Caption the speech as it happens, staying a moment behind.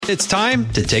It's time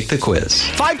to take the quiz.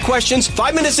 5 questions,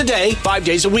 5 minutes a day, 5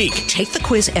 days a week. Take the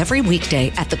quiz every weekday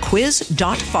at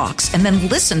thequiz.fox and then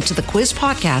listen to the quiz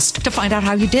podcast to find out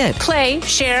how you did. Play,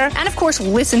 share, and of course,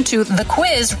 listen to the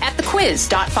quiz at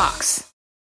thequiz.fox.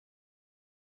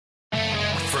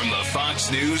 From the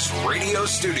Fox News radio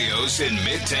studios in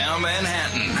Midtown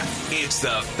Manhattan, it's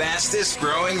the fastest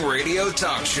growing radio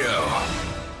talk show.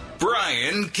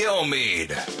 Brian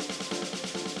Kilmeade.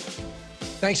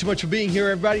 Thanks so much for being here,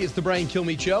 everybody. It's the Brian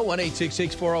Kilmeade Show,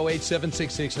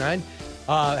 1-866-408-7669.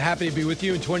 Happy to be with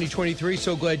you in 2023.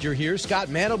 So glad you're here. Scott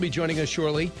Mann will be joining us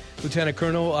shortly. Lieutenant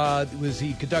Colonel was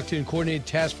he conducted and coordinated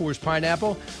Task Force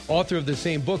Pineapple, author of the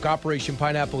same book, Operation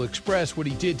Pineapple Express, what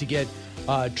he did to get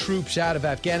troops out of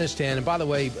Afghanistan. And by the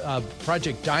way,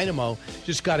 Project Dynamo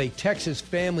just got a Texas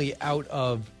family out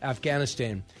of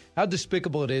Afghanistan. How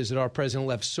despicable it is that our president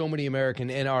left so many American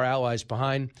and our allies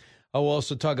behind. I'll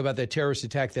also talk about that terrorist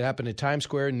attack that happened in Times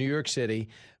Square in New York City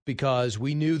because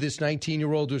we knew this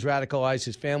 19-year-old was radicalized.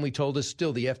 His family told us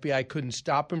still the FBI couldn't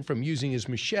stop him from using his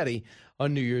machete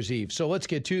on New Year's Eve. So let's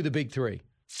get to the big three.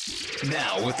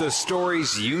 Now with the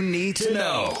stories you need to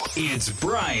know, it's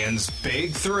Brian's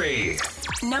Big Three.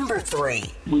 Number 3.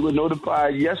 We were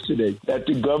notified yesterday that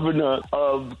the governor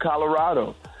of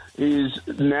Colorado is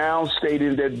now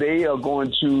stating that they are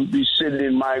going to be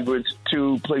sending migrants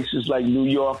to places like New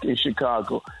York and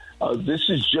Chicago. This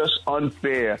is just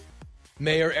unfair.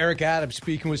 Mayor Eric Adams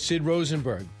speaking with Sid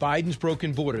Rosenberg. Biden's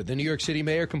broken border. The New York City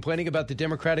mayor complaining about the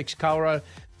Democratic Colorado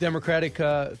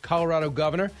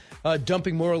governor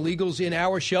dumping more illegals in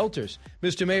our shelters.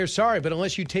 Mr. Mayor, sorry, but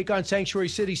unless you take on sanctuary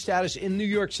city status in New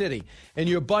York City and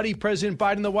your buddy President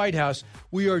Biden in the White House,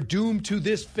 we are doomed to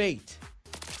this fate.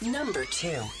 Number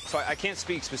 2. So I can't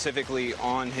speak specifically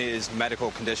on his medical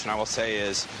condition. I will say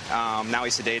is now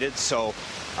he's sedated. So,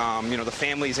 the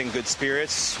family's in good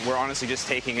spirits. We're honestly just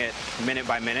taking it minute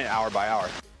by minute, hour by hour.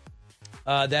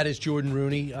 That is Jordan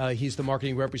Rooney. He's the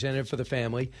marketing representative for the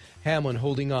family. Hamlin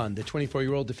holding on. The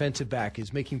 24-year-old defensive back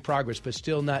is making progress, but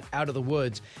still not out of the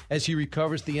woods. As he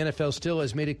recovers, the NFL still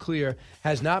has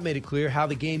not made it clear how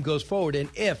the game goes forward and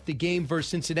if the game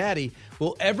versus Cincinnati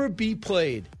will ever be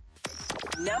played.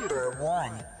 Number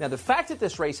 1. Now, the fact that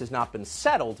this race has not been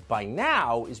settled by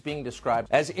now is being described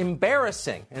as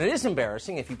embarrassing. And it is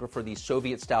embarrassing if you prefer the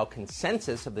Soviet-style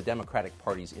consensus of the Democratic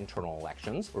Party's internal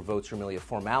elections, where votes are merely a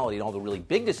formality and all the really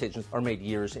big decisions are made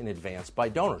years in advance by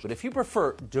donors. But if you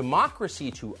prefer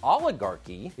democracy to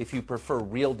oligarchy, if you prefer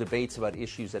real debates about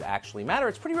issues that actually matter,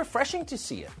 it's pretty refreshing to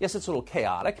see it. Yes, it's a little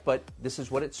chaotic, but this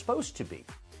is what it's supposed to be.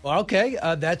 Well, okay,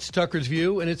 that's Tucker's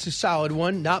view, and it's a solid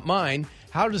one, not mine.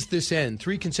 How does this end?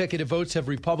 3 consecutive votes have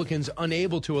Republicans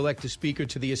unable to elect a speaker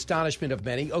to the astonishment of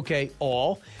many. Okay,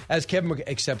 all,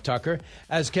 except Tucker,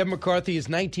 as Kevin McCarthy is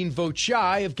 19 votes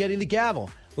shy of getting the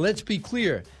gavel. Let's be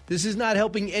clear, this is not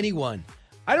helping anyone.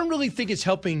 I don't really think it's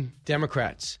helping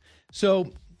Democrats.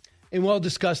 So, and we'll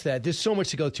discuss that. There's so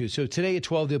much to go to. So today at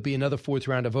 12, there'll be another 4th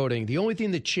round of voting. The only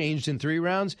thing that changed in 3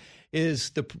 rounds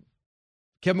is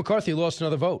Kevin McCarthy lost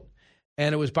another vote,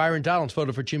 and it was Byron Donalds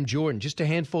voted for Jim Jordan. Just a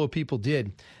handful of people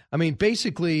did. I mean,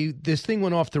 basically, this thing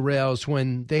went off the rails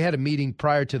when they had a meeting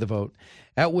prior to the vote,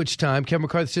 at which time Kevin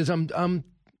McCarthy says, I'm done.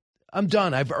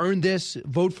 I've earned this.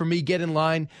 Vote for me. Get in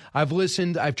line. I've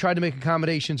listened. I've tried to make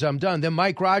accommodations. I'm done. Then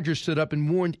Mike Rogers stood up and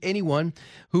warned anyone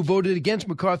who voted against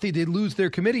McCarthy they'd lose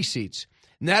their committee seats.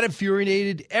 And that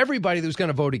infuriated everybody that was going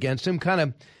to vote against him,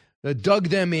 kind of dug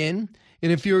them in. It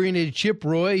infuriated Chip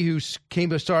Roy, who came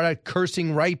to start out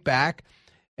cursing right back.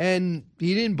 And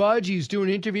he didn't budge. He's doing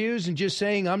interviews and just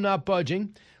saying, I'm not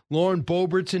budging. Lauren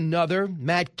Boebert's another.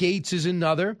 Matt Gaetz is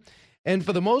another. And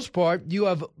for the most part, you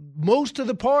have most of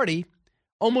the party,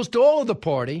 almost all of the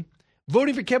party,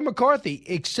 voting for Kevin McCarthy,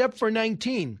 except for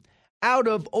 19 out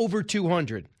of over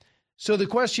 200. So the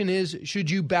question is,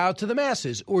 should you bow to the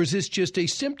masses? Or is this just a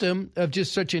symptom of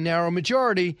just such a narrow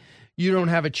majority, you don't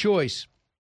have a choice?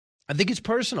 I think it's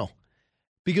personal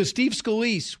because Steve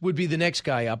Scalise would be the next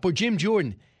guy up, or Jim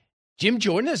Jordan. Jim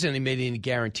Jordan hasn't made any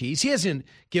guarantees. He hasn't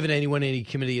given anyone any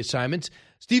committee assignments.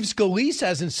 Steve Scalise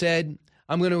hasn't said,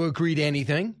 I'm going to agree to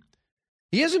anything.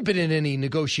 He hasn't been in any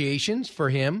negotiations for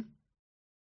him.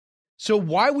 So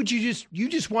why would you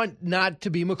just want not to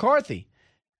be McCarthy?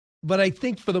 But I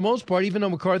think for the most part, even though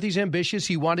McCarthy's ambitious,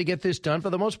 he wanted to get this done. For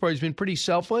the most part, he's been pretty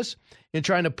selfless in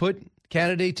trying to put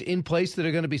candidates in place that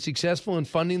are going to be successful in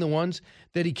funding the ones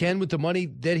that he can with the money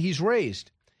that he's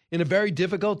raised in a very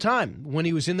difficult time when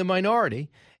he was in the minority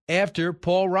after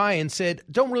Paul Ryan said,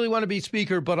 don't really want to be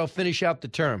speaker, but I'll finish out the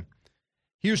term.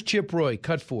 Here's Chip Roy,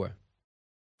 cut 4.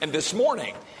 And this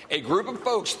morning, a group of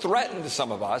folks threatened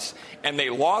some of us, and they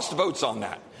lost votes on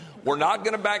that. We're not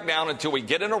going to back down until we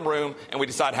get in a room and we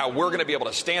decide how we're going to be able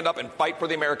to stand up and fight for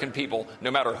the American people,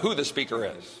 no matter who the speaker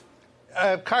is.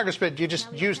 Congressman, you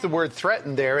just used the word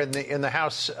threatened there in the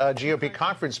House GOP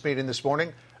conference meeting this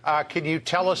morning. Can you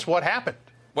tell us what happened?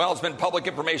 Well, it's been public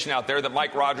information out there that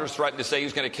Mike Rogers threatened to say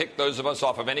he's going to kick those of us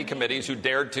off of any committees who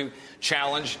dared to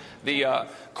challenge the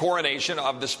coronation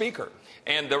of the speaker.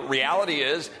 And the reality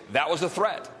is that was a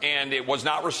threat, and it was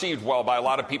not received well by a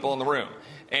lot of people in the room.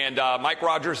 And Mike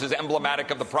Rogers is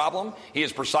emblematic of the problem. He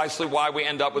is precisely why we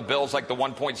end up with bills like the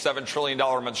 $1.7 trillion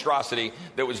monstrosity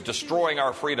that was destroying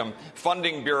our freedom,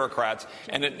 funding bureaucrats,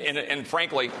 and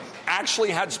frankly,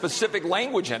 actually had specific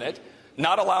language in it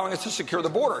not allowing us to secure the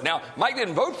border. Now, Mike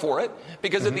didn't vote for it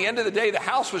because at the end of the day, the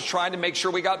House was trying to make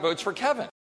sure we got votes for Kevin.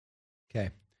 Okay.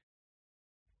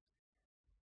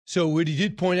 So what he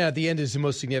did point out at the end is the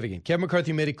most significant. Kevin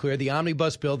McCarthy made it clear the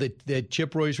omnibus bill that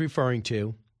Chip Roy is referring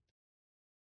to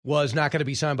was not going to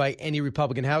be signed by any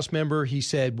Republican House member. He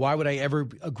said, why would I ever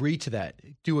agree to that?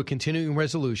 Do a continuing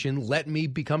resolution, let me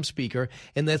become speaker,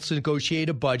 and let's negotiate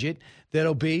a budget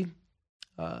that'll be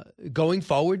going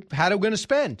forward, how are we going to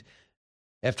spend?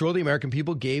 After all, the American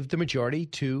people gave the majority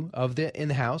in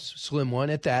the House, slim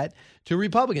one at that, to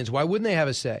Republicans. Why wouldn't they have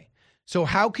a say? So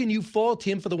how can you fault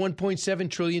him for the $1.7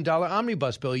 trillion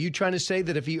omnibus bill? Are you trying to say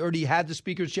that if he already had the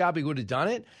speaker's job, he would have done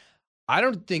it? I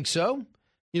don't think so.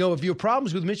 You know, if you have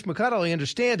problems with Mitch McConnell, I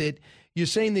understand it. You're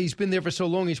saying that he's been there for so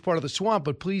long, he's part of the swamp,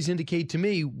 but please indicate to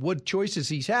me what choices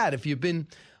he's had. If you've been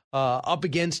up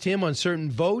against him on certain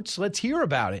votes, let's hear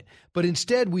about it. But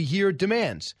instead, we hear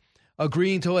demands.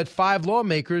 Agreeing to let 5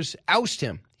 lawmakers oust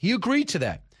him. He agreed to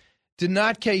that. Did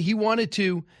not care. He wanted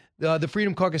to, the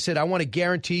Freedom Caucus said, I want to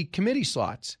guarantee committee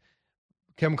slots.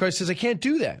 Kevin McCarthy says, I can't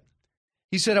do that.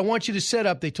 He said, I want you to set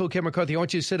up, they told Kevin McCarthy, I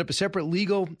want you to set up a separate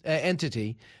legal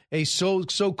entity, a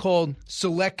so-called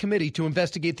select committee to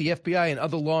investigate the FBI and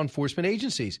other law enforcement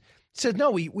agencies. He said, no,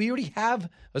 we already have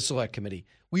a select committee.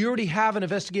 We already have an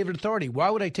investigative authority. Why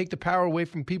would I take the power away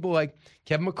from people like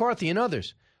Kevin McCarthy and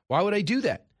others? Why would I do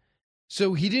that?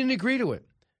 So he didn't agree to it.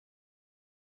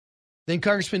 Then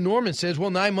Congressman Norman says, well,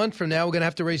 9 months from now, we're going to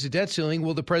have to raise the debt ceiling.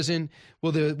 Will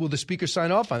the speaker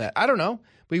sign off on that? I don't know.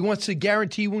 But he wants to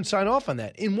guarantee he won't sign off on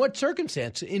that. In what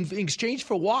circumstance? In exchange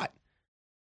for what?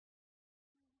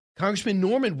 Congressman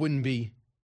Norman wouldn't be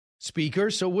speaker,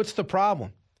 so what's the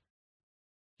problem?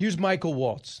 Here's Michael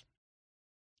Waltz.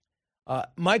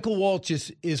 Michael Waltz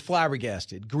is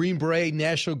flabbergasted. Green Beret,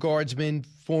 National Guardsman,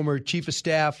 former chief of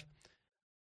staff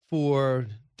for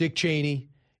Dick Cheney.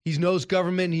 He knows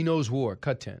government, he knows war.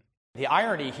 Cut 10. The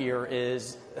irony here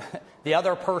is the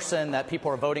other person that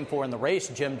people are voting for in the race,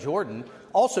 Jim Jordan,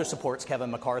 also supports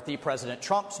Kevin McCarthy. President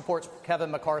Trump supports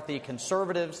Kevin McCarthy.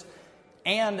 Conservatives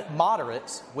and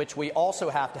moderates, which we also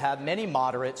have to have, many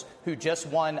moderates who just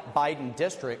won Biden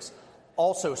districts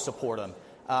also support him.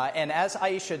 And as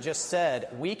Aisha just said,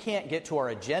 we can't get to our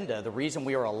agenda, the reason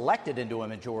we are elected into a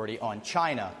majority, on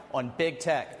China, on big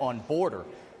tech, on border.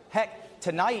 Heck,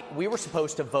 tonight we were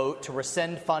supposed to vote to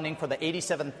rescind funding for the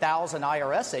 87,000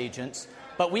 IRS agents,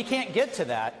 but we can't get to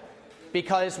that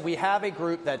because we have a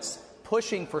group that's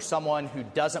pushing for someone who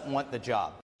doesn't want the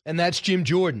job. And that's Jim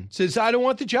Jordan. Says, I don't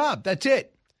want the job. That's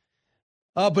it.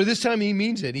 But this time he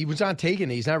means it. He was not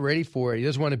taking it. He's not ready for it. He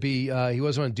doesn't want to be, he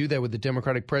doesn't want to do that with the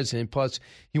Democratic president. Plus,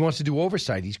 he wants to do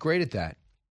oversight. He's great at that.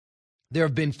 There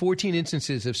have been 14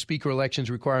 instances of speaker elections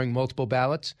requiring multiple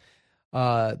ballots.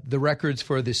 The records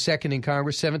for the second in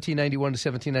Congress, 1791 to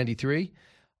 1793.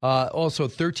 Also,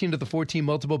 13 of the 14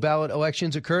 multiple ballot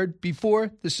elections occurred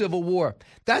before the Civil War.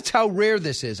 That's how rare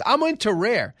this is. I'm into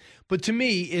rare. But to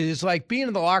me, it is like being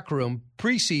in the locker room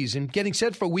preseason, getting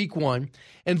set for week 1,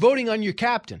 and voting on your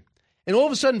captain. And all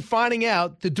of a sudden finding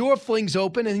out the door flings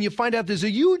open and you find out there's a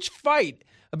huge fight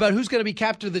about who's going to be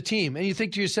captain of the team. And you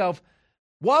think to yourself,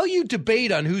 while you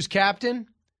debate on who's captain,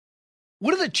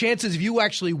 what are the chances of you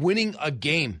actually winning a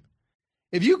game?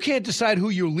 If you can't decide who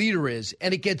your leader is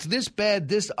and it gets this bad,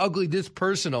 this ugly, this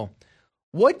personal,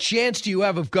 what chance do you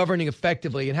have of governing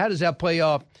effectively? And how does that play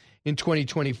off in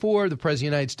 2024? The President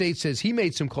of the United States says he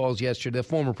made some calls yesterday, the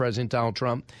former President Donald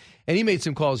Trump, and he made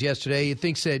some calls yesterday. He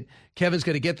thinks that Kevin's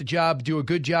going to get the job, do a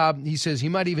good job. He says he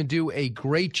might even do a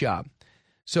great job.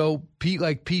 So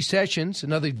Pete Sessions,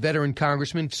 another veteran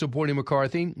congressman supporting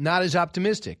McCarthy, not as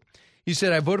optimistic. He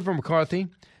said, I voted for McCarthy.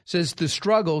 Says the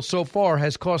struggle so far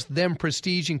has cost them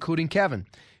prestige, including Kevin.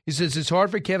 He says it's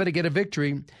hard for Kevin to get a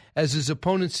victory as his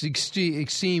opponents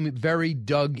seem very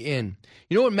dug in.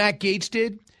 You know what Matt Gaetz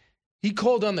did? He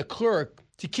called on the clerk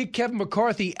to kick Kevin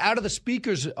McCarthy out of the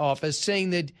Speaker's office, saying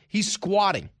that he's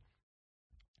squatting.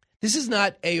 This is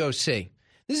not AOC.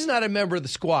 This is not a member of the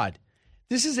squad.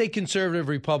 This is a conservative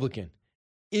Republican.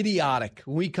 Idiotic.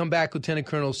 When we come back, Lieutenant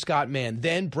Colonel Scott Mann.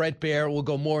 Then Brett Baer will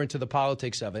go more into the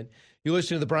politics of it. You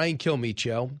listen to the Brian Kilmeade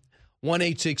Show,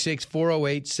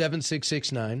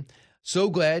 1-866-408-7669. So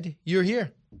glad you're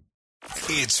here.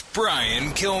 It's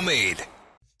Brian Kilmeade.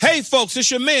 Hey, folks,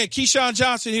 it's your man, Keyshawn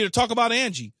Johnson, here to talk about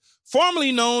Angie,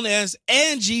 formerly known as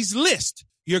Angie's List,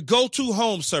 your go-to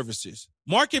home services.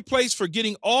 Marketplace for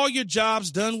getting all your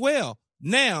jobs done well.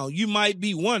 Now, you might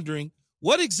be wondering,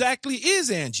 what exactly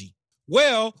is Angie?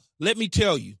 Well, let me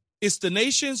tell you, it's the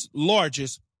nation's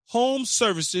largest home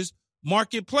services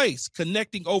marketplace,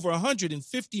 connecting over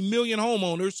 150 million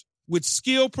homeowners with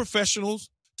skilled professionals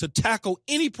to tackle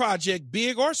any project,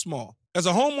 big or small. As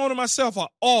a homeowner myself, I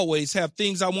always have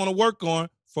things I want to work on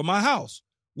for my house,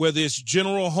 whether it's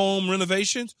general home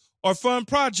renovations or fun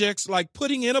projects like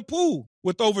putting in a pool.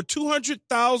 With over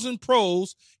 200,000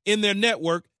 pros in their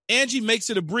network, Angie makes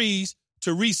it a breeze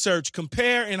to research,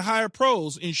 compare, and hire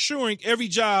pros, ensuring every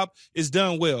job is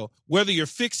done well. Whether you're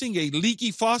fixing a leaky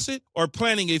faucet or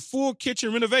planning a full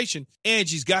kitchen renovation,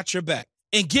 Angie's got your back.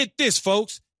 And get this,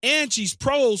 folks, Angie's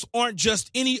pros aren't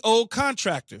just any old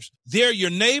contractors. They're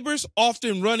your neighbors,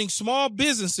 often running small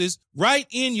businesses right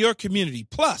in your community.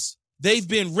 Plus, they've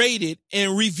been rated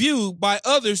and reviewed by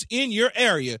others in your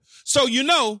area, so you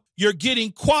know you're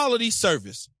getting quality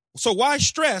service. So why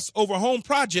stress over home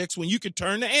projects when you can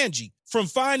turn to Angie? From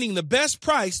finding the best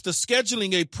price to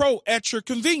scheduling a pro at your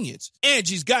convenience,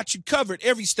 Angie's got you covered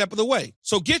every step of the way.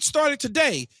 So get started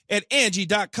today at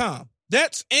Angie.com.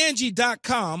 That's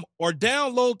Angie.com, or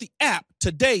download the app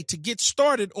today to get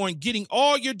started on getting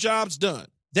all your jobs done.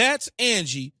 That's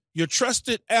Angie, your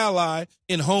trusted ally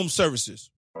in home services.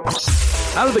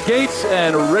 Out of the gates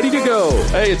and ready to go.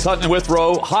 Hey, it's Hutton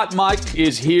Withrow. Hot Mike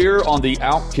is here on the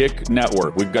Outkick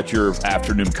Network. We've got your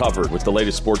afternoon covered with the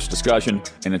latest sports discussion,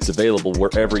 and it's available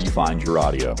wherever you find your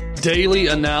audio. Daily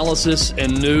analysis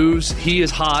and news. He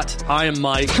is hot. I am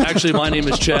Mike. Actually, my name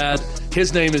is Chad.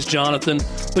 His name is Jonathan,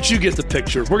 but you get the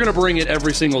picture. We're going to bring it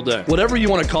every single day. Whatever you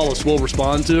want to call us, we'll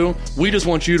respond to. We just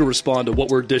want you to respond to what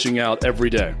we're dishing out every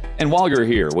day. And while you're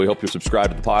here, we hope you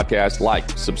subscribe to the podcast, like,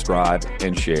 subscribe,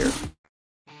 and share.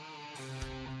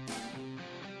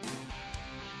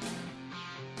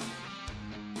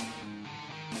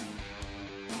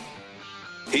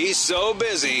 He's so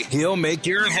busy, he'll make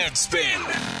your head spin.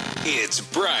 It's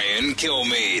Brian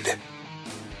Kilmeade.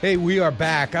 Hey, we are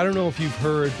back. I don't know if you've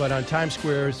heard, but on Times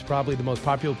Square is probably the most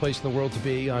popular place in the world to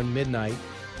be on midnight.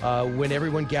 When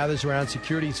everyone gathers around,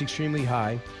 security is extremely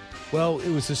high. Well, it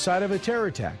was the site of a terror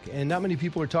attack, and not many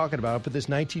people are talking about it, but this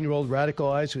 19-year-old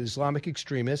radicalized Islamic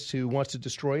extremist who wants to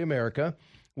destroy America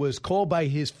was called by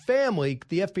his family.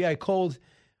 The FBI called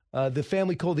the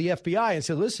FBI and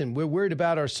said, listen, we're worried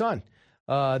about our son.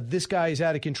 This guy is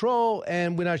out of control,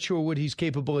 and we're not sure what he's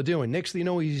capable of doing. Next thing you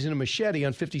know, he's in a machete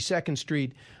on 52nd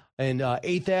Street and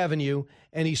 8th Avenue,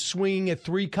 and he's swinging at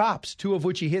 3 cops, 2 of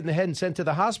which he hit in the head and sent to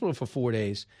the hospital for 4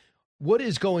 days. What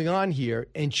is going on here,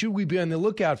 and should we be on the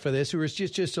lookout for this, or is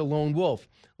it just a lone wolf?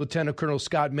 Lieutenant Colonel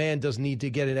Scott Mann doesn't need to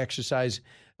get an exercise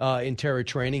in terror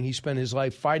training. He spent his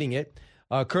life fighting it.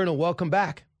 Colonel, welcome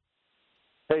back.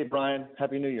 Hey, Brian.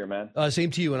 Happy New Year, man. Same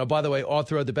to you. And by the way,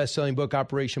 author of the best-selling book,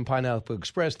 Operation Pineapple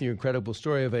Express, the incredible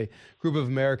story of a group of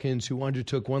Americans who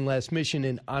undertook one last mission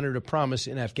and honored a promise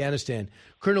in Afghanistan.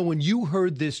 Colonel, when you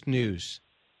heard this news,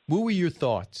 what were your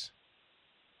thoughts?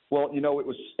 Well, you know, it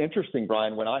was interesting,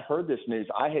 Brian. When I heard this news,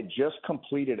 I had just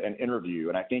completed an interview,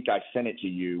 and I think I sent it to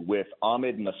you, with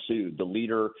Ahmed Massoud, the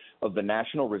leader of the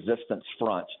National Resistance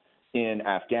Front in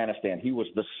Afghanistan. He was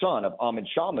the son of Ahmed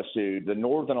Shah Massoud, the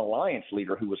Northern Alliance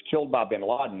leader who was killed by bin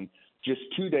Laden just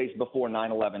 2 days before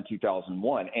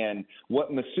 9/11/2001. And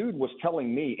what Massoud was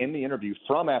telling me in the interview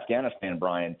from Afghanistan,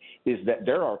 Brian, is that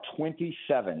there are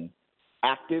 27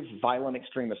 active violent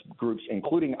extremist groups,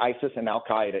 including ISIS and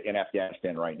Al-Qaeda, in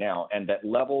Afghanistan right now, and that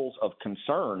levels of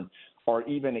concern are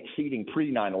even exceeding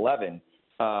pre-9/11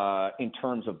 in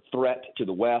terms of threat to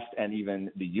the West and even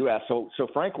the U.S. So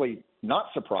frankly,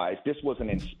 not surprised. This was an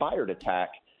inspired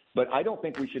attack, but I don't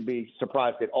think we should be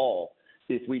surprised at all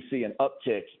if we see an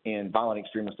uptick in violent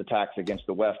extremist attacks against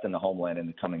the West and the homeland in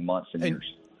the coming months and years.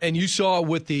 And you saw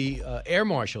with the air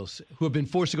marshals who have been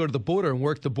forced to go to the border and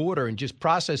work the border and just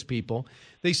process people,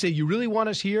 they say, you really want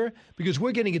us here? Because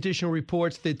we're getting additional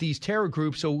reports that these terror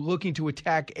groups are looking to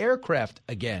attack aircraft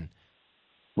again.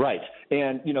 Right.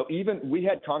 And, even we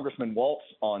had Congressman Waltz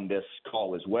on this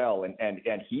call as well. And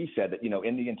he said that,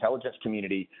 in the intelligence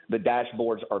community, the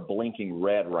dashboards are blinking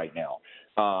red right now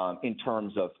in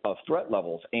terms of threat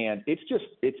levels. And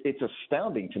it's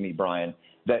astounding to me, Brian,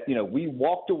 that, we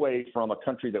walked away from a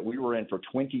country that we were in for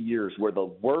 20 years where the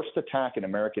worst attack in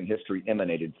American history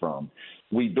emanated from.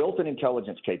 We built an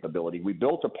intelligence capability. We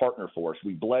built a partner force.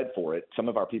 We bled for it. Some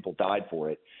of our people died for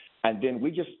it. And then we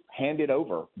just handed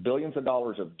over billions of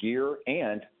dollars of gear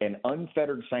and an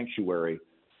unfettered sanctuary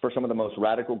for some of the most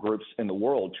radical groups in the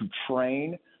world to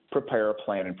train, prepare,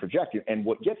 plan, and project. And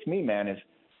what gets me, man, is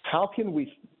how can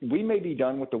we may be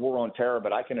done with the war on terror,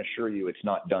 but I can assure you it's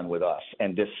not done with us.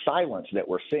 And this silence that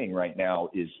we're seeing right now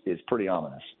is pretty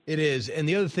ominous. It is. And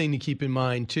the other thing to keep in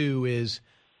mind, too, is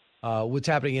what's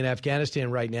happening in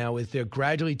Afghanistan right now is they're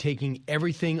gradually taking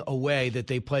everything away that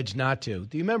they pledged not to.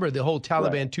 Do you remember the whole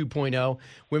Taliban Right. 2.0?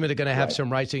 Women are going to have Right.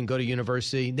 some rights. They can go to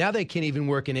university. Now they can't even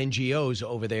work in NGOs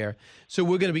over there. So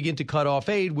we're going to begin to cut off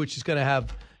aid, which is going to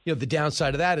have, the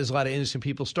downside of that is a lot of innocent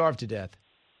people starve to death.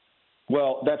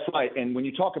 Well, that's right. And when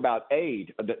you talk about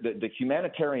aid, the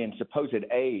humanitarian supposed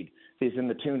aid is in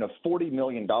the tune of $40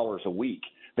 million a week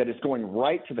that is going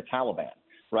right to the Taliban,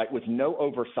 right, with no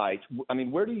oversight. I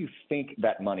mean, where do you think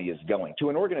that money is going? To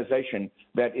an organization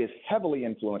that is heavily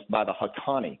influenced by the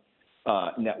Haqqani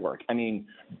network. I mean,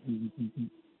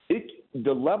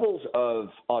 the levels of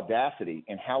audacity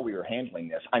in how we are handling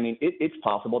this, I mean, it's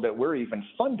possible that we're even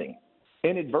funding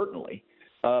inadvertently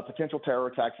potential terror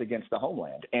attacks against the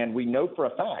homeland. And we know for a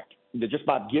fact that just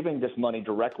by giving this money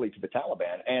directly to the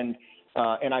Taliban,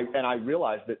 and I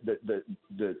realize that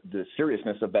the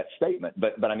seriousness of that statement,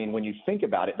 but I mean, when you think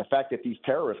about it, the fact that these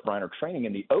terrorists, Brian, are training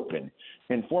in the open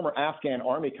in former Afghan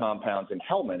army compounds in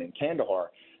Helmand and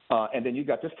Kandahar, and then you've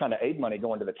got this kind of aid money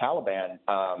going to the Taliban,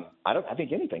 I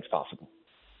think anything's possible.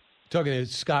 Talking to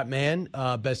Scott Mann,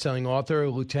 best-selling author,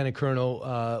 lieutenant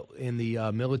colonel in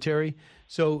the military.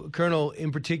 So, Colonel,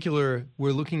 in particular,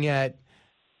 we're looking at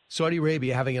Saudi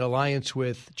Arabia having an alliance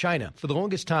with China. For the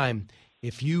longest time,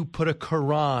 if you put a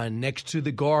Quran next to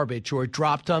the garbage or it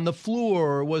dropped on the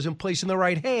floor or wasn't placed in the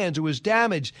right hands or was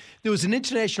damaged, there was an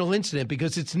international incident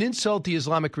because it's an insult to the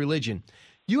Islamic religion.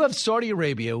 You have Saudi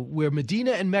Arabia, where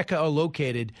Medina and Mecca are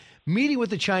located, meeting with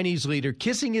the Chinese leader,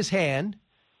 kissing his hand,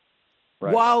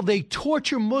 right, while they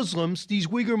torture Muslims, these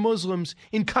Uyghur Muslims,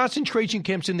 in concentration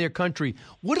camps in their country.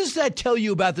 What does that tell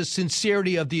you about the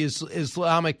sincerity of the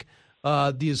Islamic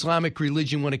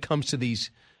religion when it comes to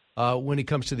these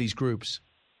groups?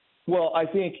 Well, I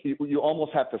think you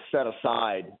almost have to set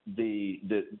aside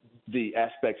the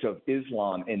aspects of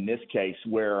Islam in this case,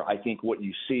 where I think what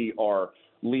you see are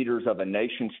leaders of a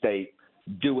nation state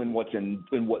doing what's in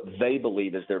what they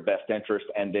believe is their best interest,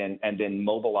 and then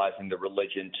mobilizing the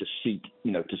religion to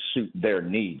suit their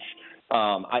needs.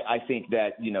 I think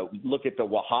that, look at the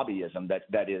Wahhabism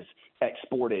that is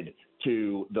exported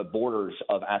to the borders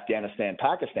of Afghanistan,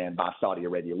 Pakistan by Saudi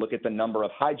Arabia. Look at the number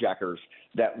of hijackers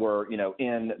that were,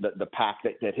 in the pack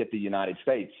that hit the United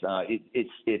States.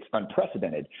 It's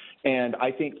unprecedented. And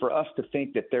I think for us to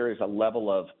think that there is a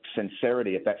level of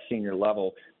sincerity at that senior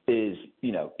level is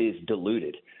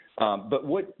diluted. But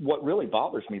what really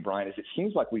bothers me, Brian, is it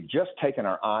seems like we've just taken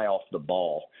our eye off the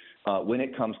ball when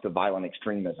it comes to violent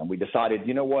extremism. We decided,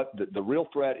 you know what, the real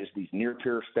threat is these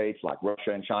near-peer states like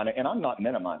Russia and China, and I'm not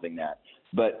minimizing that.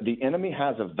 But the enemy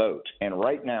has a vote, and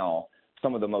right now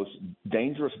some of the most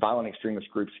dangerous violent extremist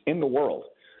groups in the world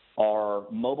are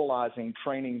mobilizing,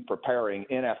 training, preparing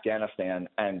in Afghanistan,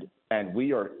 and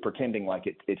we are pretending like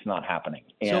it's not happening.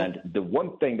 And the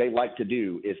one thing they like to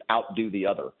do is outdo the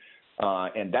other.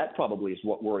 And that probably is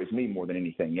what worries me more than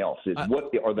anything else, is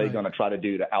what are they going to try to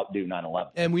do to outdo 9/11?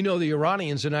 And we know the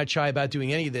Iranians are not shy about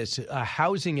doing any of this,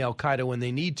 housing al-Qaeda when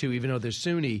they need to, even though they're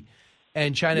Sunni.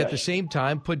 And China at the same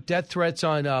time put death threats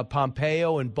on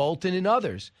Pompeo and Bolton and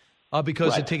others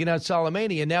because they're taking out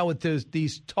Soleimani. And now with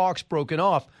these talks broken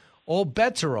off, all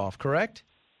bets are off, correct?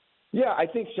 Yeah, I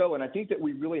think so. And I think that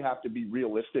we really have to be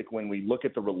realistic when we look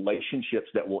at the relationships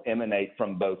that will emanate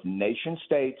from both nation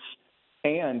states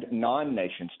and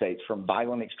non-nation states from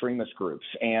violent extremist groups,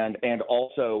 and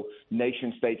also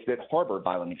nation states that harbor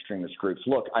violent extremist groups.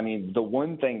 Look, I mean, the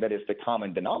one thing that is the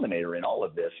common denominator in all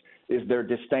of this is their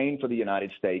disdain for the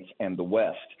United States and the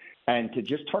West. And to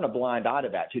just turn a blind eye to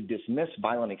that, to dismiss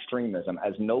violent extremism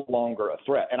as no longer a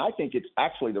threat. And I think it's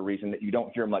actually the reason that you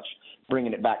don't hear much,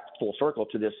 bringing it back full circle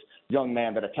to this young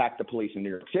man that attacked the police in New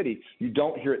York City. You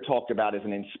don't hear it talked about as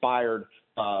an inspired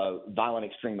violent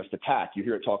extremist attack. You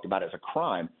hear it talked about as a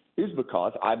crime, is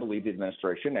because I believe the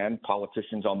administration and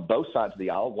politicians on both sides of the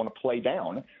aisle want to play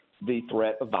down the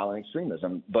threat of violent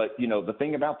extremism. But, the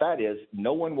thing about that is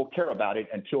no one will care about it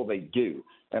until they do.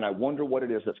 And I wonder what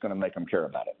it is that's going to make them care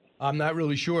about it. I'm not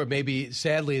really sure. Maybe,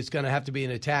 sadly, it's going to have to be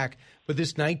an attack. But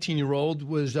this 19-year-old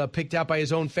was picked out by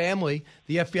his own family.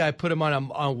 The FBI put him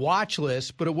on a watch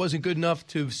list, but it wasn't good enough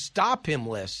to stop him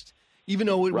list, even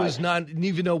though it was not,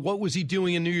 even though what was he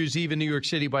doing in New Year's Eve in New York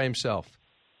City by himself?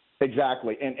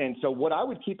 Exactly. And so what I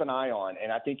would keep an eye on,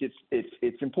 and I think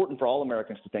it's important for all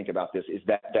Americans to think about this, is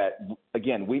that,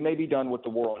 again, we may be done with the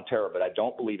war on terror, but I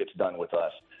don't believe it's done with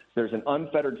us. There's an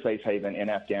unfettered safe haven in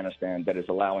Afghanistan that is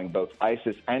allowing both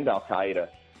ISIS and Al-Qaeda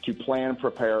to plan,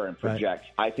 prepare, and project.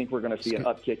 Right. I think we're going to see an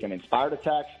uptick in inspired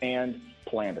attacks and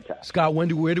planned attacks. Scott, where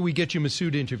do we get your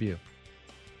Massoud interview?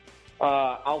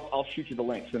 I'll shoot you the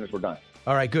link as soon as we're done.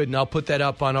 All right, good. And I'll put that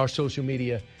up on our social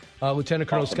media. Lieutenant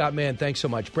Colonel Scott Mann, thanks so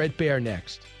much. Bret Baier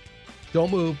next.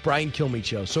 Don't move. Brian Kilmeade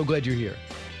Show. So glad you're here.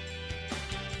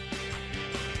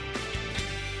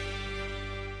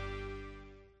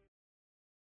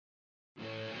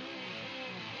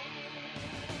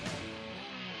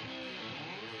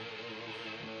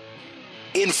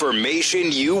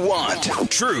 Information you want.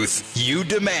 Truth you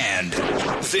demand.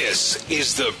 This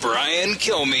is the Brian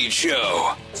Kilmeade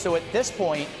Show. So at this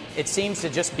point, it seems to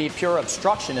just be pure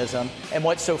obstructionism. And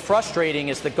what's so frustrating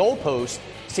is the goalpost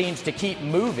seems to keep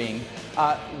moving.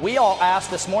 We all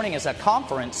asked this morning as a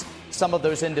conference, some of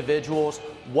those individuals,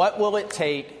 what will it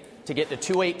take to get to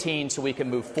 218 so we can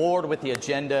move forward with the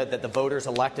agenda that the voters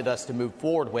elected us to move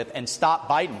forward with and stop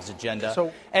Biden's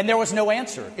agenda? And there was no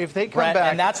answer. If they come back,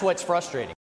 and that's what's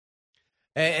frustrating.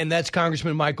 And that's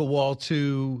Congressman Michael Waltz,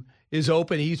 who is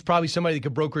open. He's probably somebody that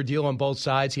could broker a deal on both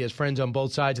sides. He has friends on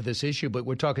both sides of this issue, but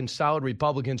we're talking solid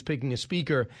Republicans picking a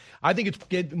speaker. I think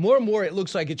it's more and more, it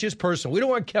looks like it's just personal. We don't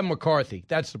want Kevin McCarthy.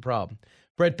 That's the problem.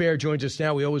 Bret Baier joins us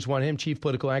now. We always want him, chief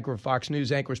political anchor of Fox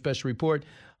News, anchor special report.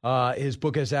 His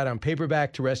book is out on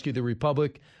paperback, To Rescue the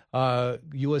Republic,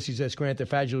 Ulysses S. Grant, The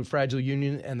Fragile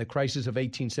Union, and the Crisis of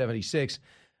 1876.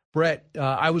 Bret,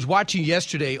 I was watching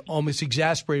yesterday, almost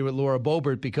exasperated with Laura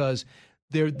Boebert because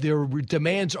their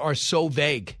demands are so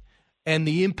vague and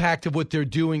the impact of what they're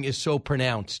doing is so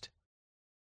pronounced.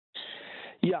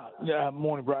 Yeah,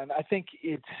 morning, Brian. I think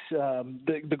it's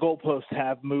the goalposts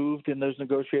have moved in those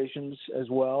negotiations as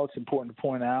well. It's important to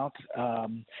point out.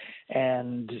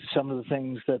 And some of the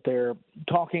things that they're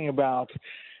talking about,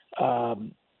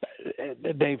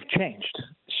 they've changed.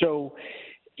 So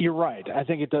you're right. I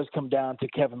think it does come down to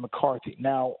Kevin McCarthy.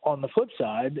 Now, on the flip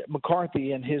side,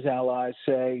 McCarthy and his allies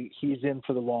say he's in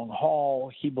for the long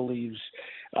haul. He believes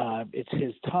it's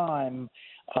his time,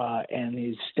 and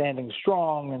he's standing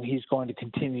strong, and he's going to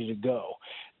continue to go.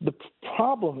 The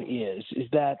problem is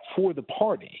that for the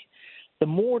party, the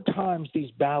more times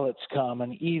these ballots come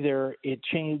and either it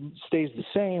stays the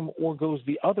same or goes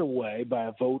the other way by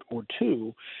a vote or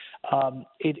two,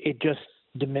 it just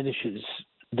diminishes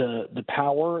the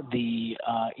power, the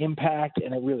impact,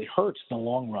 and it really hurts in the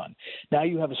long run. Now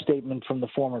you have a statement from the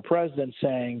former president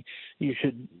saying you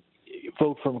should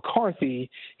vote for McCarthy.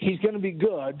 He's going to be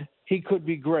good. He could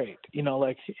be great. He's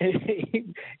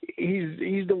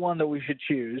the one that we should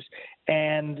choose.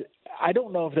 And I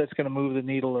don't know if that's going to move the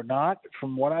needle or not.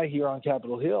 From what I hear on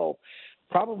Capitol Hill,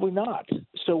 probably not.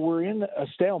 So we're in a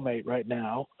stalemate right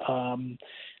now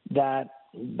that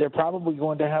they're probably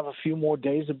going to have a few more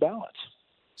days of balance.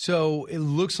 So it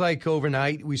looks like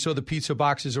overnight, we saw the pizza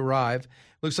boxes arrive.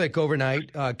 Looks like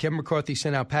overnight, Kevin McCarthy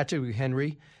sent out Patrick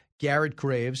Henry, Garrett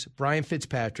Graves, Brian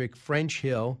Fitzpatrick, French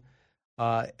Hill,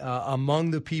 among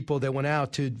the people that went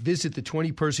out to visit the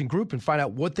 20-person group and find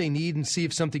out what they need and see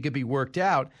if something could be worked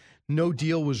out. No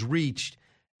deal was reached.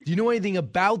 Do you know anything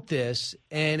about this?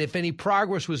 And if any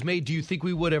progress was made, do you think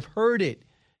we would have heard it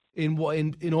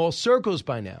in all circles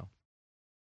by now?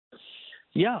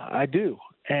 Yeah, I do.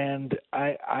 And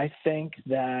I think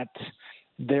that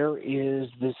there is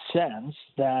this sense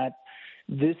that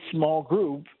this small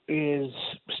group is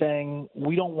saying,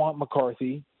 we don't want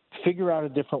McCarthy, figure out a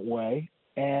different way,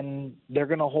 and they're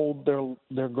going to hold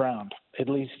their ground. At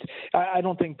least, I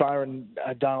don't think Byron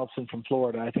Donaldson from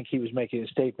Florida, I think he was making a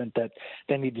statement that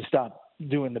they need to stop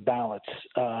doing the ballots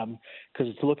because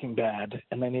it's looking bad,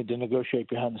 and they need to negotiate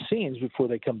behind the scenes before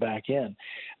they come back in.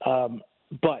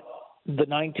 But the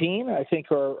 19, I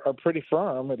think, are pretty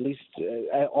firm, at least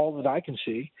all that I can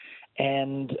see.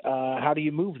 And how do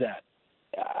you move that?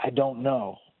 I don't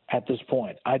know at this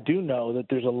point. I do know that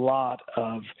there's a lot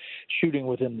of shooting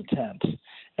within the tent,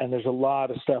 and there's a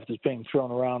lot of stuff that's being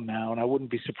thrown around now, and I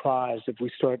wouldn't be surprised if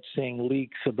we start seeing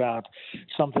leaks about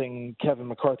something Kevin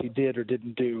McCarthy did or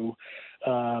didn't do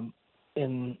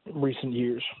in recent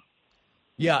years.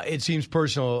 Yeah, it seems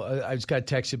personal. I just got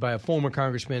texted by a former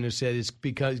congressman who said it's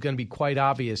going to be quite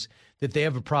obvious that they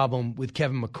have a problem with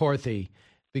Kevin McCarthy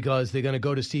because they're going to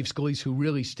go to Steve Scalise, who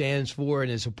really stands for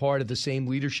and is a part of the same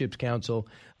leadership council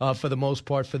for the most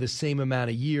part for the same amount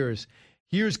of years.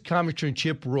 Here's Congressman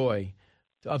Chip Roy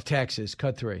of Texas,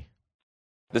 cut 3.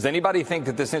 Does anybody think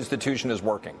that this institution is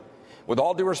working? With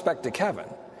all due respect to Kevin,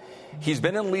 he's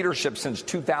been in leadership since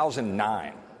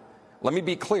 2009. Let me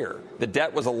be clear. The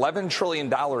debt was $11 trillion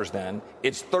then.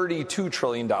 It's $32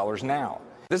 trillion now.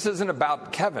 This isn't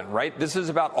about Kevin, right? This is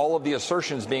about all of the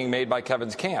assertions being made by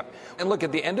Kevin's camp. And look,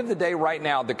 at the end of the day right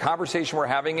now, the conversation we're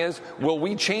having is, will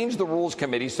we change the Rules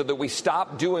Committee so that we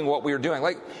stop doing what we are doing?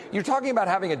 Like, you're talking about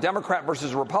having a Democrat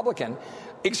versus a Republican.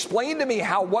 Explain to me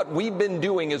how what we've been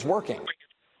doing is working.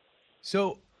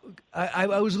 So I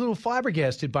was a little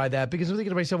flabbergasted by that because I'm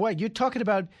thinking to myself, what, you're talking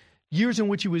about years in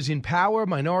which he was in power,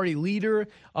 minority leader,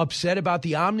 upset about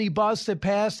the omnibus that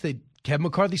passed that Kevin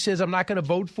McCarthy says I'm not going to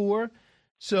vote for.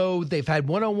 So they've had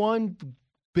one-on-one,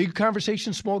 big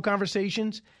conversations, small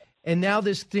conversations, and now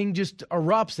this thing just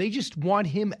erupts. They just want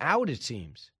him out, it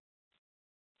seems.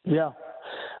 Yeah,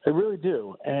 they really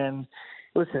do. And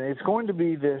listen, it's going to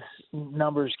be this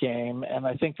numbers game, and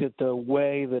I think that the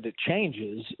way that it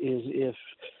changes is if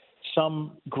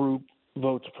some group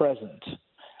votes present.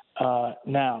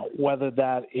 Now, whether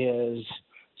that is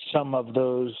some of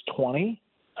those 20,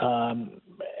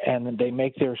 and they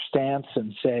make their stance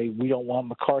and say, we don't want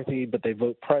McCarthy, but they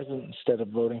vote present instead of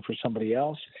voting for somebody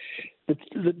else.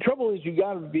 The trouble is you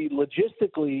got to be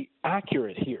logistically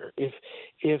accurate here.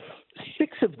 If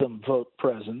 6 of them vote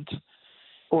present,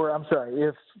 or I'm sorry,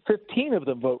 if 15 of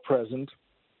them vote present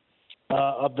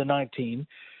of the 19,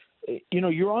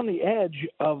 you're on the edge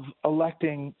of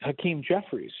electing Hakeem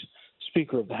Jeffries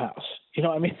Speaker of the House. You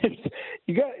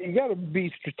got to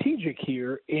be strategic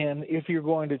here in if you're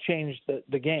going to change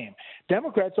the game.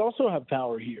 Democrats also have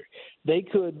power here. They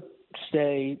could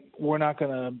say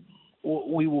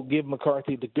we will give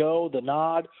McCarthy the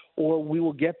nod, or we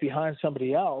will get behind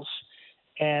somebody else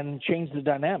and change the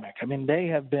dynamic. I mean, they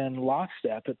have been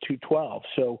lockstep at 212,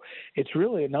 so it's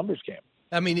really a numbers game.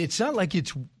 I mean, it's not like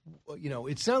it's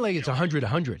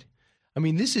 100-100. I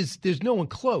mean, there's no one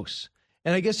close.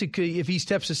 And I guess it could, if he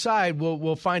steps aside,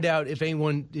 we'll find out if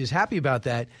anyone is happy about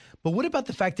that. But what about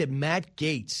the fact that Matt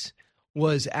Gaetz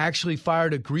was actually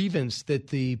fired a grievance that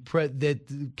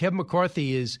that Kevin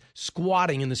McCarthy is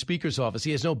squatting in the Speaker's office?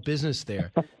 He has no business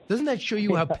there. Doesn't that show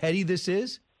you how petty this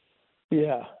is?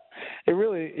 Yeah,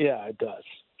 it does.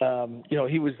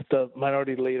 He was the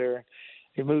minority leader.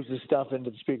 He moves his stuff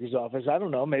into the Speaker's office. I don't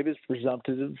know. Maybe it's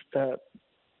presumptive,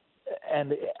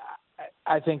 and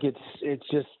I think it's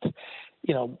just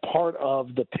part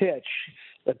of the pitch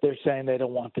that they're saying they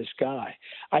don't want this guy.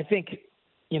 I think,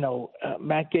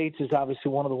 Matt Gaetz is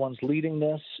obviously one of the ones leading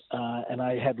this, and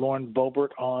I had Lauren Boebert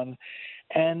on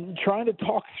and trying to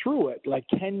talk through it. Like,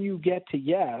 can you get to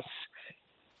yes?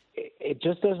 It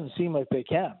just doesn't seem like they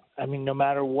can. I mean, no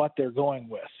matter what they're going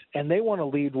with. And they want to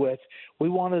lead with, we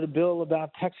wanted a bill about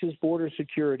Texas border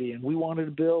security, and we wanted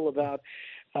a bill about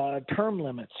term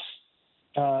limits.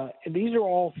 These are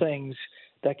all things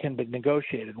that can be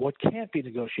negotiated. What can't be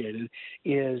negotiated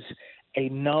is a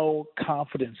no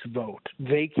confidence vote,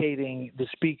 vacating the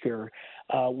Speaker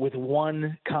with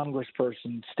one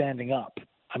congressperson standing up.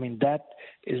 I mean, that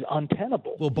is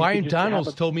untenable. Well, Brian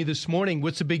Donalds told me this morning,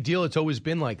 what's the big deal? It's always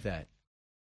been like that.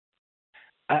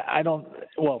 I don't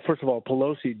 – well, first of all,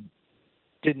 Pelosi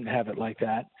didn't have it like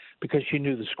that because she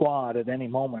knew the squad at any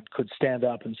moment could stand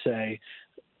up and say,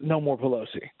 no more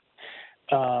Pelosi.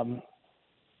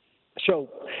 So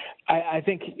I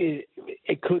think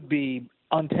it could be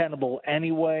untenable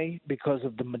anyway because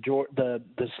of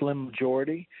the slim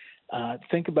majority.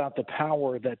 Think about the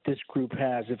power that this group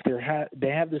has. If they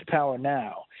have this power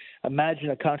now, imagine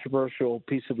a controversial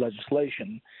piece of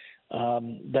legislation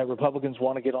that Republicans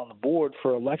want to get on the board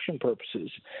for election purposes.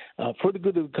 For the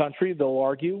good of the country, they'll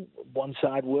argue, one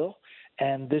side will,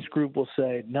 and this group will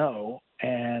say no,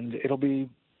 and it'll be,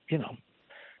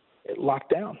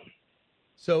 locked down.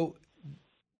 So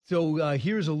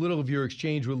here's a little of your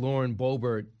exchange with Lauren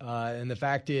Boebert, and the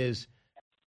fact is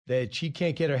that she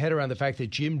can't get her head around the fact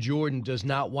that Jim Jordan does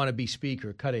not want to be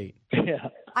Speaker. Cut 8. Yeah.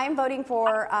 I am voting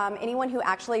for anyone who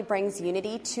actually brings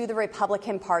unity to the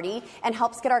Republican Party and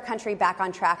helps get our country back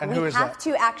on track. And we have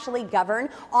to actually govern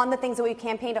on the things that we've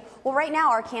campaigned. Well, right now,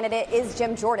 our candidate is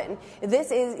Jim Jordan.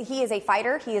 He is a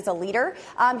fighter. He is a leader.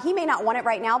 He may not want it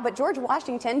right now, but George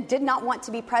Washington did not want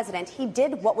to be president. He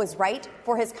did what was right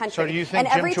for his country. So do you think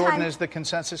Jim Jordan is the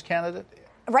consensus candidate?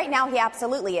 Right now, he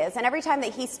absolutely is. And every time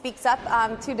that he speaks up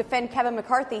to defend Kevin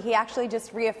McCarthy, he actually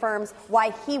just reaffirms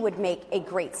why he would make a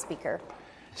great speaker.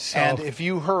 And if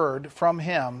you heard from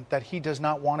him that he does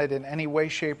not want it in any way,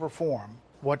 shape, or form,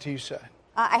 what do you say?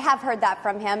 I have heard that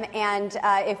from him. And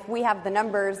if we have the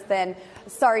numbers, then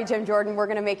sorry, Jim Jordan, we're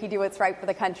going to make you do what's right for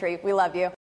the country. We love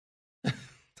you.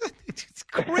 It's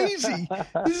crazy.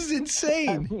 This is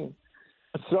insane.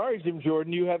 Sorry, Jim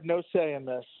Jordan, you have no say in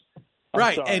this.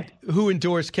 Right, and who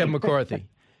endorsed Kevin McCarthy.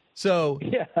 So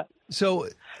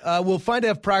we'll find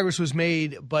out if progress was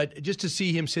made, but just to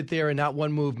see him sit there and not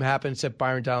one move happened except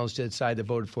Byron Donalds decided to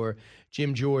vote for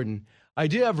Jim Jordan. I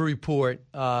do have a report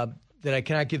that I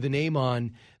cannot give the name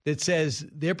on that says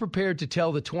they're prepared to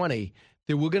tell the 20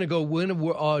 that we're going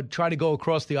to try to go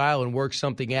across the aisle and work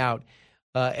something out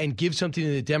and give something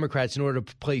to the Democrats in order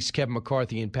to place Kevin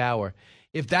McCarthy in power.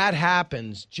 If that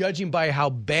happens, judging by how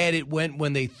bad it went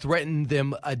when they threatened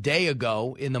them a day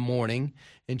ago in the morning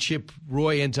and Chip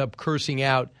Roy ends up cursing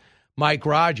out Mike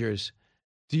Rogers,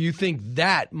 do you think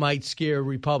that might scare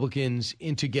Republicans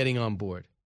into getting on board?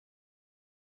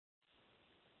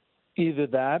 Either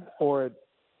that or it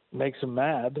makes them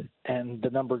mad and the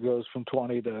number goes from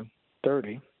 20 to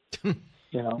 30.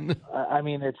 I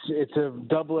mean, it's a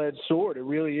double-edged sword. It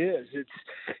really is. It's,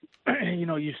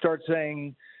 you start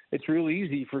saying it's real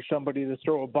easy for somebody to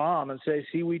throw a bomb and say,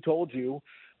 see, we told you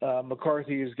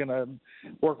McCarthy is going to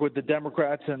work with the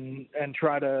Democrats and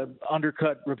try to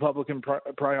undercut Republican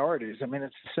priorities. I mean,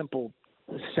 it's a simple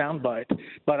soundbite.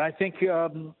 But I think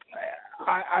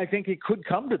I think it could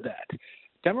come to that.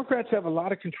 Democrats have a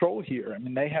lot of control here. I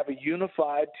mean, they have a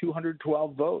unified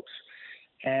 212 votes.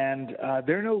 And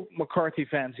they're no McCarthy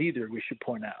fans either, we should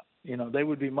point out. They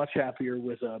would be much happier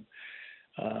with a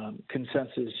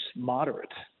consensus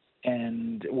moderate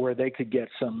and where they could get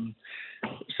some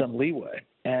leeway.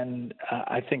 And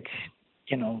I think,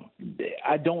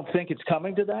 I don't think it's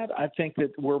coming to that. I think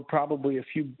that we're probably a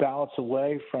few ballots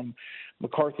away from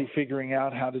McCarthy figuring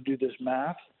out how to do this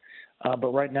math.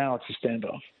 But right now it's a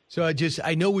standoff. So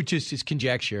I know it just is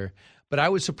conjecture, but I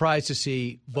was surprised to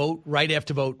see vote right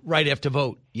after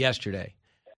vote yesterday.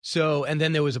 So, and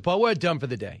then there was a poll, we're done for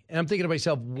the day. And I'm thinking to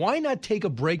myself, why not take a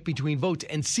break between votes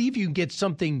and see if you can get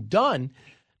something done?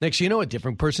 Next thing you know, a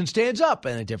different person stands up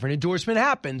and a different endorsement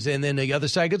happens. And then the other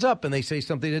side gets up and they say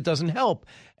something that doesn't help.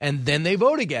 And then they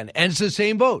vote again. And it's the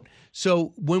same vote.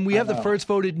 So when we have the first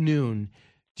vote at noon,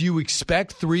 do you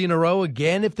expect 3 in a row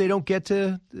again if they don't get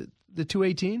to the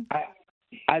 218?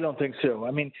 I don't think so.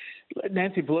 I mean,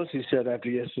 Nancy Pelosi said after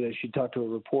yesterday, she talked to a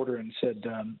reporter and said,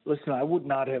 listen, I would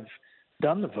not have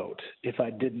done the vote if I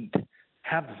didn't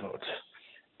have the votes.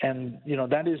 And,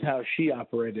 that is how she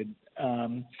operated.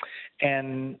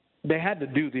 And they had to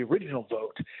do the original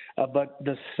vote. But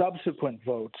the subsequent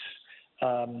votes,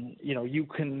 you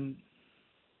can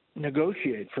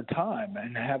negotiate for time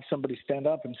and have somebody stand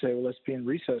up and say, well, let's be in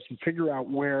recess and figure out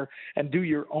where and do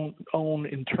your own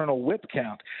internal whip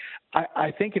count.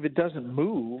 I think if it doesn't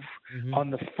move on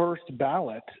the first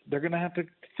ballot, they're going to have to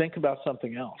think about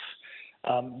something else.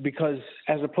 Because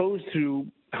as opposed to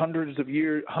 100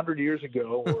 years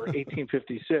ago or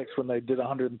 1856 when they did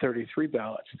 133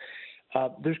 ballots,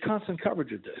 there's constant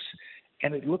coverage of this.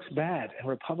 And it looks bad, and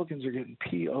Republicans are getting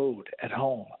PO'd at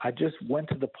home. I just went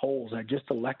to the polls. I just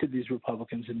elected these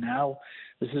Republicans, and now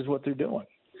this is what they're doing.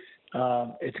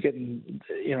 It's getting,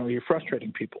 you're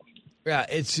frustrating people. Yeah,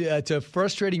 it's a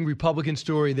frustrating Republican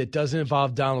story that doesn't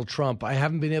involve Donald Trump. I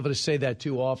haven't been able to say that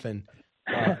too often.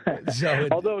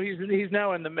 Although he's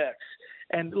now in the mix.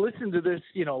 And listen to this,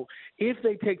 if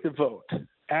they take the vote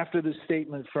after the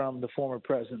statement from the former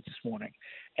president this morning,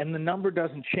 and the number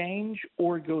doesn't change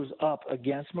or it goes up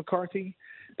against McCarthy,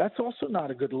 that's also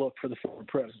not a good look for the former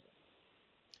president.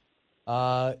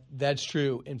 That's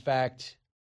true. In fact,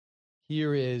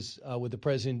 here is what the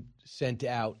president sent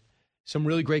out. Some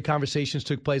really great conversations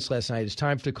took place last night. It's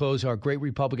time to close our great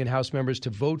Republican House members to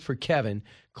vote for Kevin,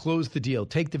 close the deal,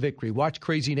 take the victory, watch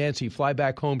Crazy Nancy fly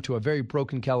back home to a very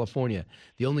broken California,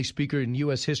 the only speaker in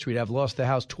U.S. history to have lost the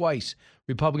House twice.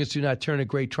 Republicans do not turn a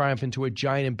great triumph into a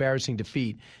giant embarrassing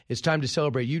defeat. It's time to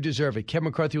celebrate. You deserve it. Kevin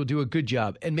McCarthy will do a good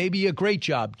job and maybe a great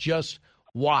job. Just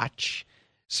watch.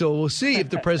 So we'll see if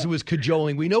the president was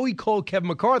cajoling. We know he called Kevin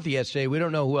McCarthy yesterday. We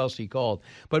don't know who else he called.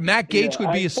 But Matt Gaetz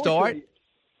would be a start.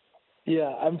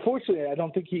 Yeah, unfortunately, I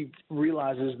don't think he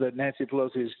realizes that Nancy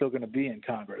Pelosi is still going to be in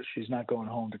Congress. She's not going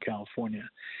home to California.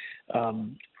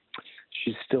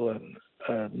 She's still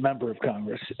a member of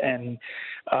Congress. And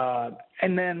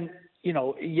then,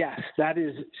 yes, that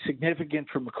is significant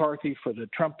for McCarthy, for the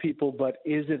Trump people, but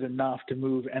is it enough to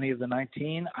move any of the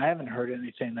 19? I haven't heard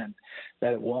anything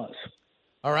that it was.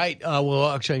 All right. Well,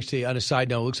 actually, on a side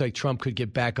note, it looks like Trump could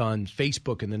get back on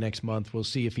Facebook in the next month. We'll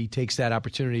see if he takes that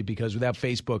opportunity because without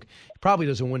Facebook, he probably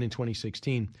doesn't win in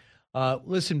 2016.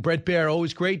 Listen, Brett Baer,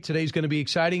 always great. Today's going to be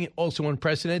exciting, also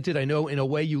unprecedented. I know in a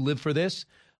way you live for this.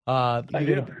 He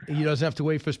doesn't have to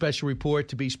wait for a special report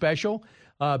to be special.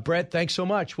 Brett, thanks so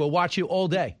much. We'll watch you all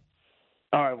day.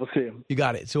 All right, we'll see you. You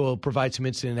got it. So we'll provide some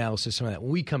instant analysis on that.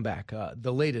 When we come back,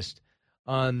 the latest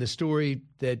on the story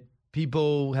that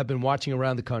people have been watching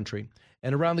around the country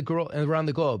and around the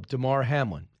globe, Damar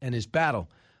Hamlin and his battle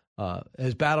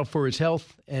for his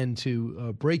health and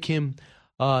to break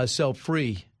himself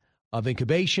free of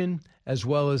incubation as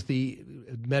well as the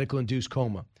medical-induced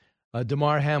coma.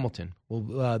 Damar Hamilton,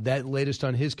 that latest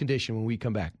on his condition when we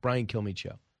come back. Brian Kilmeade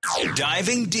Show.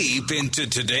 Diving deep into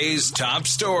today's top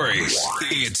stories,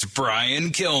 it's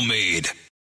Brian Kilmeade.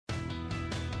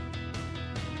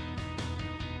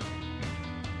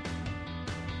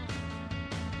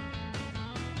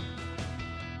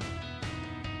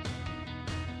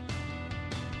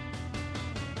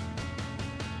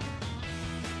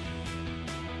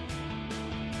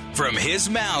 From his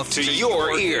mouth to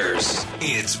your ears,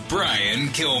 it's Brian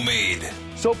Kilmeade.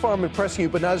 So far, I'm impressing you,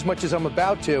 but not as much as I'm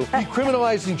about to.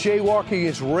 Decriminalizing jaywalking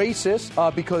is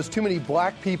racist because too many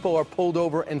black people are pulled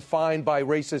over and fined by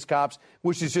racist cops,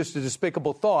 which is just a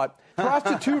despicable thought.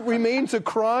 Prostitute remains a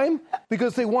crime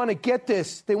because they want to get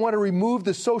this. They want to remove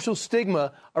the social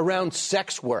stigma around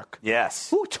sex work.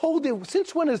 Yes. Who told you?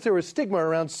 Since when is there a stigma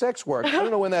around sex work? I don't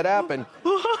know when that happened.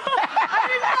 I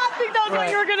did not think that was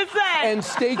what you were going to say.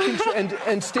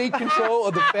 And state control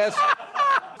of the best.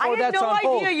 I had no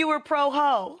idea you were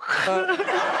pro-ho.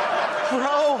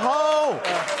 Pro-ho.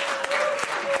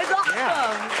 It's awesome.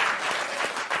 Yeah.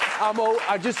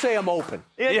 I just say I'm open.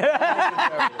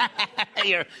 Yeah.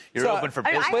 You're open for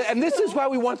business. And this is why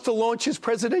we want to launch his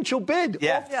presidential bid.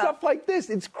 Yeah. Stuff like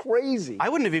this. It's crazy. I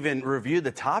wouldn't have even reviewed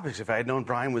the topics if I had known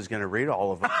Brian was going to read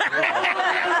all of them.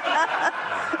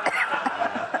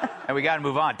 And we got to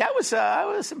move on. That was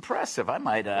impressive. I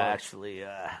might actually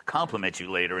compliment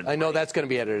you later. I know that's going to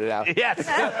be edited out. Yes.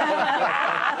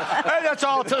 That's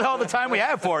all the time we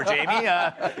have for it, Jamie.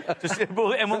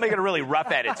 And we'll make it a really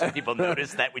rough edit so people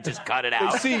notice that we just cut it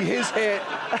out. They see his head.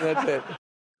 That's it.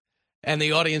 And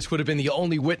the audience would have been the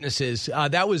only witnesses.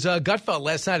 That was Gutfeld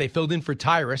last night. I filled in for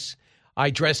Tyrus. I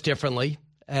dressed differently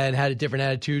and had a different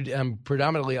attitude. I'm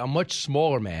predominantly a much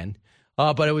smaller man.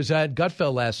 But it was at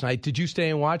Gutfeld last night. Did you stay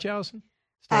and watch, Allison?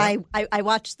 I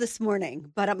watched this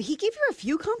morning, but he gave you a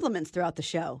few compliments throughout the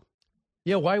show.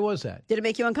 Yeah, why was that? Did it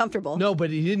make you uncomfortable? No, but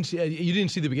you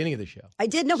didn't see the beginning of the show. I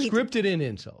did. No, he scripted in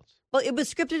insults. Well, it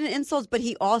was scripted in insults, but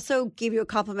he also gave you a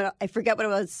compliment. I forget what it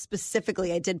was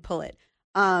specifically. I did pull it.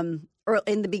 Or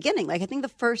in the beginning, like I think the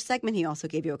first segment, he also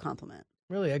gave you a compliment.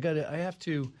 Really, I have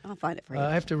to. I'll find it for you.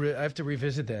 I have to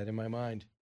revisit that in my mind.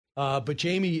 But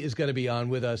Jamie is going to be on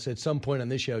with us at some point on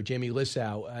this show. Jamie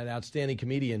Lissow, an outstanding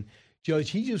comedian.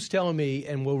 Judge, he's just telling me,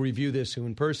 and we'll review this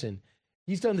in person.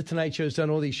 He's done the Tonight Show, he's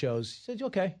done all these shows. He said,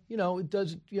 okay, it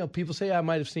does, people say I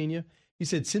might have seen you. He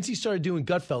said, since he started doing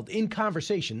Gutfeld in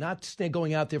conversation, not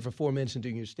going out there for 4 minutes and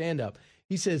doing your stand-up,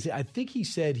 he says, I think he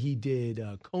said he did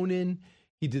Conan,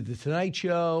 he did the Tonight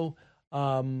Show.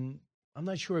 I'm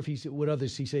not sure if what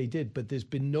others he said he did, but there's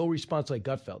been no response like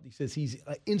Gutfeld. He says he's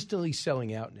instantly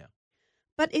selling out now.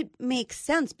 But it makes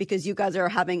sense because you guys are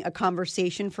having a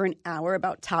conversation for an hour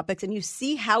about topics and you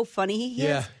see how funny he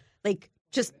is. Like,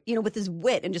 just, with his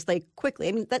wit and just like quickly.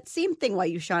 I mean, that same thing why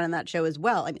you shine on that show as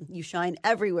well. I mean, you shine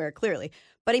everywhere, clearly.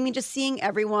 But I mean, just seeing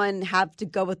everyone have to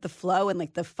go with the flow and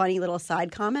like the funny little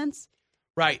side comments.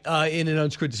 Right, in an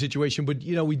unscripted situation. But,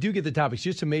 we do get the topics.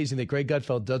 Just amazing that Greg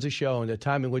Gutfeld does a show in a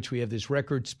time in which we have this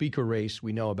record speaker race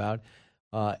we know about.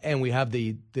 And we have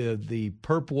the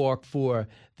perp walk for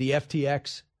the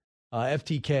FTK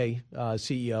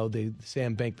CEO, the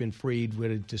Sam Bankman-Fried,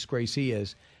 what a disgrace he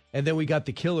is. And then we got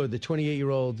the killer, the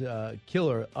 28-year-old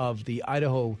killer of the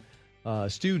Idaho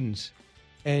students.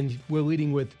 And we're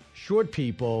leading with short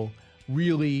people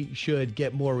really should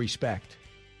get more respect.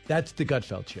 That's the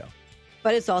Gutfeld show.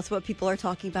 But it's also what people are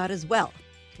talking about as well.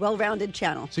 Well-rounded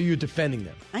channel. So you're defending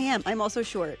them. I am. I'm also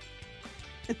short.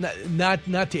 not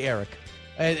to Eric,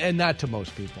 and not to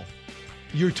most people.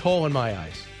 You're tall in my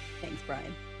eyes. Thanks,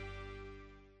 Brian.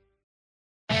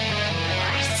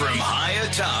 From high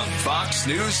atop Fox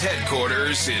News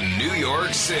headquarters in New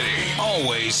York City,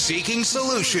 always seeking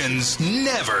solutions,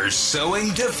 never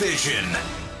sowing division.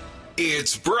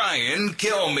 It's Brian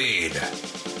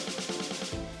Kilmeade.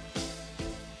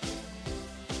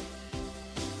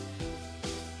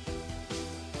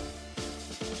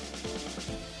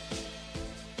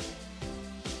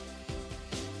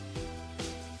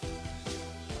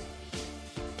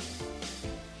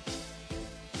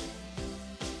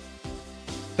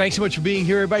 Thanks so much for being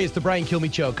here, everybody. It's the Brian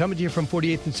Kilmeade Show, coming to you from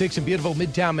 48th and 6th in beautiful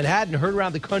Midtown Manhattan. Heard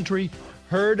around the country,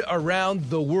 heard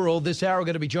around the world. This hour, we're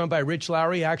going to be joined by Rich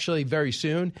Lowry, actually very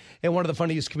soon, and one of the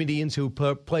funniest comedians who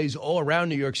plays all around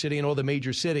New York City and all the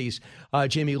major cities.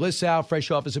 Jamie Lissow, fresh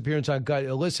off his appearance on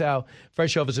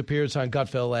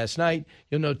Gutfeld last night.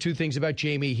 You'll know two things about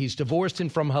Jamie. He's divorced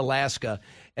and from Alaska,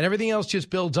 and everything else just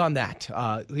builds on that.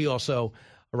 He also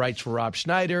writes for Rob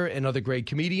Schneider and other great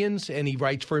comedians, and he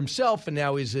writes for himself, and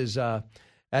now is as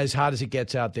hot as it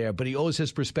gets out there. But he always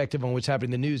has perspective on what's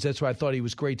happening in the news. That's why I thought he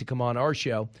was great to come on our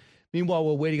show. Meanwhile,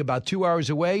 we're waiting about 2 hours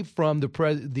away from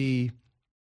the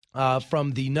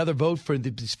another vote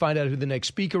to find out who the next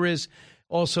speaker is.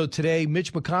 Also today,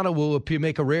 Mitch McConnell will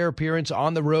make a rare appearance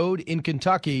on the road in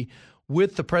Kentucky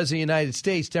with the President of the United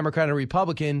States, Democrat and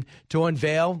Republican, to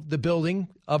unveil the building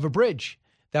of a bridge.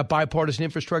 That bipartisan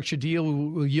infrastructure deal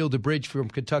will yield a bridge from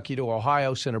Kentucky to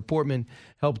Ohio. Senator Portman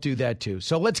helped do that, too.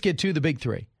 So let's get to the big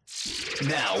three.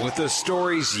 Now, with the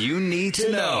stories you need to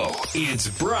know, it's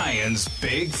Brian's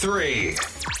Big Three.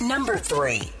 Number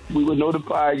 3. We were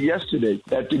notified yesterday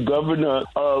that the governor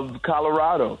of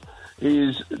Colorado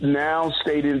is now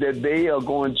stating that they are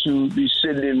going to be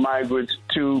sending migrants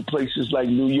to places like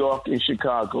New York and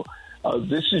Chicago.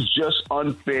 This is just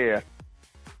unfair.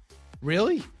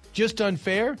 Really? Just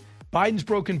unfair? Biden's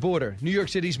broken border. New York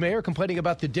City's mayor complaining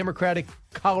about the Democratic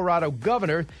Colorado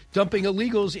governor dumping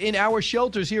illegals in our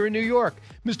shelters here in New York.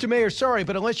 Mr. Mayor, sorry,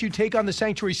 but unless you take on the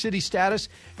sanctuary city status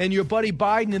and your buddy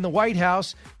Biden in the White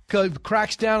House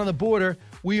cracks down on the border,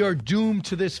 we are doomed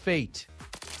to this fate.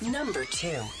 Number 2.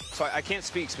 So I can't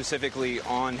speak specifically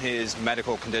on his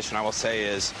medical condition. I will say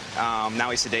is now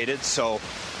he's sedated. So,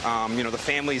 the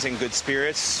family's in good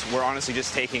spirits. We're honestly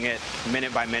just taking it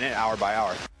minute by minute, hour by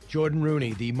hour. Jordan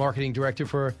Rooney, the marketing director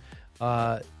for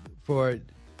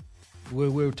we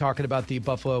were talking about the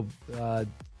Buffalo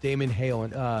Damon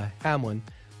Hamlin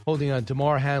holding on.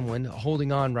 Damar Hamlin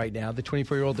holding on right now. The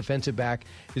 24-year-old defensive back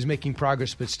is making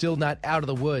progress, but still not out of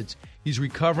the woods. He's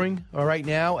recovering right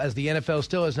now, as the NFL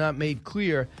still has not made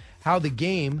clear how the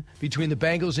game between the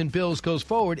Bengals and Bills goes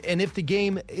forward, and if the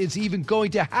game is even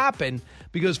going to happen,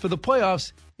 because for the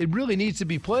playoffs, it really needs to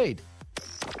be played.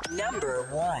 Number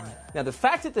 1. Now, the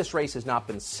fact that this race has not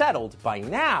been settled by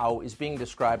now is being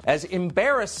described as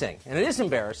embarrassing. And it is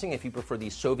embarrassing if you prefer the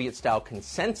Soviet-style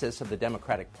consensus of the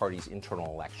Democratic Party's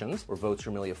internal elections, where votes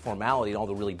are merely a formality and all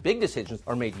the really big decisions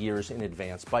are made years in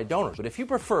advance by donors. But if you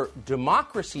prefer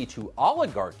democracy to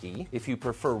oligarchy, if you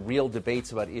prefer real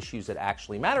debates about issues that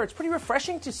actually matter, it's pretty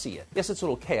refreshing to see it. Yes, it's a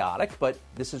little chaotic, but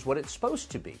this is what it's supposed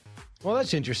to be. Well,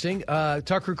 that's interesting.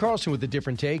 Tucker Carlson with a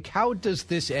different take. How does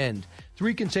this end?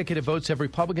 3 consecutive votes have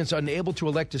Republicans unable to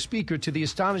elect a speaker, to the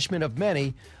astonishment of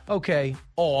many. Okay,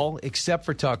 all except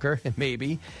for Tucker,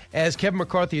 maybe, as Kevin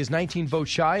McCarthy is 19 votes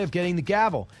shy of getting the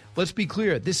gavel. Let's be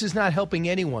clear. This is not helping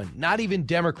anyone, not even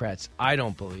Democrats, I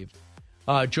don't believe.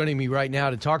 Joining me right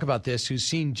now to talk about this, who's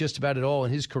seen just about it all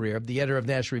in his career, the editor of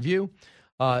National Review,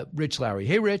 Rich Lowry.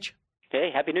 Hey, Rich.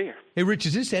 Hey, Happy New Year. Hey, Rich,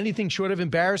 is this anything short of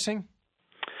embarrassing?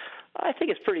 I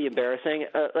think it's pretty embarrassing.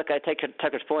 Look, I take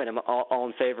Tucker's point. I'm all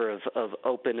in favor of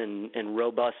open and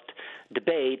robust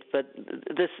debate, but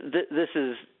this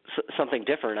is something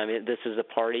different. I mean, this is a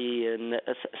party in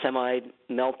a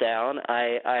semi-meltdown.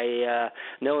 I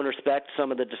know and respect some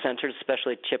of the dissenters,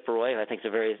 especially Chip Roy, who I think is a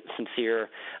very sincere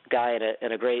guy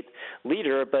and a great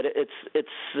leader, but it's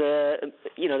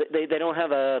they don't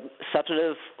have a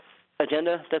substantive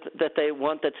agenda that they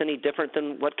want that's any different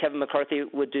than what Kevin McCarthy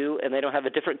would do, and they don't have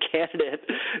a different candidate.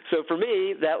 So for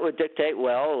me, that would dictate,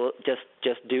 well,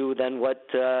 just do then what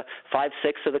 5/6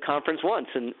 of the conference wants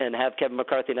and have Kevin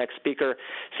McCarthy next speaker.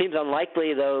 Seems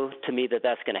unlikely, though, to me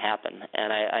that's going to happen.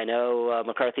 And I know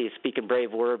McCarthy is speaking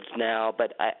brave words now,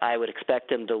 but I would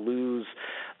expect him to lose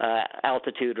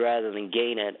altitude rather than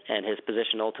gain it, and his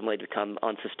position ultimately to become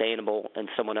unsustainable and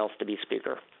someone else to be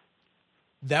speaker.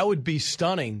 That would be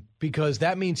stunning, because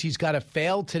that means he's got to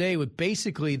fail today with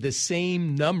basically the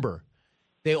same number.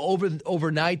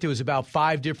 Overnight, there was about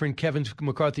 5 different Kevin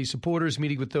McCarthy supporters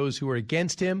meeting with those who were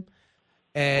against him,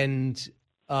 and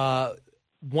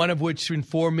one of which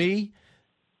informed me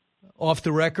off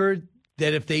the record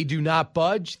that if they do not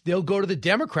budge, they'll go to the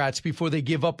Democrats before they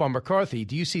give up on McCarthy.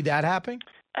 Do you see that happening?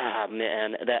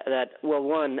 Man,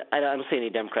 one, I don't see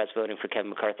any Democrats voting for Kevin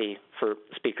McCarthy for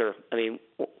speaker. I mean,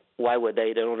 why would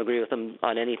they? They don't agree with him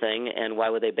on anything, and why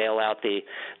would they bail out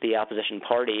the opposition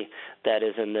party that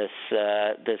is in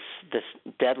this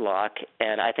deadlock?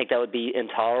 And I think that would be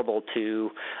intolerable to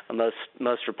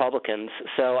most Republicans.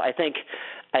 So I think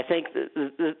I think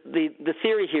the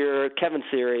theory here, Kevin's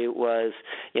theory was,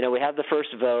 we have the first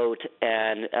vote,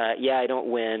 and I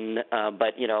don't win,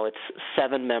 but it's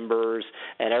 7 members,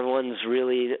 and everyone's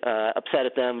really upset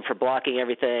at them for blocking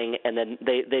everything, and then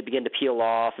they begin to peel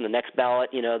off, and the next ballot,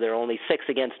 there are only 6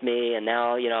 against me, and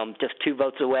now I'm just 2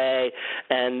 votes away,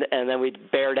 and then we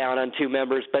bear down on 2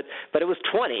 members, but it was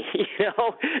 20,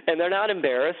 and they're not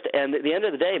embarrassed, and at the end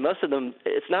of the day, most of them,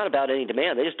 it's not about any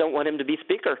demand. They just don't want him to be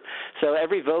Speaker. So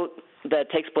every vote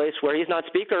that takes place where he's not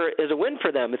Speaker is a win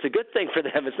for them. It's a good thing for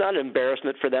them. It's not an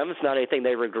embarrassment for them. It's not anything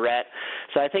they regret.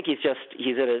 So I think he's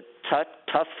at a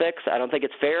tough fix. I don't think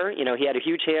it's fair. He had a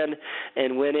huge hand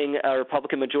in winning a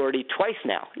Republican majority twice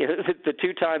now. The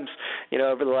 2 times,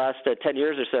 over the last 10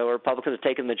 years or so, Republicans have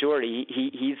taken the majority.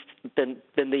 He's been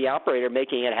the operator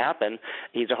making it happen.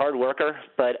 He's a hard worker,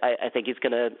 but I think he's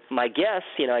going to. My guess,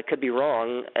 I could be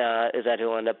wrong, is that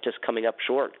he'll end up just coming up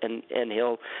short, and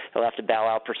he'll have to bow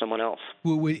out for someone else.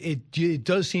 Well, it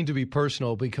does seem to be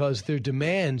personal because their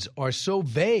demands are so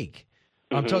vague.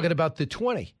 I'm talking about the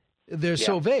 20. They're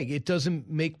so vague. It doesn't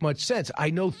make much sense. I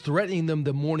know threatening them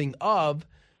the morning of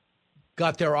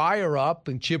got their ire up,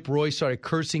 and Chip Roy started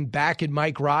cursing back at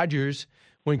Mike Rogers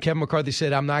when Kevin McCarthy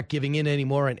said, I'm not giving in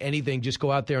anymore on anything, just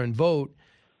go out there and vote.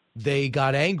 They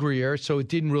got angrier, so it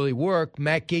didn't really work.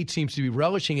 Matt Gaetz seems to be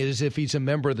relishing it as if he's a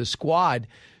member of the squad.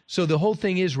 So the whole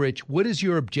thing is, Rich, what is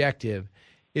your objective?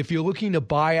 If you're looking to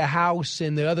buy a house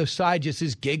and the other side just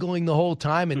is giggling the whole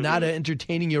time and not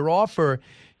entertaining your offer,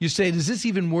 you say, is this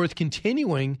even worth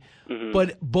continuing?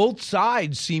 But both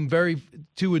sides seem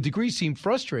to a degree,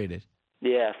 frustrated.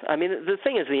 Yeah. I mean, the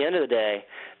thing is, at the end of the day,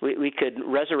 we could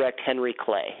resurrect Henry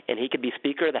Clay, and he could be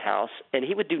Speaker of the House, and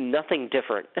he would do nothing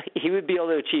different. He would be able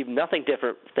to achieve nothing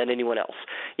different than anyone else.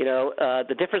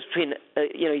 The difference between,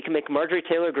 you can make Marjorie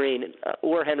Taylor Greene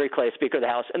or Henry Clay Speaker of the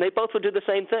House, and they both would do the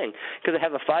same thing because they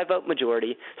have a 5-vote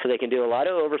majority, so they can do a lot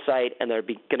of oversight, and there's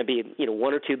going to be,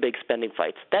 1 or 2 big spending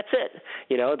fights. That's it.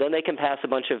 Then they can pass a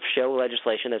bunch of show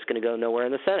legislation that's going to go nowhere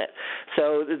in the Senate.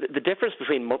 So the difference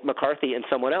between McCarthy and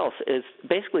someone else is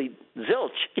basically zilch.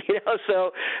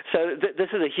 This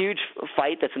is a huge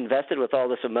fight that's invested with all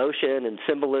this emotion and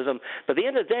symbolism. But at the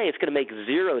end of the day, it's going to make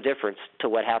 0 difference to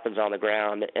what happens on the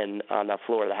ground and on the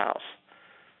floor of the House.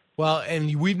 Well,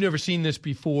 and we've never seen this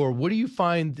before. What do you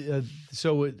find?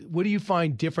 What do you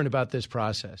find different about this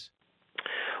process?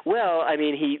 Well, I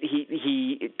mean,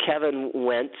 Kevin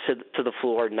went to the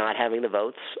floor not having the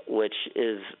votes, which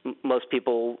is most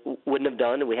people wouldn't have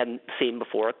done and we hadn't seen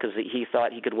before because he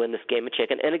thought he could win this game of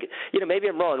chicken. And maybe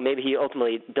I'm wrong. Maybe he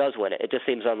ultimately does win it. It just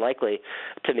seems unlikely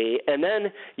to me. And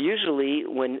then usually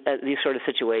when these sort of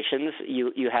situations,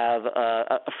 you have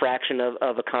a fraction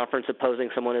of a conference opposing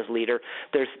someone as leader.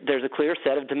 There's a clear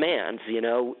set of demands.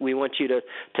 We want you to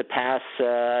pass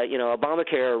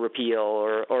Obamacare repeal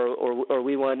or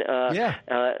we want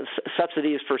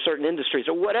subsidies for certain industries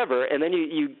or whatever, and then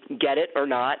you get it or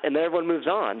not, and then everyone moves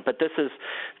on. But this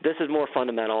is more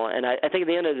fundamental, and I think at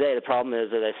the end of the day, the problem is,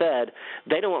 as I said,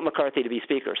 they don't want McCarthy to be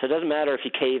Speaker. So it doesn't matter if he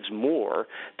caves more.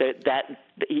 That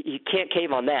you can't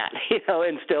cave on that,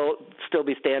 and still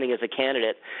be standing as a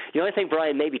candidate. The only thing,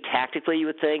 Brian, maybe tactically you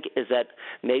would think is that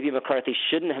maybe McCarthy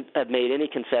shouldn't have made any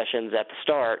concessions at the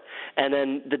start, and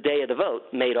then the day of the vote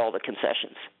made all the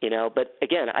concessions. But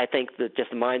again, I think that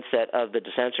just the mindset of the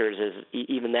dissenters is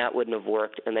even that wouldn't have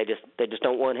worked, and they just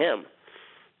don't want him.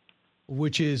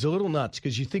 Which is a little nuts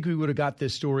because you think we would have got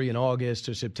this story in August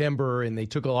or September, and they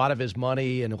took a lot of his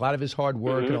money and a lot of his hard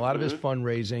work and a lot of his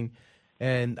fundraising.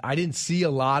 And I didn't see a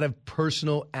lot of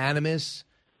personal animus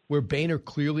where Boehner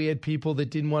clearly had people that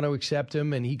didn't want to accept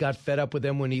him, and he got fed up with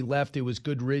them when he left. It was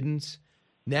good riddance.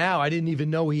 Now I didn't even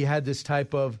know he had this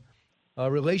type of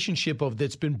relationship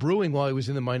that's been brewing while he was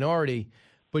in the minority.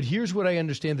 But here's what I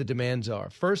understand the demands are.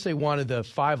 First, they wanted the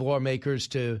 5 lawmakers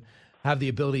to have the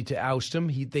ability to oust him.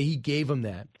 He gave them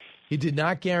that. He did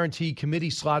not guarantee committee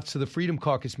slots to the Freedom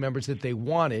Caucus members that they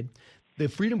wanted. The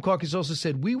Freedom Caucus also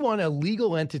said, we want a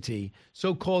legal entity,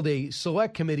 so-called a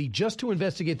select committee, just to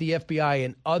investigate the FBI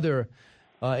and other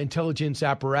intelligence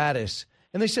apparatus.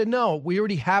 And they said, no, we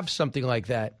already have something like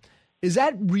that. Is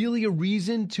that really a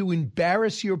reason to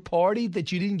embarrass your party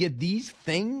that you didn't get these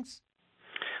things?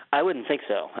 I wouldn't think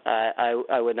so.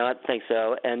 I would not think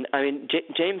so. And I mean,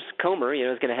 James Comer,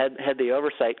 is going to head the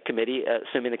oversight committee,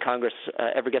 assuming the Congress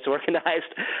ever gets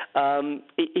organized.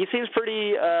 He seems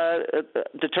pretty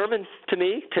determined to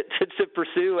me to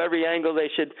pursue every angle they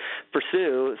should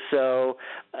pursue. So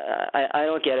I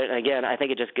don't get it. And again, I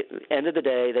think end of the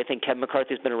day, they think Kevin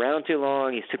McCarthy's been around too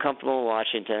long. He's too comfortable in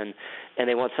Washington, and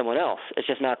they want someone else. It's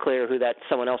just not clear who that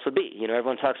someone else would be.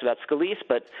 Everyone talks about Scalise,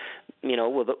 but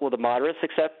will the moderates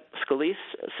accept Scalise?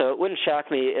 So it wouldn't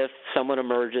shock me if someone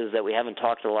emerges that we haven't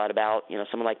talked a lot about,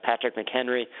 someone like Patrick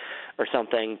McHenry or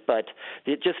something. But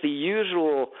just the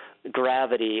usual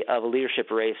gravity of a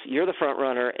leadership race, you're the front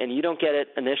runner, and you don't get it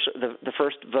the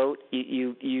first vote,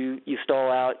 you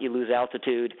stall out, you lose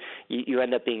altitude, you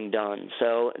end up being done.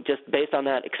 So just based on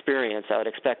that experience, I would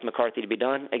expect McCarthy to be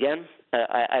done again.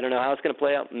 I don't know how it's going to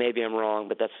play out. Maybe I'm wrong,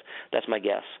 but that's my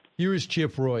guess. Here is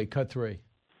Chip Roy, cut 3.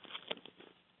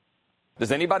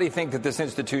 Does anybody think that this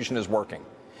institution is working?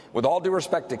 With all due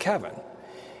respect to Kevin,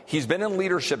 he's been in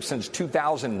leadership since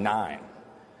 2009.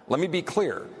 Let me be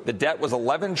clear. The debt was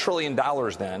 $11 trillion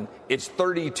then. It's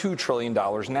 $32 trillion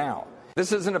now.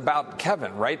 This isn't about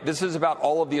Kevin, right? This is about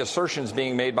all of the assertions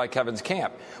being made by Kevin's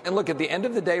camp. And look, at the end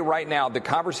of the day right now, the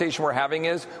conversation we're having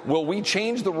is, will we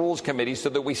change the Rules Committee so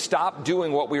that we stop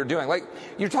doing what we're doing? Like,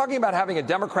 you're talking about having a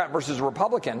Democrat versus a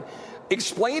Republican.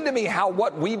 Explain to me how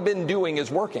what we've been doing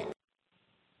is working.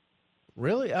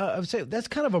 Really? I would say that's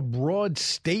kind of a broad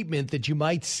statement that you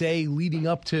might say leading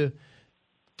up to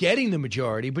getting the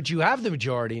majority, but you have the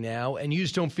majority now, and you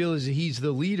just don't feel as he's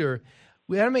the leader.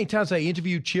 How many times I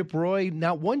interviewed Chip Roy?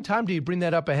 Not one time did he bring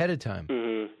that up ahead of time.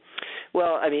 Mm-hmm.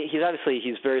 Well, I mean,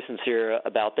 he's very sincere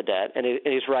about the debt, and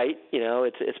he's right.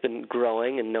 It's been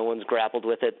growing, and no one's grappled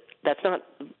with it. That's not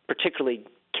particularly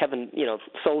Kevin,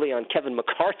 solely on Kevin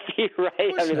McCarthy,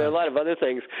 right? I mean, there are a lot of other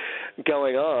things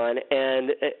going on,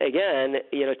 and again,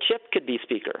 Chip could be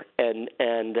speaker, and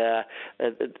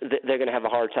they're going to have a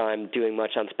hard time doing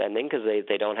much on spending because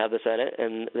they don't have the Senate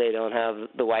and they don't have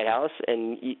the White House,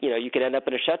 and you can end up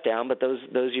in a shutdown, but those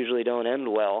usually don't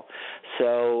end well.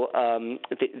 So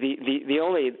the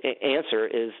only answer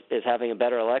is having a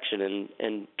better election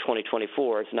in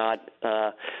 2024. It's not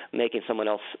making someone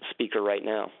else speaker right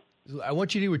now. I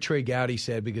want you to hear what Trey Gowdy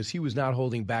said because he was not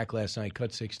holding back last night,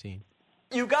 cut 16.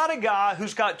 You got a guy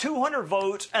who's got 200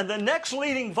 votes, and the next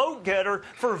leading vote getter,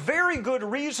 for very good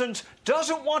reasons,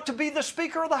 doesn't want to be the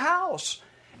Speaker of the House.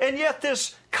 And yet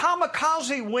this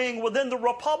kamikaze wing within the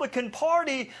Republican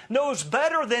Party knows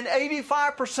better than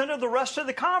 85% of the rest of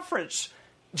the conference.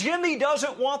 Jimmy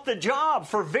doesn't want the job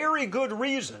for very good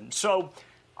reasons. So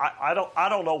I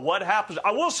don't know what happens.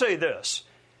 I will say this.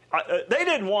 They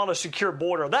didn't want a secure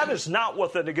border. That is not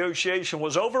what the negotiation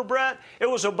was over, Brett. It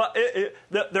was about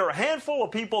there are a handful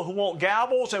of people who want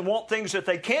gavels and want things that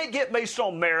they can't get based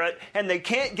on merit and they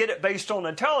can't get it based on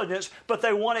intelligence, but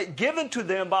they want it given to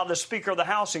them by the Speaker of the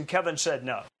House, and Kevin said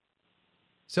no.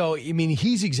 So, I mean,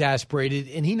 he's exasperated,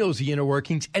 and he knows the inner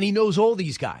workings, and he knows all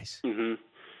these guys. Mm-hmm.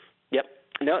 Yep.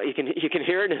 No, you can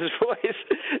hear it in his voice.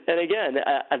 And again,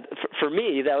 for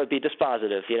me, that would be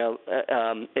dispositive.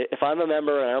 If I'm a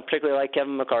member and I don't particularly like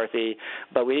Kevin McCarthy,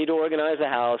 but we need to organize a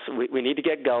House, we need to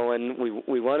get going.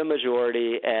 We want a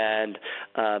majority, and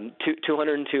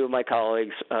 202 of my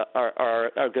colleagues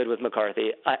are good with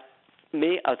McCarthy.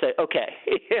 I'll say, okay,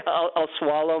 I'll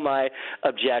swallow my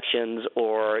objections,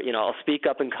 or I'll speak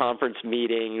up in conference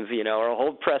meetings, or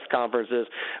hold press conferences,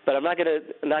 but I'm not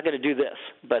gonna do this.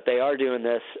 But they are doing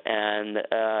this, and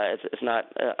it's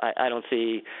not. I don't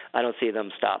see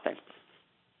them stopping.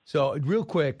 So, real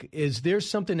quick, is there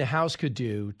something the House could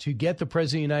do to get the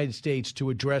President of the United States to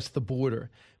address the border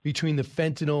between the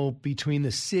fentanyl, between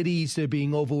the cities that are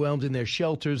being overwhelmed in their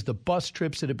shelters, the bus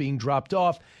trips that are being dropped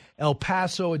off, El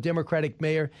Paso, a Democratic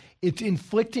mayor? It's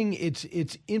infiltrating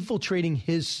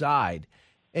his side.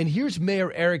 And here's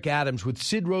Mayor Eric Adams with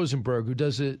Sid Rosenberg, who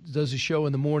does a show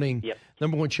in the morning,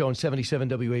 number one show on 77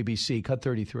 WABC, cut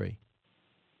 33.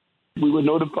 We were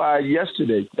notified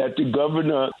yesterday that the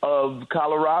governor of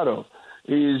Colorado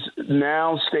is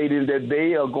now stating that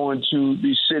they are going to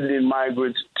be sending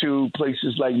migrants to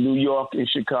places like New York and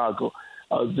Chicago.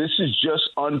 This is just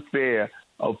unfair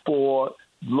for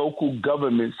local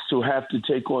governments to have to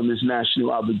take on this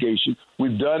national obligation.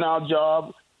 We've done our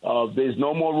job. There's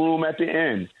no more room at the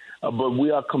end. But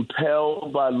we are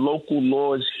compelled by local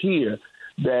laws here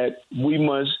that we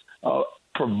must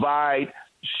provide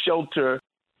shelter.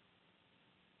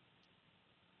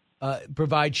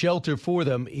 Provide shelter for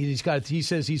them. He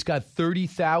says he's got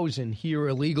 30,000 here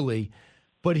illegally,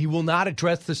 but he will not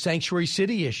address the sanctuary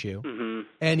city issue. Mm-hmm.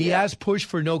 And he has pushed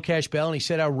for no cash bail, and he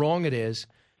said how wrong it is.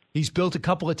 He's built a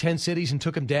couple of tent cities and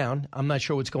took them down. I'm not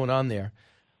sure what's going on there.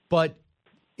 But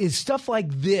is stuff like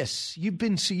this, you've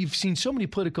seen so many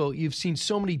you've seen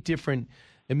so many different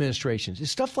administrations. Is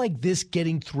stuff like this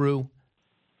getting through?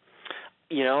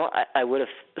 You know, I would have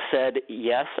said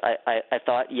yes. I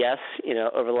thought yes, you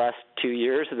know, over the last 2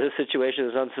 years this situation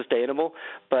is unsustainable,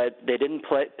 but they didn't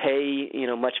pay, you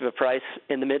know, much of a price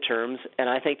in the midterms, and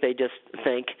I think they just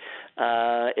think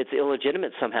it's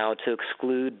illegitimate somehow to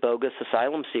exclude bogus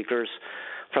asylum seekers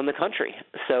from the country.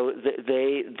 So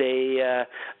they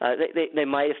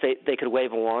might, if they could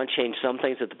wave a wand, change some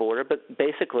things at the border, but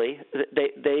basically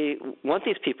they want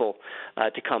these people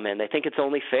to come in. They think it's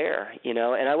only fair, you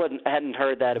know. And I hadn't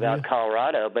heard that about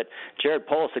Colorado, but Jared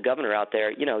Polis, the governor out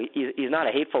there, you know, he's not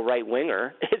a hateful right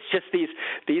winger. It's just these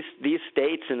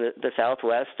states in the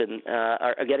Southwest and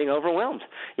are getting overwhelmed,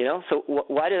 you know. So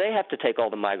why do they have to take all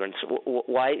the migrants?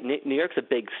 Why New York's a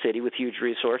big city with huge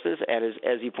resources, and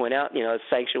as you point out, you know,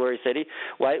 sanctuary city.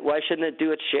 Why shouldn't it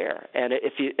do its share? And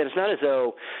it's not as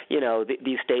though, you know,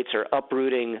 these states are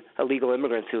uprooting illegal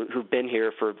immigrants who've been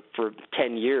here for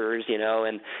 10 years, you know,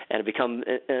 and have become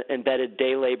embedded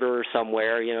day laborers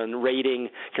somewhere, you know, and raiding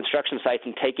construction sites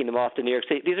and taking them off to New York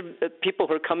City. These are people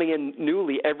who are coming in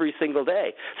newly every single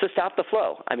day. So stop the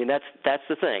flow. I mean, that's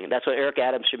the thing. That's what Eric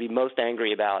Adams should be most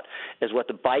angry about, is what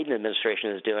the Biden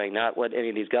administration is doing, not what any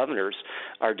of these governors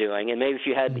are doing. And maybe if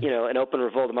you had, you know, an open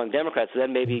revolt among Democrats,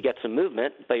 then maybe you get some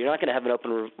movement, but you're not going to have an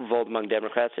open revolt among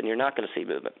Democrats, and you're not going to see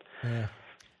movement. Yeah.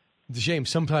 It's a shame.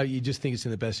 Sometimes you just think it's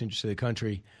in the best interest of the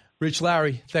country. Rich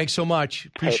Lowry, thanks so much.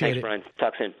 Appreciate thanks, Brian.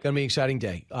 Talk soon. Going to be an exciting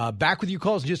day. Back with your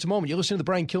calls in just a moment. You're listening to the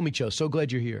Brian Kilmeade Show. So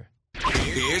glad you're here.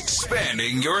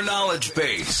 Expanding your knowledge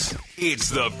base. It's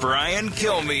the Brian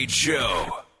Kilmeade Show.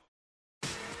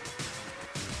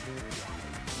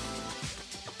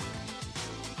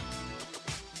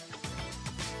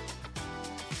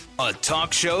 A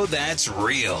talk show that's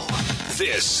real.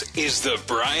 This is the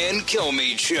Brian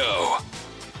Kilmeade Show.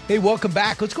 Hey, welcome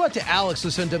back. Let's go out to Alex,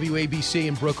 listen on WABC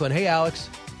in Brooklyn. Hey, Alex.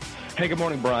 Hey, good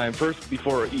morning, Brian. First,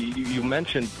 before you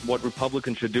mentioned what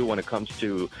Republicans should do when it comes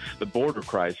to the border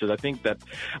crisis, I think that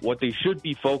what they should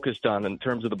be focused on in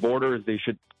terms of the border is they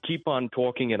should keep on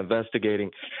talking and investigating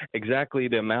exactly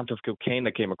the amount of cocaine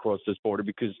that came across this border,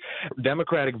 because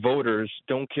Democratic voters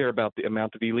don't care about the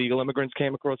amount of illegal immigrants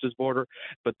came across this border,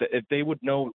 but if they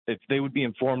would be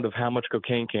informed of how much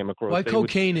cocaine came across. Why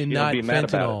cocaine and not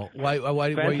fentanyl?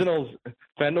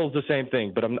 Fentanyl's the same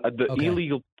thing, but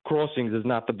illegal crossings is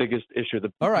not the biggest issue.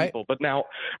 People. But now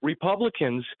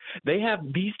Republicans, they have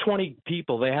these 20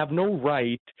 people. They have no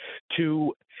right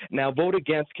to now vote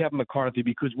against Kevin McCarthy,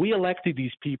 because we elected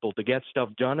these people to get stuff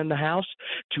done in the House,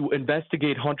 to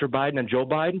investigate Hunter Biden and Joe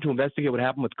Biden, to investigate what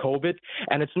happened with COVID.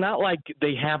 And it's not like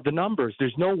they have the numbers.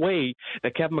 There's no way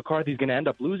that Kevin McCarthy is going to end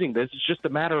up losing this. It's just a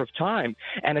matter of time.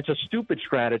 And it's a stupid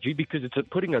strategy, because it's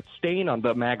putting a stain on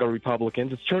the MAGA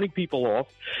Republicans. It's turning people off.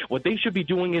 What they should be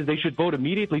doing is they should vote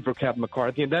immediately for Kevin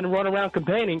McCarthy and then run around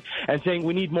campaigning and saying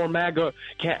we need more MAGA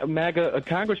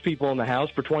Congress people in the House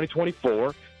for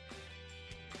 2024.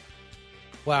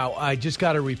 Wow, I just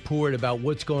got a report about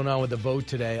what's going on with the vote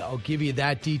today. I'll give you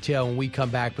that detail when we come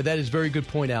back. But that is a very good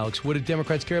point, Alex. What do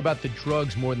Democrats care about? The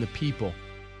drugs more than the people.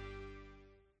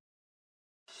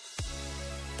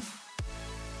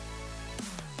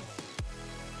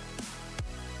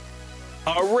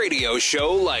 A radio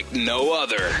show like no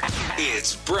other.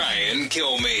 It's Brian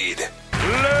Kilmeade.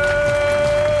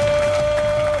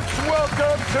 Let's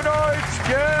welcome tonight's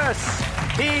guest.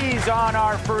 He's on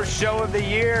our first show of the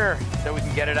year, so we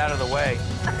can get it out of the way.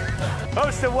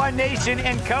 Host of One Nation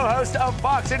and co-host of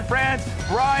Fox and Friends,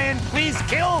 Brian Please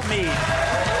Kill Me.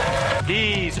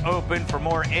 He's open for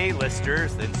more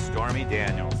A-listers than Stormy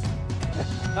Daniels.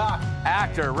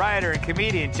 Actor, writer, and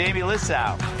comedian Jamie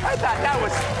Lissow. I thought that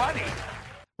was funny.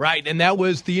 Right, and that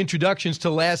was the introductions to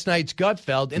last night's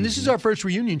Gutfeld, and this is our first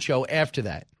reunion show after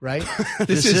that, right?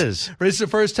 This is the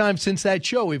first time since that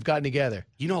show we've gotten together.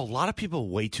 You know, a lot of people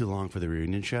wait too long for the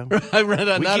reunion show. We get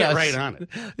right on it.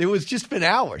 It was just been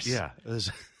hours. Yeah. It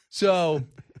was... So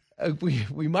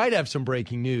we might have some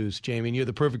breaking news, Jamie, and you're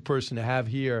the perfect person to have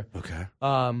here. Okay.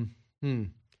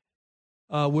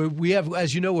 We have,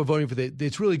 as you know, we're voting for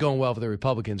it's really going well for the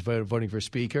Republicans voting for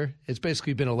Speaker. It's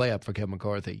basically been a layup for Kevin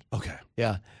McCarthy. Okay.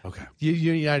 Yeah. Okay.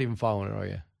 You're not even following it, are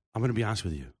you? I'm going to be honest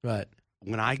with you. Right.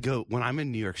 When I'm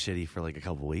in New York City for like a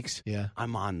couple of weeks,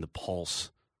 I'm on the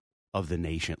pulse of the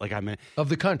nation. Like of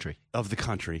the country.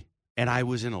 And I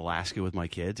was in Alaska with my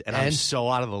kids, and I'm so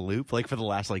out of the loop. Like for the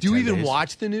last 10 days. Do you even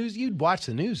watch the news? You'd watch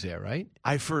the news there, right?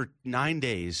 For 9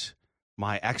 days,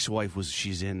 my ex-wife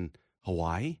she's in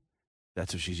Hawaii.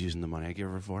 That's what she's using the money I give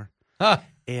her for.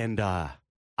 And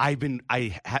I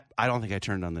don't think I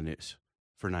turned on the news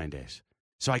for 9 days.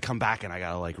 So I come back and I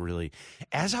got to like really,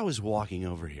 as I was walking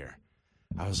over here,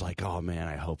 I was like, oh man,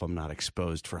 I hope I'm not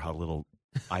exposed for how little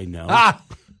I know.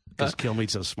 Because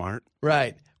Kilmeade's so smart.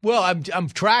 Right. Well, I'm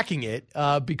tracking it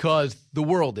because the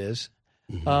world is.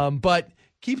 Mm-hmm. But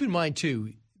keep in mind,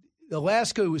 too,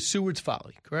 Alaska was Seward's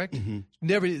folly, correct? Mm-hmm.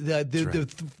 Never.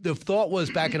 The thought was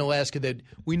back in Alaska that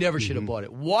we never should have bought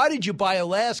it. Why did you buy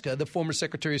Alaska, the former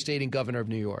Secretary of State and Governor of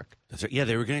New York? That's right. Yeah,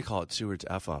 they were going to call it Seward's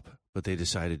F-up, but they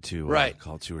decided to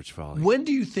call it Seward's folly. When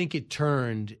do you think it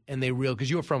turned and they realized, because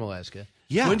you were from Alaska.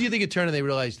 Yeah. When do you think it turned and they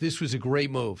realized this was a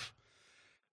great move?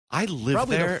 I lived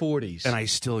Probably there, the 40s. and I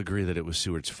still agree that it was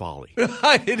Seward's folly.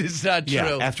 It is not true.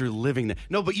 Yeah, after living there.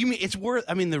 No, but you mean it's worth?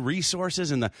 I mean, the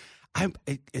resources and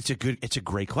it's a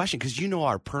great question because you know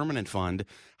our permanent fund,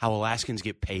 how Alaskans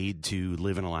get paid to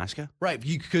live in Alaska, right?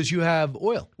 Because you have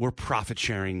oil. We're profit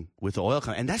sharing with the oil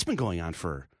company, and that's been going on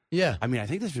for. Yeah, I mean, I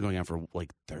think that's been going on for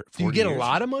like 40 Do you get years. a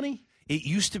lot of money? It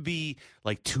used to be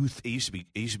like it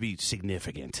used to be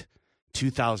significant,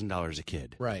 $2,000 a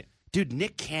kid, right? Dude,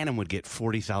 Nick Cannon would get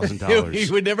 $40,000.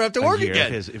 He would never have to work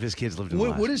again if his kids lived in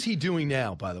Alaska. What is he doing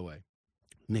now, by the way?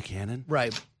 Nick Cannon?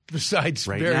 Right. Besides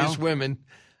right various now? women.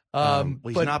 Well,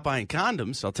 he's not buying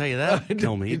condoms, I'll tell you that.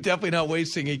 He's definitely not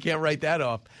wasting. He can't write that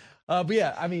off. But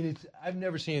yeah, I mean, I've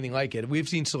never seen anything like it. We've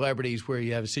seen celebrities where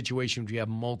you have a situation where you have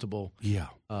multiple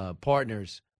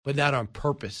partners, but not on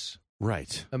purpose.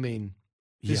 Right. I mean,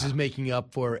 this is making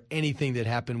up for anything that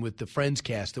happened with the Friends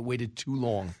cast that waited too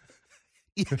long.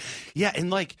 Yeah, and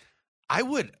like I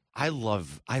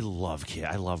love kids.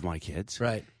 I love my kids.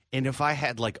 Right. And if I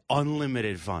had like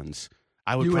unlimited funds,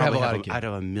 I would You would probably have a lot of kids. I'd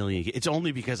have a million kids. It's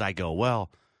only because I go,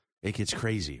 well, it gets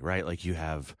crazy, right? Like you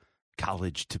have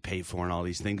college to pay for and all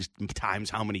these things times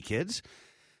how many kids.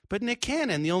 But Nick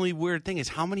Cannon, the only weird thing is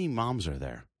how many moms are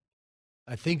there?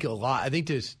 I think a lot. I think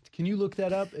there's. Can you look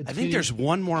that up? I think there's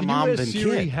one more mom than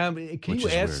Siri, kid. Can you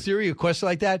ask Siri a question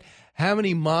like that? How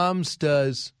many moms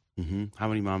does? Mm-hmm. How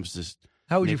many moms does?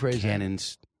 How would Nick you phrase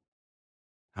Cannon's?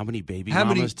 How many baby How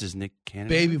many mamas does Nick Cannon?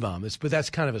 Baby have? mamas, but that's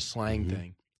kind of a slang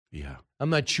thing. Yeah, I'm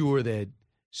not sure that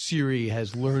Siri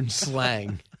has learned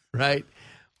slang, right?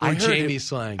 Or I heard Jamie's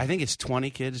slang. I think it's 20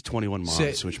 kids, 21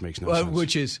 moms, which makes no sense.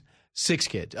 Which is 6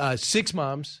 kids, 6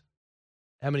 moms.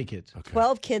 How many kids? Okay.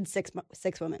 12 kids, 6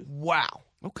 women. Wow.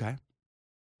 Okay.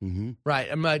 Mm-hmm. Right.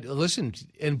 I'm not. Listen,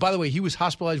 and by the way, he was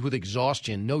hospitalized with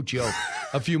exhaustion. No joke.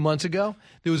 A few months ago,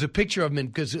 there was a picture of him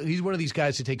because he's one of these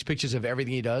guys that takes pictures of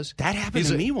everything he does. That happened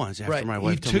to me once after my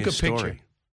wife told me a story. Picture.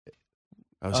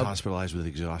 I was hospitalized with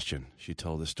exhaustion. She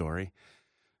told the story.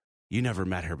 You never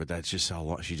met her, but that's just how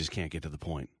long she just can't get to the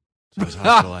point. So I was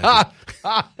hospitalized.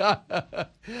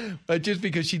 But just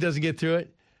because she doesn't get through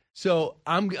it. So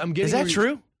I'm getting. Is that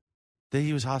true? That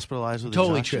he was hospitalized with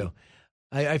totally exhaustion? True.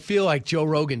 I feel like Joe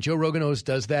Rogan. Joe Rogan always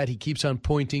does that. He keeps on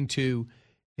pointing to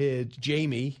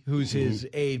Jamie, who's his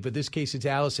aide, but this case it's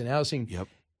Allison. Allison,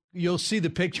 you'll see the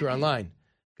picture online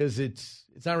because it's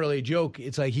not really a joke.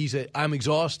 It's like I'm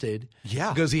exhausted.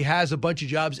 Yeah, because he has a bunch of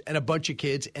jobs and a bunch of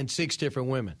kids and 6 different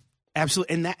women.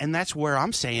 Absolutely, and that's where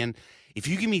I'm saying if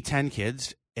you give me 10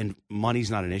 kids and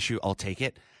money's not an issue, I'll take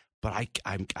it. But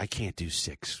I can't do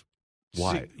 6.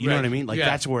 Why? You know what I mean? Like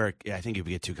that's where I think it would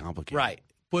get too complicated. Right.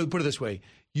 Put it this way.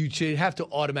 You should have to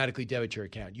automatically debit your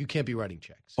account. You can't be writing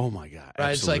checks. Oh, my God. Right?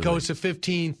 Absolutely. It's like, it's the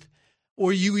 15th.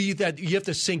 Or you have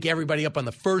to sync everybody up on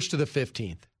the 1st to the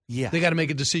 15th. Yeah. They got to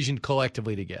make a decision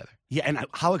collectively together. Yeah, and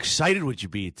how excited would you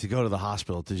be to go to the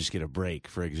hospital to just get a break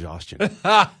for exhaustion?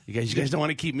 You guys don't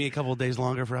want to keep me a couple of days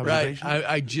longer for observation? Right.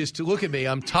 I just, look at me.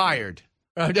 I'm tired.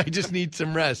 I just need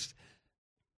some rest.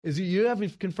 You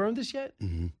haven't confirmed this yet?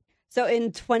 Mm-hmm. So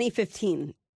in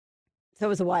 2015, so it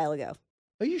was a while ago.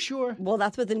 Are you sure? Well,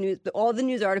 that's what all the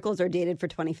news articles are dated for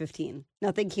 2015.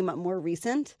 Nothing came up more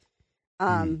recent.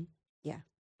 Yeah.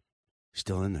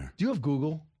 Still in there. Do you have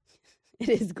Google? It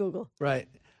is Google. Right.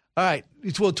 All right.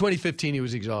 2015, he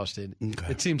was exhausted.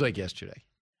 Okay. It seems like yesterday.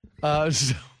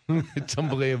 So, it's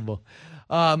unbelievable.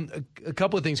 A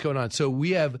couple of things going on. So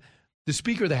we have the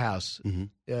Speaker of the House.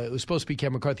 It was supposed to be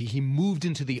Kevin McCarthy. He moved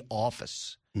into the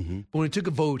office. Mm-hmm. But when he took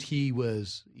a vote, he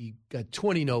got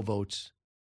 20 no votes,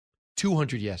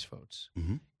 200 yes votes.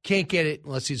 Mm-hmm. Can't get it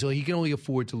unless he can only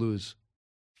afford to lose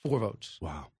 4 votes.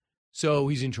 Wow. So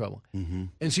he's in trouble. Mm-hmm.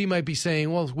 And so you might be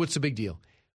saying, well, what's the big deal?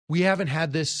 We haven't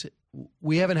had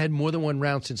more than one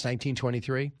round since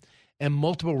 1923 and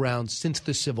multiple rounds since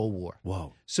the Civil War.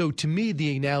 Whoa. So to me,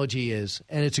 the analogy is,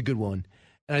 and it's a good one,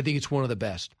 and I think it's one of the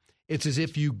best. It's as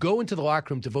if you go into the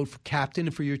locker room to vote for captain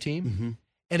for your team,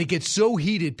 and it gets so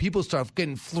heated, people start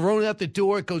getting thrown out the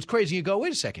door. It goes crazy. You go,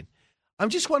 wait a second. I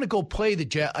just want to go play the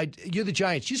Jets. You're the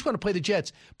Giants. You just want to play the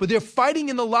Jets. But they're fighting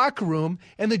in the locker room,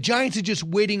 and the Giants are just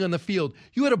waiting on the field.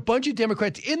 You had a bunch of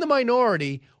Democrats in the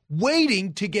minority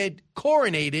waiting to get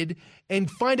coronated and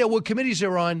find out what committees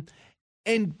they're on,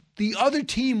 and the other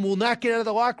team will not get out of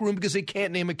the locker room because they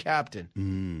can't name a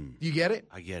captain. You get it?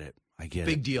 I get it.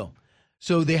 Big deal.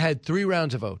 So they had 3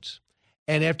 rounds of votes.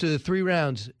 And after the 3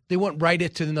 rounds, they went right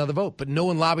into another vote. But no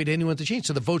one lobbied anyone to change.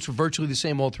 So the votes were virtually the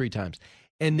same all 3 times.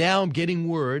 And now I'm getting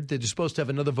word that they're supposed to have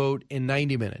another vote in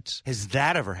 90 minutes. Has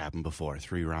that ever happened before?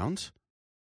 3 rounds?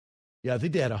 Yeah, I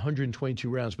think they had 122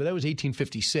 rounds, but that was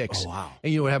 1856. Oh, wow.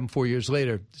 And you know what happened 4 years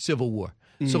later? Civil War.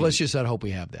 So let's just not hope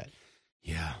we have that.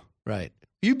 Yeah. Right.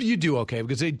 You do okay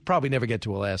because they probably never get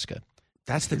to Alaska.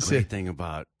 That's the great thing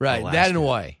about Right, Alaska. that and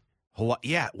Hawaii.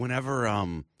 Yeah,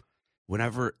 whenever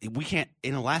we can't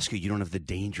in Alaska, you don't have the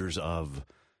dangers of.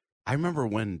 I remember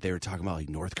when they were talking about like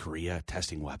North Korea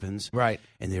testing weapons, right?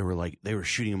 And they were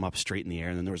shooting them up straight in the air,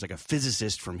 and then there was like a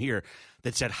physicist from here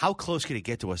that said, "How close could it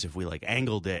get to us if we like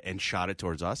angled it and shot it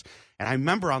towards us?" And I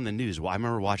remember on the news, I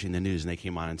remember watching the news, and they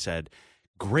came on and said,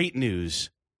 "Great news,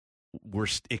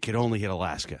 it could only hit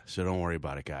Alaska, so don't worry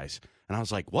about it, guys." And I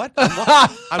was like, "What?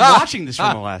 I'm watching this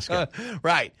from Alaska."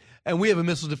 Right. And we have a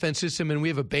missile defense system, and we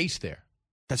have a base there.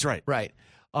 That's right. Right.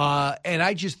 And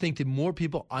I just think that more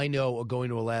people I know are going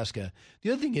to Alaska.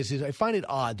 The other thing is I find it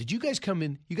odd. Did you guys come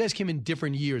in? You guys came in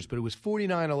different years, but it was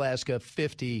 49 Alaska,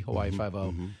 50 Hawaii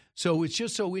 5-0. So it's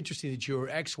just so interesting that your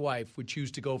ex-wife would choose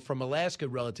to go from Alaska,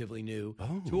 relatively new,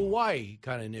 to Hawaii,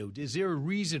 kind of new. Is there a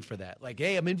reason for that? Like,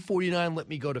 hey, I'm in 49, let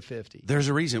me go to 50. There's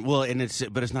a reason. Well, and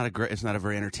it's not a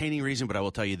very entertaining reason. But I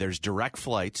will tell you, there's direct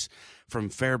flights from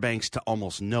Fairbanks to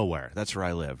almost nowhere. That's where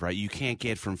I live, right? You can't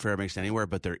get from Fairbanks to anywhere,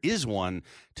 but there is one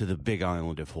to the Big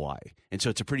Island of Hawaii, and so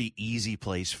it's a pretty easy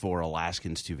place for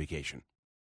Alaskans to vacation.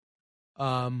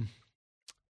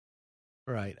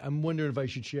 Right. I'm wondering if I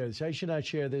should share this. I should not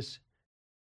share this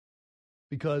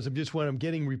because I'm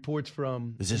getting reports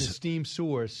from an esteemed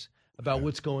source about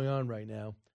what's going on right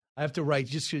now. I have to write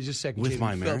just a second. With Jamie,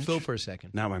 my marriage? Phil for a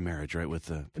second. Not my marriage, right? With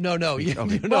the No.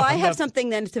 Okay. Well, I have something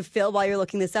then to Phil while you're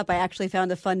looking this up. I actually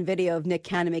found a fun video of Nick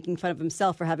Cannon making fun of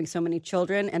himself for having so many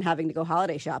children and having to go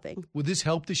holiday shopping. Would this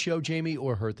help the show, Jamie,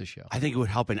 or hurt the show? I think it would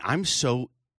help. And I'm so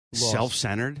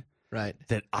self-centered. Right.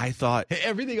 That I thought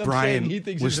everything I'm Brian saying, he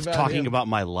thinks was is about talking him. about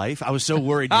my life. I was so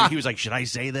worried. He was like, should I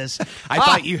say this? I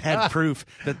thought you had proof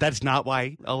that that's not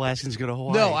why Alaskans go to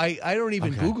Hawaii. No, I don't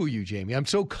even Google you, Jamie. I'm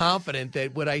so confident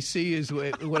that what I see is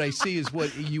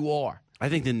what you are. I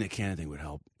think the Nick Cannon thing would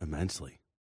help immensely.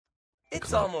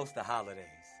 It's almost the holidays.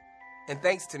 And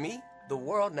thanks to me, the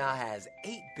world now has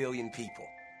 8 billion people.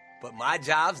 But my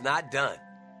job's not done.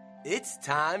 It's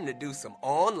time to do some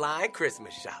online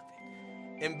Christmas shopping.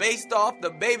 And based off the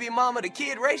baby mama to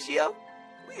kid ratio,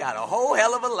 we got a whole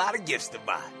hell of a lot of gifts to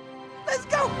buy. Let's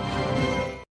go.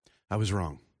 I was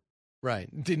wrong. Right.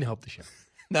 It didn't help the show.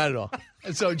 Not at all.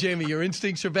 So, Jamie, your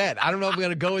instincts are bad. I don't know if I'm going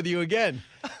to go with you again.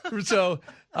 So,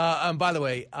 by the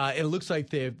way, it looks like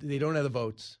they don't have the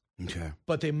votes. Okay.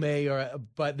 But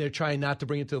but they're trying not to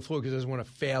bring it to the floor because they doesn't want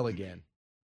to fail again,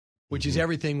 which is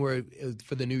everything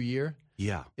for the new year.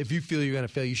 Yeah. If you feel you're going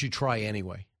to fail, you should try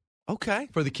anyway. Okay.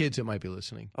 For the kids that might be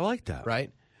listening. I like that.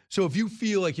 Right? So if you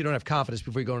feel like you don't have confidence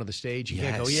before you go onto the stage, you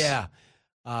can't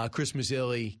go, Christmas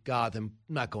Illy, God, I'm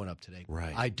not going up today.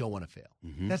 Right. I don't want to fail.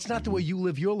 That's not the way you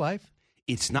live your life.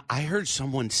 It's not. I heard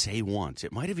someone say once,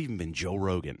 it might have even been Joe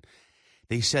Rogan.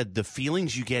 They said the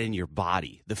feelings you get in your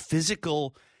body, the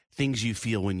physical things you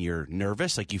feel when you're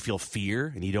nervous, like you feel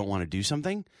fear and you don't want to do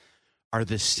something, are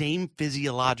the same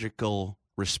physiological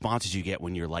responses you get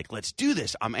when you're like, let's do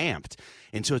this, I'm amped.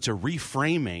 And so it's a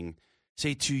reframing.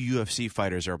 Say 2 UFC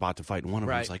fighters are about to fight, and one of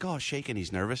them's like, oh, shaking,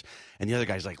 he's nervous. And the other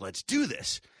guy's like, let's do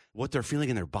this. What they're feeling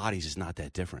in their bodies is not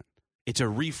that different. It's a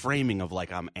reframing of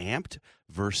like, I'm amped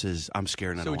versus I'm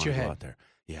scared and I don't want to go out there.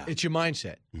 Yeah. It's your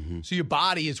mindset. So your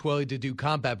body is willing to do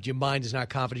combat, but your mind is not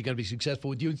confident you're going to be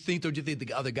successful. Do you think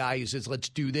the other guy who says, let's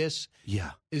do this,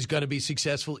 is going to be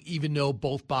successful even though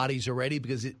both bodies are ready?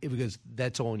 Because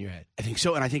that's all in your head. I think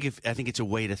so. And I think it's a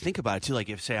way to think about it too. Like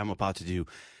if, say, I'm about to do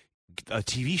a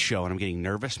TV show and I'm getting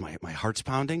nervous, my heart's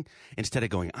pounding, instead of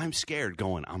going, I'm scared,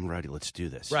 going, I'm ready, let's do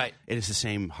this. Right. It is the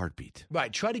same heartbeat.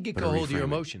 Right. Try to get a hold of your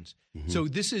emotions. So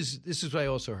this is what I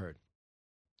also heard.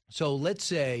 So let's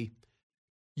say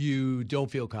you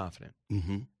don't feel confident.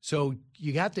 So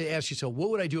you have to ask yourself,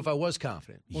 what would I do if I was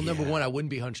confident? Well, number one, I wouldn't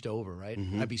be hunched over, right?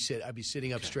 I'd be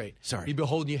sitting up straight. Sorry. You'd be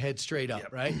holding your head straight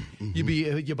up, right? You'd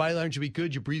be your body language would be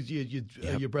good. Your breathe,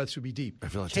 your breaths would be deep. I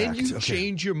feel attacked. Can you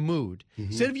change your mood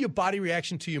instead of your body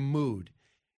reaction to your mood?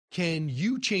 Can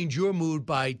you change your mood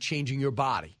by changing your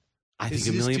body? I think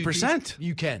a million percent.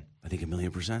 You can. I think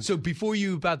 1,000,000%. So before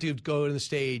you about to go to the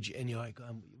stage and you're like,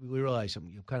 we realize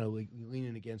something, you're kind of like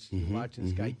leaning against, watching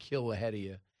this guy kill ahead of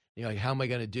you. And you're like, how am I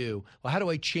going to do? Well, how do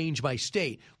I change my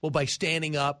state? Well, by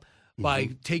standing up, by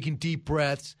taking deep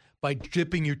breaths, by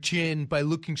dipping your chin, by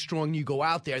looking strong, you go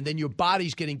out there, and then your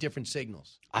body's getting different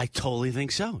signals. I totally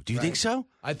think so. Do you think so?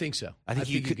 I think so. I think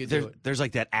you could do it. There's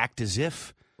like that act as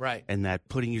if. Right. And that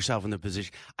putting yourself in the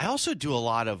position. I also do a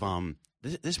lot of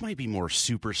this might be more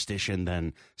superstition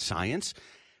than science,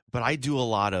 but I do a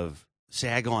lot of,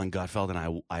 say I go on Gutfeld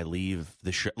and I leave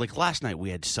the show. Like last night we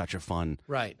had such a fun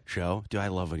show. Dude, I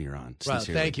love when you're on. Right.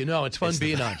 Thank you. No, it's fun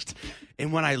being on.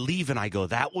 And when I leave and I go,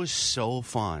 that was so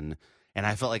fun, and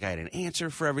I felt like I had an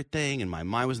answer for everything and my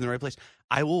mind was in the right place,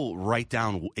 I will write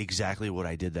down exactly what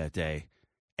I did that day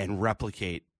and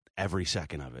replicate every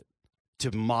second of it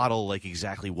to model like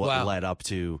exactly what led up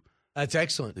to. That's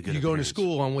excellent. You're going to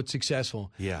school on what's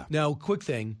successful. Yeah. Now, quick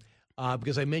thing,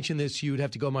 because I mentioned this, you would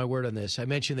have to go my word on this. I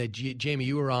mentioned that Jamie,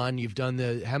 you were on. You've done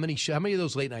how many of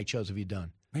those late night shows have you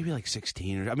done? Maybe like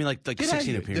 16. I mean, like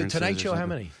 16 appearances. The Tonight Show, how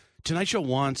many? Tonight Show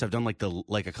once. I've done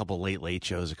like a couple late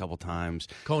shows a couple times.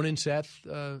 Conan, Seth?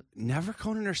 Never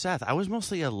Conan or Seth. I was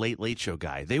mostly a late show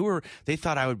guy. They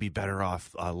thought I would be better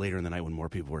off later in the night when more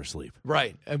people were asleep.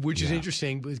 Right, which is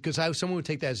interesting because someone would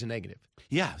take that as a negative.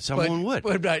 Yeah, someone would.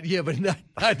 But not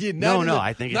I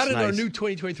think it's not in nice. our new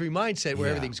 2023 mindset where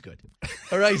everything's good.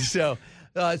 All right, so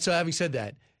having said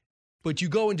that, but you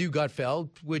go and do Gutfeld,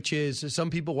 which is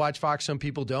some people watch Fox, some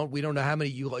people don't. We don't know how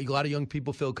many. A lot of young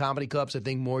people fill comedy clubs. I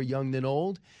think more young than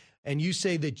old. And you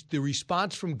say that the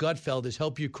response from Gutfeld has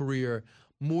helped your career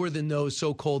more than those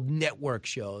so-called network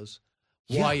shows.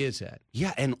 Why is that?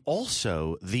 Yeah, and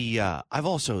also I've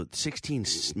also 16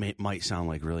 might sound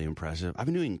like really impressive. I've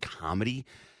been doing comedy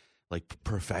like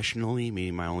professionally,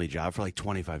 meaning my only job, for like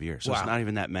 25 years. So it's not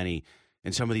even that many.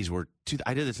 And some of these were.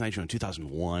 I did the Tonight Show in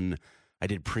 2001. I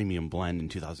did Premium Blend in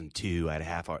 2002. I had a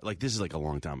half hour. Like, this is like a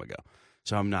long time ago.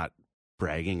 So I'm not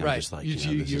bragging. I'm just like,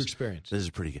 your experience. This is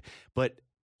pretty good. But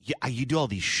you do all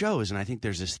these shows, and I think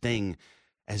there's this thing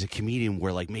as a comedian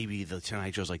where like maybe the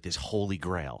Tonight Show is like this holy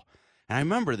grail. And I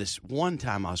remember this one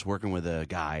time I was working with a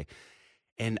guy,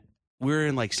 and we were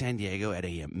in like San Diego at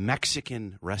a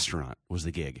Mexican restaurant was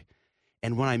the gig.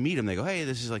 And when I meet him, they go, hey,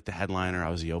 this is like the headliner. I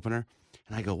was the opener.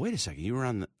 And I go, wait a second. You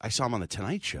were I saw him on the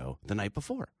Tonight Show the night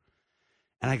before.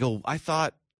 And I go, I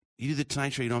thought you do the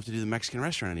Tonight Show, you don't have to do the Mexican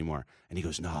restaurant anymore. And he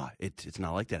goes, no, it's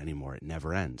not like that anymore. It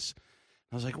never ends.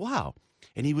 And I was like, wow.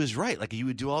 And he was right. Like, you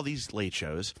would do all these late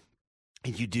shows,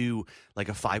 and you do like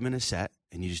a 5-minute set,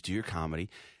 and you just do your comedy,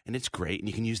 and it's great. And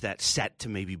you can use that set to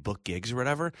maybe book gigs or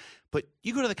whatever. But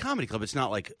you go to the comedy club, it's not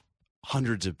like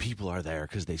hundreds of people are there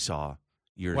because they saw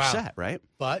your set, right?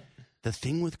 But the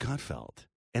thing with Gutfeld,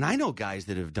 and I know guys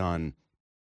that have done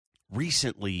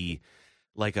recently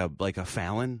like a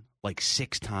Fallon like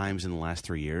 6 times in the last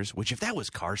 3 years, which if that was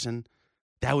Carson,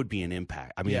 that would be an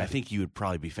impact. I mean, I think you would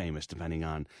probably be famous depending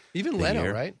on even the Leno,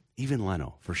 year. right? Even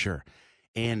Leno, for sure.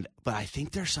 But I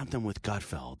think there's something with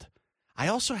Gutfeld. I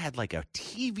also had like a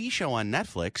TV show on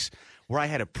Netflix where I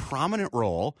had a prominent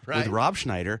role with Rob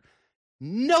Schneider.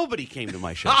 Nobody came to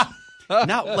my show.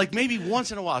 Now, like maybe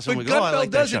once in a while, someone but would go, Gutfeld I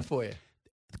like does that it for you.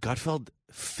 Gutfeld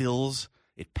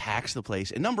it packs the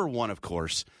place. And number one, of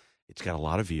course, it's got a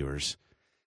lot of viewers,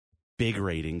 big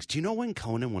ratings. Do you know when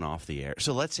Conan went off the air?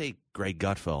 So let's say Greg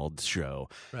Gutfeld's show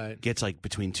gets like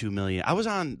between 2 million.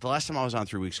 The last time I was on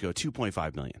 3 weeks ago,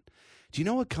 2.5 million. Do you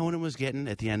know what Conan was getting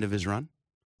at the end of his run?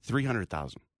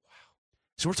 300,000. Wow.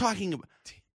 So we're talking about,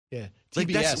 like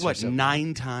that's what,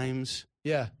 9 times?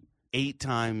 Yeah. 8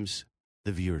 times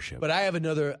the viewership. But I have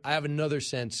another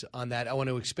sense on that. I want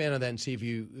to expand on that and see if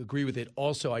you agree with it.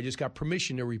 Also, I just got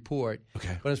permission to report what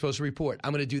I'm supposed to report.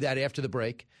 I'm going to do that after the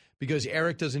break because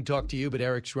Eric doesn't talk to you, but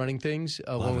Eric's running things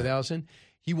along with Allison.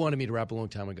 He wanted me to rap a long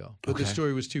time ago, but the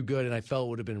story was too good, and I felt it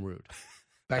would have been rude.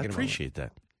 I appreciate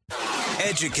that.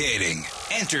 Educating,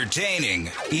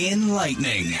 entertaining,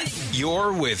 enlightening.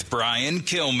 You're with Brian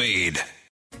Kilmeade.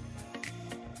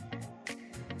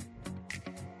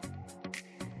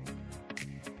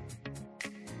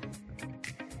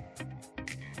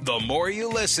 The more you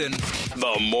listen,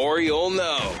 the more you'll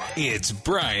know. It's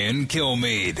Brian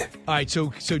Kilmeade. All right, so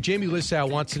Jamie Lissow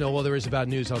wants to know all there is about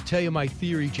news. I'll tell you my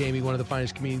theory, Jamie, one of the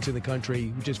finest comedians in the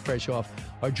country, who just fresh off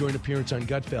our joint appearance on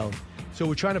Gutfeld. So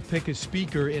we're trying to pick a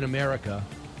speaker in America.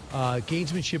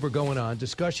 Gamesmanship are going on.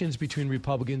 Discussions between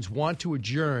Republicans want to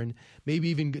adjourn, maybe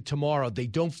even tomorrow. They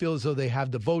don't feel as though they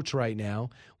have the votes right now.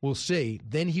 We'll see.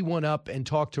 Then he went up and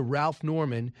talked to Ralph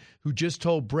Norman, who just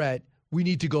told Brett, we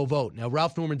need to go vote. Now,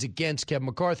 Ralph Norman's against Kevin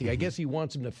McCarthy. I guess he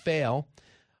wants him to fail.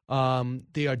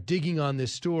 They are digging on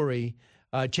this story.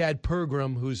 Chad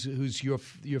Pergram, who's your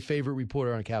favorite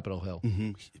reporter on Capitol Hill.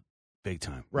 Mm-hmm. Big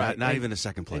time. Right. Not even a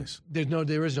second place.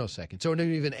 There is no second. So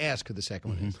don't even ask who the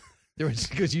second one is. There is,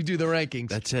 because you do the rankings.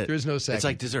 That's it. There is no second. It's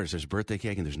like desserts. There's birthday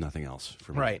cake and there's nothing else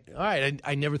for me. Right. All right.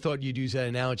 I never thought you'd use that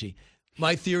analogy.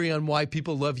 My theory on why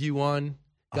people love you on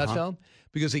Gutfeld,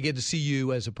 because they get to see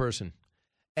you as a person.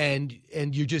 And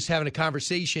you're just having a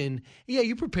conversation. Yeah,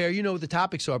 you prepare. You know what the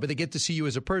topics are, but they get to see you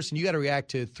as a person. You got to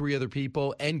react to 3 other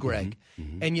people and Greg,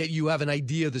 and yet you have an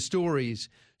idea of the stories.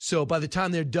 So by the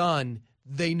time they're done,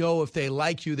 they know if they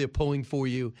like you, they're pulling for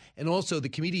you. And also the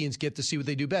comedians get to see what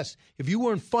they do best. If you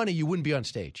weren't funny, you wouldn't be on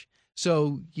stage.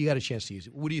 So you got a chance to use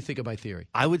it. What do you think of my theory?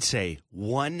 I would say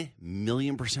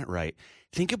 1,000,000% right.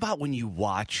 Think about when you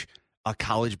watch a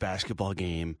college basketball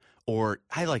game, or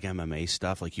I like MMA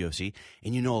stuff like UFC,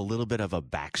 and you know a little bit of a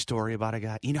backstory about a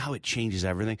guy. You know how it changes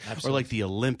everything? Absolutely. Or like the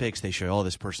Olympics, they show, oh,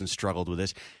 this person struggled with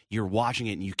this. You're watching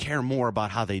it and you care more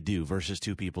about how they do versus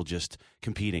 2 people just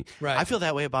competing. Right. I feel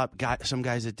that way about some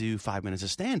guys that do 5 minutes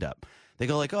of stand-up. They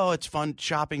go like, oh, it's fun,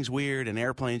 shopping's weird, and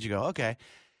airplanes. You go, okay.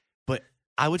 But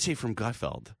I would say from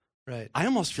Gutfeld, right. I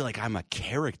almost feel like I'm a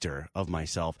character of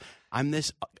myself. I'm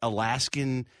this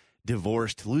Alaskan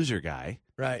divorced loser guy.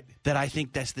 Right. That I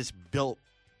think that's this built.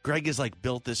 Greg has like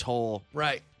built this whole.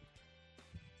 Right.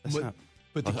 But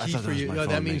the key for you,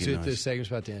 that means that the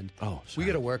segment's about to end. Oh, we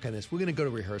got to work on this. We're going to go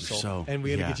to rehearsal, and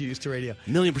we're going to get you used to radio.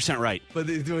 1,000,000% right. But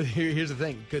here's the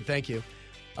thing. Good, thank you.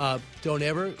 Don't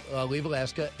ever leave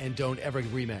Alaska, and don't ever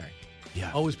remarry.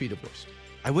 Yeah. Always be divorced.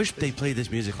 I wish they played this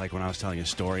music like when I was telling a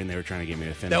story and they were trying to get me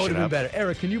to finish. That would have been better.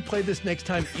 Eric, can you play this next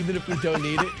time, even if we don't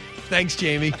need it? Thanks,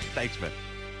 Jamie. Thanks, man.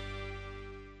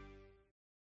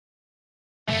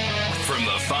 From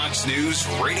the Fox News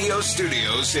radio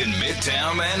studios in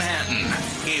Midtown Manhattan,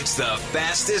 it's the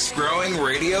fastest growing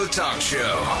radio talk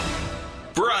show.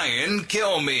 Brian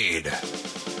Kilmeade.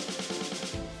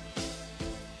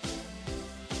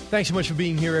 Thanks so much for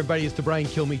being here, everybody. It's the Brian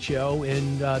Kilmeade Show.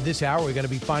 In this hour, we're going to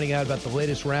be finding out about the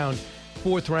latest round,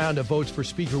 4th round of votes for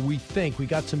Speaker. We think we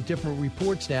got some different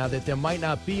reports now that there might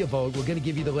not be a vote. We're going to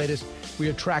give you the latest. We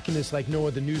are tracking this like no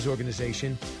other news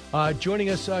organization. Joining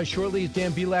us shortly is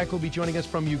Dan Bilak, will be joining us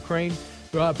from Ukraine,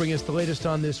 bringing us the latest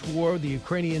on this war. The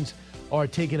Ukrainians are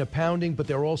taking a pounding, but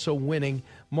they're also winning.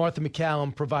 Martha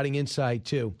MacCallum providing insight,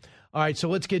 too. All right, so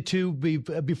let's get to,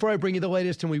 before I bring you the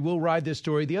latest, and we will ride this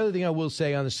story, the other thing I will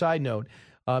say on the side note,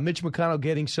 Mitch McConnell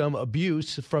getting some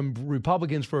abuse from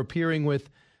Republicans for appearing with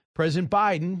President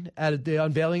Biden at the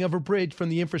unveiling of a bridge from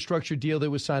the infrastructure deal that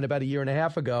was signed about a year and a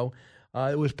half ago.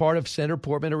 It was part of Senator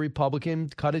Portman, a Republican,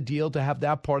 cut a deal to have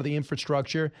that part of the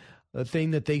infrastructure, a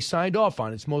thing that they signed off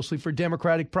on. It's mostly for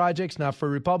Democratic projects, not for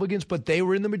Republicans, but they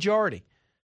were in the majority.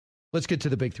 Let's get to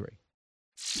the big 3.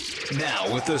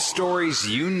 Now, with the stories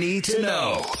you need to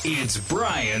know, it's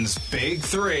Brian's Big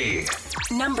 3.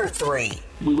 Number 3.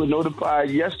 We were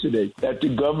notified yesterday that the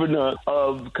governor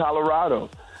of Colorado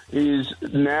is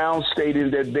now stating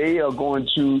that they are going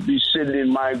to be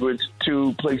sending migrants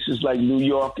to places like New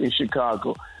York and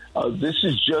Chicago. This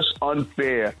is just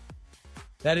unfair.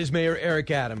 That is Mayor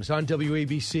Eric Adams on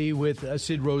WABC with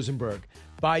Sid Rosenberg.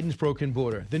 Biden's broken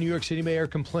border. The New York City mayor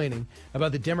complaining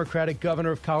about the Democratic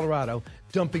governor of Colorado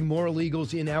dumping more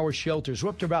illegals in our shelters. We're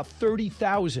up to about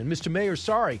 30,000. Mr. Mayor,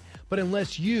 sorry, but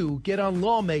unless you get on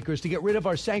lawmakers to get rid of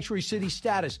our sanctuary city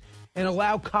status and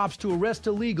allow cops to arrest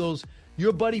illegals,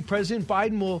 your buddy President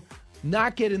Biden will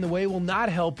not get in the way, will not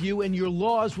help you, and your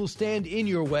laws will stand in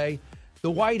your way.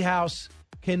 The White House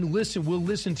will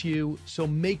listen to you, so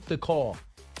make the call.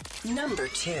 Number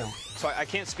 2. So I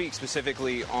can't speak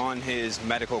specifically on his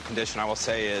medical condition. I will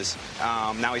say is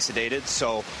now he's sedated.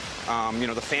 So,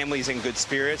 the family's in good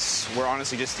spirits. We're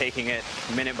honestly just taking it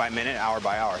minute by minute, hour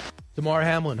by hour. Damar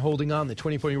Hamlin holding on. The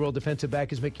 24-year-old defensive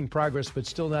back is making progress, but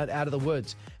still not out of the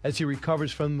woods. As he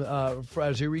recovers, the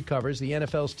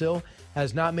NFL still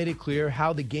has not made it clear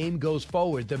how the game goes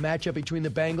forward. The matchup between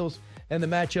the Bengals and the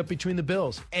matchup between the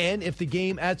Bills, and if the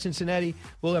game at Cincinnati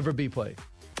will ever be played.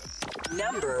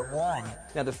 Number 1.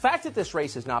 Now, the fact that this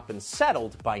race has not been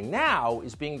settled by now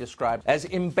is being described as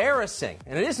embarrassing.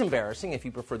 And it is embarrassing if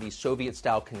you prefer the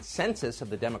Soviet-style consensus of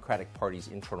the Democratic Party's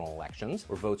internal elections,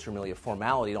 where votes are merely a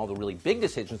formality and all the really big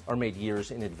decisions are made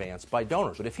years in advance by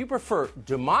donors. But if you prefer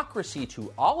democracy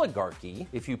to oligarchy,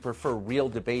 if you prefer real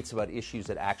debates about issues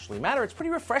that actually matter, it's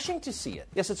pretty refreshing to see it.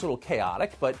 Yes, it's a little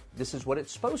chaotic, but this is what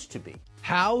it's supposed to be.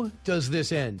 How does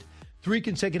this end? 3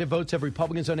 consecutive votes have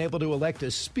Republicans unable to elect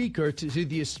a speaker to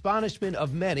the astonishment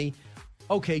of many,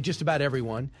 just about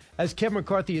everyone, as Kevin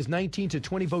McCarthy is 19 to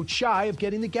 20 votes shy of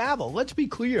getting the gavel. Let's be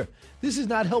clear, this is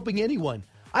not helping anyone.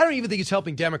 I don't even think it's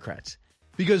helping Democrats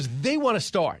because they want to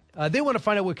start. They want to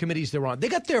find out what committees they're on. They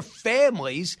got their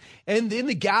families and in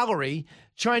the gallery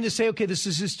trying to say, okay, this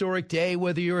is a historic day,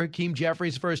 whether you're Hakeem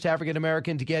Jeffries, first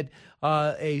African-American to get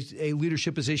a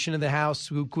leadership position in the House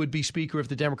who could be Speaker if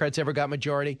the Democrats ever got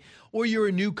majority, or you're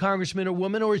a new congressman or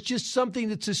woman, or it's just something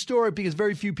that's historic because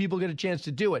very few people get a chance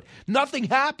to do it. Nothing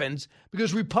happens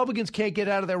because Republicans can't get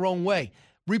out of their own way.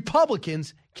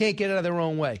 Republicans can't get out of their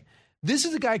own way. This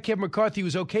is a guy, Kevin McCarthy,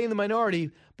 who's okay in the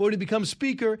minority, but when he becomes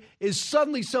Speaker, is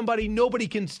suddenly somebody nobody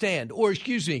can stand. Or,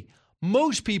 excuse me,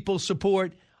 most people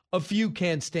support, a few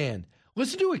can't stand.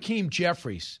 Listen to Hakeem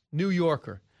Jeffries, New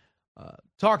Yorker,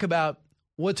 talk about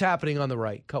what's happening on the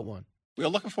right. Cut one. We are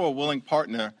looking for a willing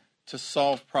partner to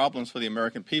solve problems for the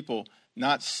American people,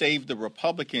 not save the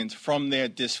Republicans from their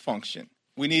dysfunction.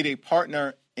 We need a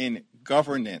partner in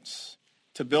governance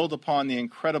to build upon the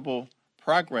incredible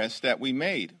progress that we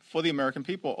made for the American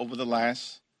people over the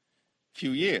last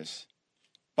few years.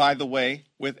 By the way,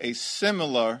 with a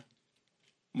similar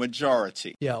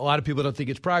majority. Yeah, a lot of people don't think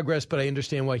it's progress, but I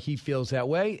understand why he feels that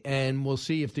way, and we'll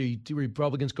see if the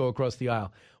Republicans go across the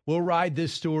aisle. We'll ride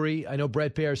this story. I know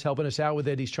Brett Baer is helping us out with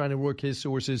it. He's trying to work his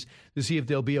sources to see if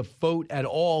there'll be a vote at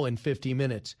all in 50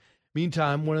 minutes.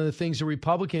 Meantime, one of the things the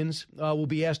Republicans will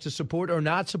be asked to support or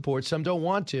not support, some don't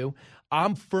want to,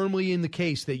 I'm firmly in the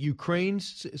case that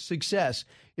Ukraine's success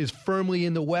is firmly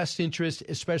in the West's interest,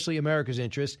 especially America's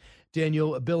interest.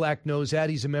 Daniel Bilak knows that.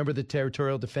 He's a member of the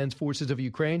Territorial Defense Forces of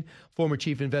Ukraine, former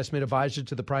chief investment advisor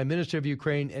to the Prime Minister of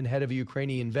Ukraine and head of Ukraine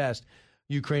Invest.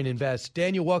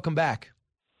 Daniel, welcome back.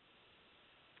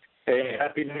 Hey,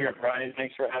 Happy New Year, Brian.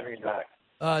 Thanks for having me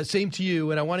back. Same to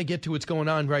you, and I want to get to what's going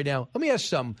on right now. Let me ask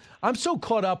something. I'm so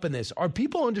caught up in this. Are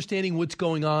people understanding what's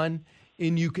going on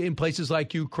in places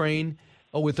like Ukraine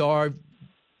with our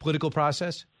political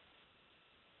process?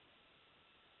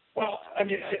 Well, I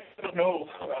mean, I don't know.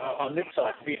 On this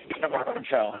side, we have our own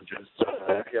challenges, with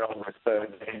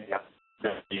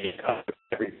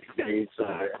every few days,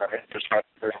 our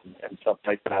infrastructure and stuff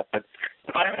like that. But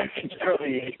I think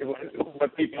generally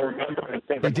what people remember and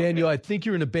think. Hey, Daniel, I think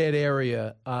you're in a bad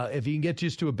area. If you can get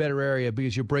used to a better area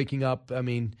because you're breaking up, I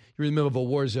mean, you're in the middle of a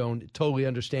war zone, totally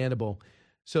understandable.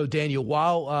 So, Daniel,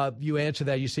 while you answer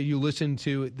that, you say you listen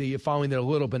to the following that a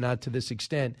little, but not to this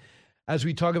extent. As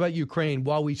we talk about Ukraine,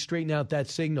 while we straighten out that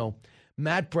signal,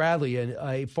 Matt Bradley,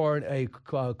 a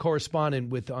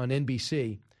correspondent on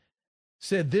NBC,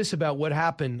 said this about what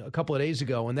happened a couple of days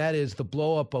ago, and that is the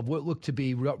blow-up of what looked to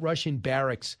be Russian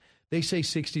barracks. They say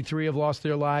 63 have lost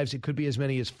their lives. It could be as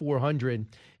many as 400,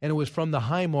 and it was from the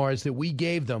HIMARS that we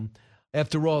gave them.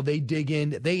 After all, they dig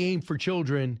in. They aim for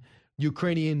children.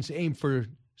 Ukrainians aim for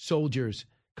soldiers.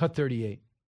 Cut 38.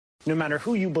 No matter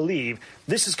who you believe,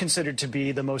 this is considered to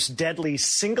be the most deadly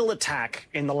single attack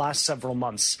in the last several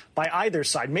months by either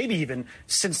side, maybe even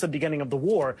since the beginning of the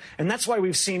war. And that's why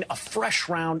we've seen a fresh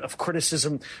round of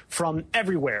criticism from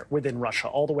everywhere within Russia,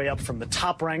 all the way up from the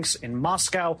top ranks in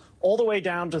Moscow, all the way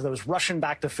down to those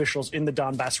Russian-backed officials in the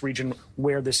Donbass region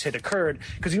where this hit occurred.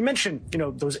 Because you mentioned,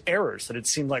 those errors that it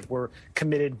seemed like were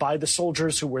committed by the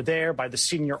soldiers who were there, by the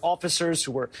senior officers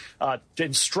who were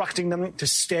instructing them to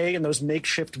stay in those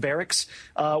makeshift barracks.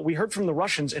 We heard from the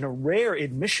Russians in a rare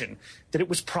admission that it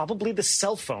was probably the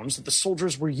cell phones that the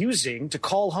soldiers were using to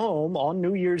call home on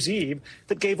New Year's Eve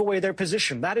that gave away their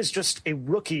position. That is just a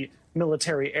rookie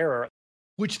military error.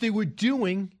 Which they were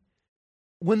doing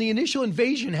when the initial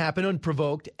invasion happened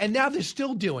unprovoked, and now they're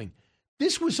still doing.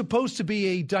 This was supposed to be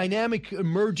a dynamic,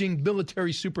 emerging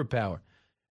military superpower.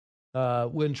 We're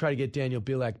going to try to get Daniel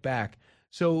Bilak back.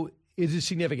 So it is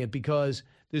significant because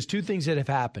there's two things that have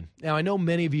happened. Now, I know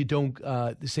many of you don't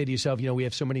say to yourself, we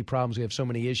have so many problems, we have so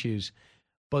many issues.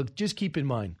 But just keep in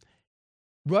mind,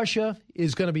 Russia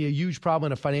is going to be a huge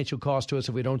problem and a financial cost to us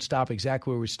if we don't stop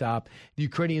exactly where we stop. The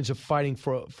Ukrainians are fighting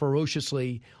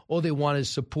ferociously. All they want is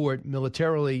support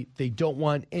militarily. They don't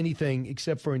want anything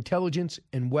except for intelligence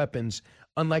and weapons,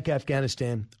 unlike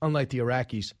Afghanistan, unlike the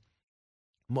Iraqis.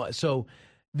 So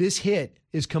this hit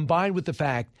is combined with the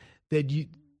fact that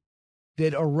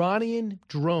Iranian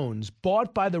drones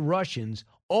bought by the Russians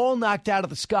all knocked out of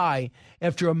the sky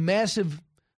after a massive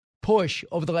push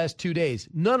over the last 2 days.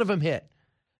 None of them hit.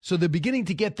 So they're beginning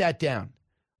to get that down.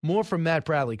 More from Matt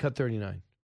Bradley, cut 39.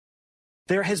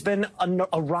 There has been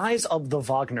a rise of the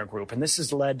Wagner Group, and this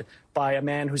is led by a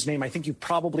man whose name I think you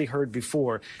probably heard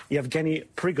before, Yevgeny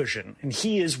Prigozhin. And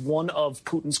he is one of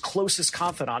Putin's closest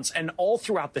confidants. And all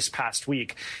throughout this past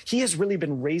week, he has really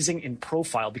been raising in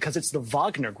profile because it's the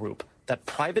Wagner Group, that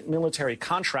private military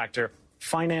contractor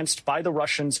financed by the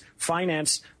Russians,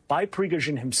 financed by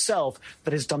Prigozhin himself,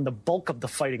 that has done the bulk of the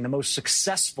fighting, the most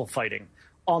successful fighting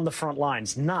on the front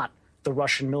lines, not the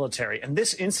Russian military. And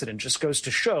this incident just goes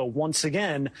to show, once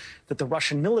again, that the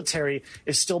Russian military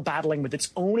is still battling with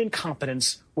its own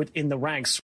incompetence within the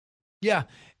ranks. Yeah,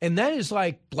 and that is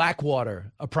like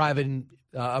Blackwater, a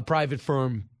private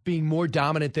firm, being more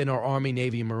dominant than our Army,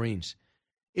 Navy, and Marines.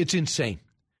 It's insane.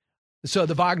 So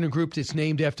the Wagner Group is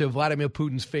named after Vladimir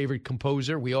Putin's favorite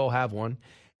composer. We all have one.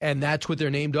 And that's what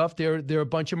they're named off. They're a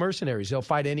bunch of mercenaries. They'll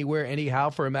fight anywhere, anyhow,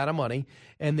 for amount of money.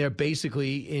 And they're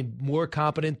basically more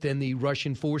competent than the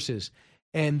Russian forces.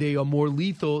 And they are more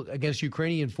lethal against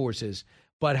Ukrainian forces.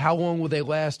 But how long will they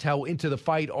last? How into the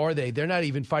fight are they? They're not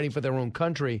even fighting for their own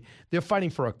country. They're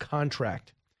fighting for a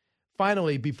contract.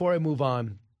 Finally, before I move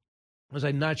on, because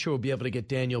I'm not sure we'll be able to get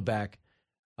Daniel back,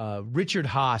 Richard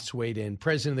Haas weighed in,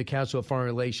 president of the Council of Foreign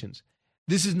Relations.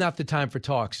 This is not the time for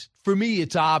talks. For me,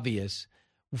 it's obvious.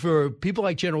 For people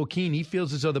like General Keane, he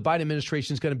feels as though the Biden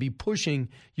administration is going to be pushing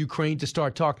Ukraine to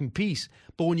start talking peace.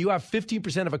 But when you have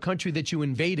 15% of a country that you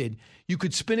invaded, you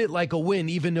could spin it like a win,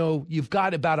 even though you've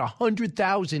got about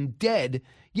 100,000 dead.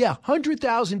 Yeah,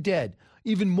 100,000 dead.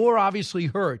 Even more obviously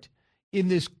hurt in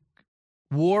this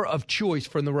war of choice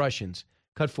from the Russians.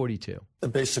 Cut 42.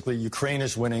 Basically, Ukraine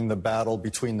is winning the battle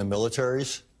between the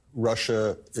militaries.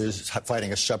 Russia is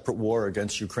fighting a separate war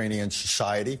against Ukrainian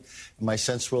society. And my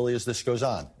sense really is this goes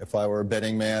on. If I were a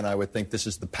betting man, I would think this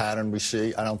is the pattern we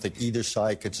see. I don't think either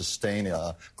side could sustain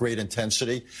great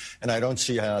intensity. And I don't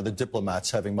see the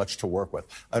diplomats having much to work with.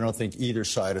 I don't think either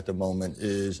side at the moment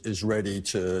is ready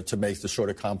to make the sort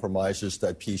of compromises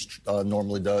that peace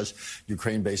normally does.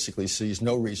 Ukraine basically sees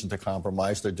no reason to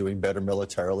compromise. They're doing better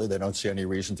militarily. They don't see any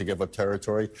reason to give up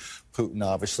territory. Putin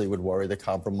obviously would worry that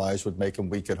compromise would make him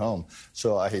weak at home.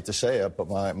 So I hate to say it, but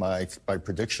my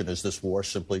prediction is this war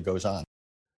simply goes on.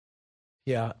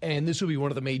 Yeah, and this will be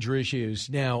one of the major issues.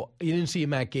 Now, you didn't see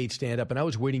Matt Gaetz stand up, and I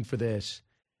was waiting for this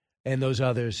and those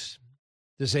others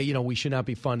to say, we should not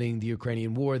be funding the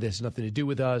Ukrainian war. This has nothing to do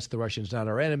with us. The Russians not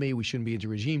our enemy. We shouldn't be into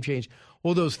regime change.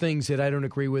 All those things that I don't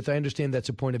agree with. I understand that's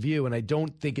a point of view, and I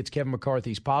don't think it's Kevin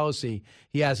McCarthy's policy.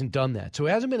 He hasn't done that. So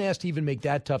he hasn't been asked to even make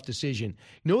that tough decision.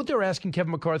 You know what they're asking Kevin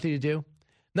McCarthy to do?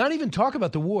 Not even talk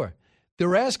about the war.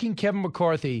 They're asking Kevin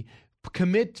McCarthy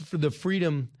commit for the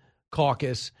Freedom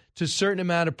Caucus to a certain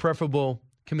amount of preferable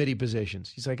committee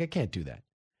positions. He's like, I can't do that.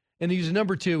 And he's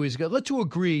number two. He's got, let's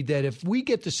agree that if we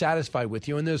get dissatisfied with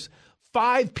you and there's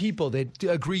 5 people that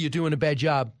agree you're doing a bad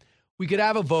job, we could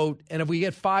have a vote. And if we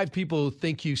get 5 people who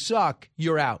think you suck,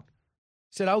 you're out.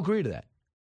 He said, I'll agree to that.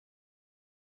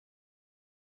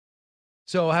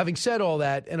 So having said all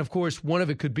that, and of course, one of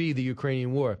it could be the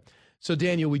Ukrainian war. So,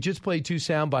 Daniel, we just played 2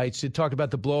 sound bites that talked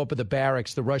about the blow-up of the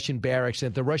barracks, the Russian barracks,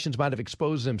 and the Russians might have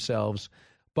exposed themselves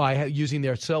by using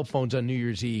their cell phones on New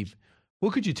Year's Eve.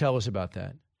 What could you tell us about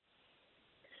that?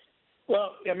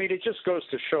 Well, I mean, it just goes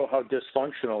to show how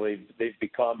dysfunctional they've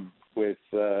become with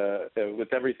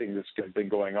everything that's been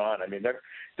going on. I mean,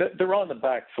 they're on the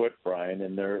back foot, Brian,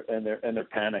 and they're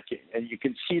panicking, and you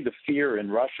can see the fear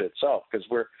in Russia itself because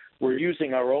we're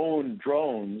using our own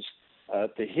drones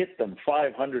to hit them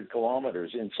 500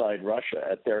 kilometers inside Russia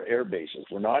at their air bases.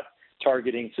 We're not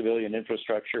targeting civilian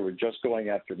infrastructure. We're just going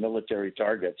after military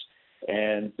targets.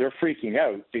 And they're freaking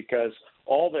out because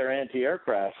all their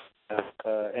anti-aircraft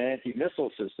and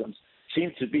anti-missile systems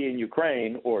seem to be in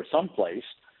Ukraine or someplace,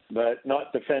 but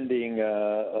not defending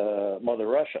Mother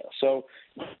Russia. So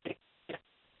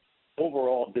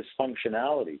overall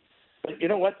dysfunctionality. But you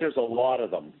know what? There's a lot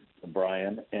of them,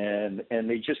 Brian, and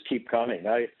they just keep coming.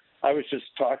 I was just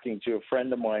talking to a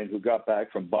friend of mine who got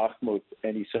back from Bakhmut,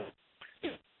 and he said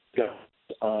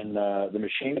the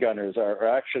machine gunners are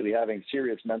actually having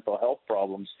serious mental health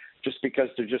problems just because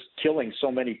they're just killing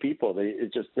so many people. They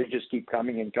just keep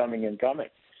coming and coming and coming.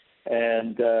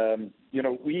 And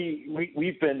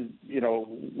we've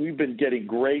been getting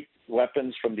great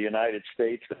weapons from the United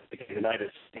States. The United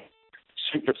States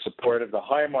super supportive. The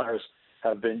HIMARS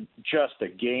have been just a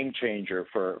game changer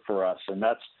for us, and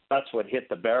that's what hit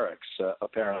the barracks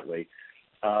apparently.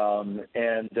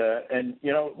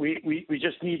 We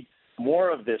just need more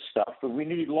of this stuff, but we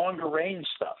need longer range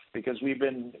stuff because we've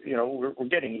been, we're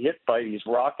getting hit by these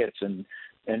rockets and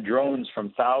drones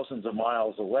from thousands of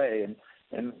miles away,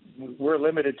 and we're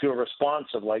limited to a response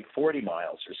of like 40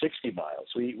 miles or 60 miles.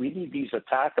 We need these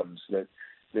ATACMS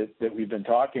that we've been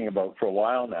talking about for a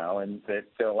while now, and that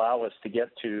allow us to get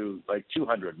to like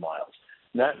 200 miles.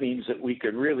 And that means that we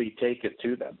could really take it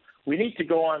to them. We need to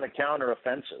go on the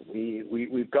counteroffensive.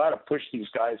 We've got to push these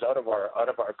guys out of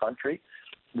our country.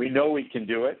 We know we can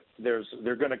do it.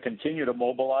 They're going to continue to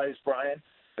mobilize, Brian.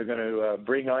 They're going to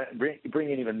bring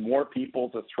in even more people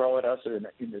to throw at us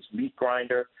in this meat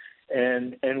grinder,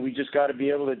 and we just got to be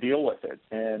able to deal with it.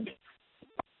 And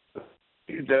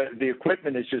the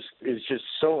equipment is just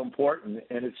so important,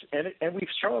 and we've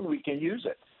shown we can use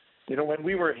it. You know, when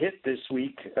we were hit this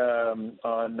week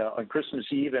on Christmas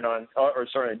Eve and on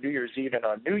New Year's Eve and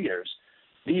on New Year's,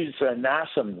 these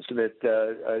NASAMS that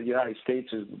the United States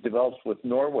has developed with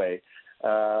Norway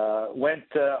went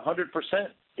 100%,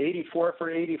 84 for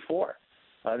 84.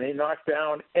 They knocked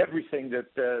down everything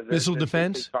that missile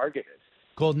defense they targeted.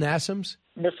 Called NASAMS?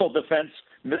 Missile defense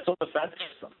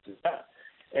systems. Yeah.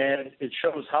 And it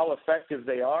shows how effective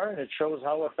they are, and it shows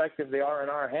how effective they are in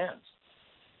our hands.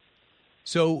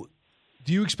 So,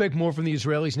 do you expect more from the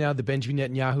Israelis now that Benjamin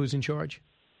Netanyahu is in charge?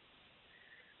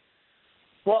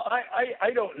 Well,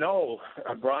 I don't know,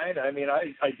 Brian. I mean,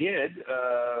 I did,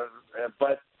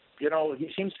 but, you know, he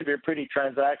seems to be a pretty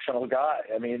transactional guy.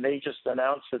 I mean, they just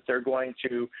announced that they're going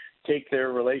to take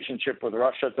their relationship with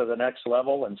Russia to the next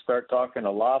level and start talking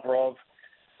to Lavrov.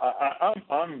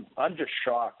 I'm just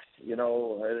shocked. You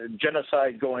know,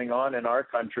 genocide going on in our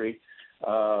country,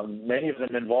 many of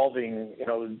them involving, you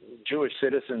know, Jewish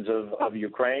citizens of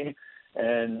Ukraine,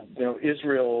 and, you know,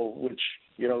 Israel, which,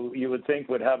 you know, you would think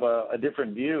would have a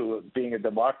different view of being a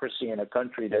democracy in a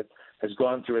country that has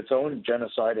gone through its own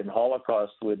genocide and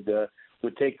Holocaust, would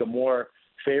take a more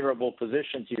favorable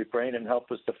position to Ukraine and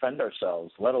help us defend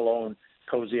ourselves, let alone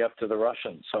cozy up to the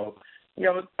Russians. So, you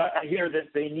know, I hear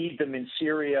that they need them in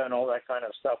Syria and all that kind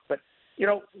of stuff. But, you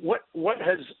know, what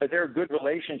has their good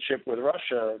relationship with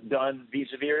Russia done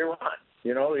vis-a-vis Iran?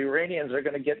 You know, the Iranians are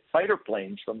going to get fighter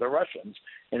planes from the Russians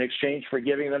in exchange for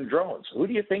giving them drones. Who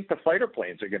do you think the fighter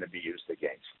planes are going to be used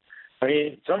against? I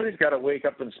mean, somebody's got to wake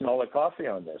up and smell the coffee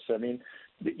on this. I mean,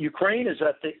 Ukraine is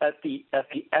at the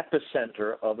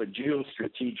epicenter of a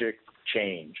geostrategic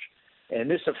change, and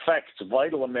this affects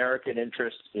vital American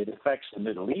interests. It affects the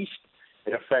Middle East.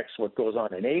 It affects what goes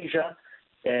on in Asia,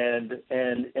 and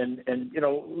you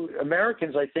know,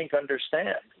 Americans, I think,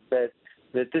 understand that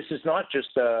this is not just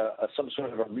some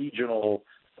sort of a regional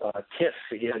tiff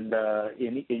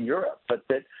in Europe, but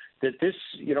that this,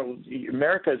 you know,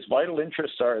 America's vital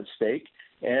interests are at stake,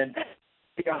 and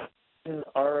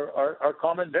our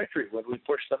common victory when we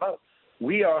push them out.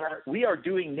 We are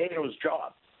doing NATO's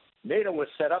job. NATO was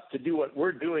set up to do what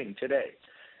we're doing today,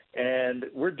 and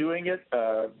we're doing it.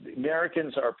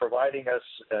 Americans are providing us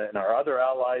and our other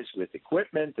allies with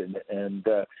equipment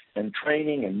and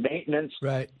training and maintenance.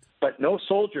 Right. But no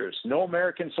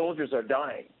American soldiers are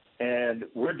dying, and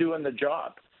we're doing the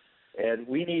job. And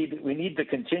we need the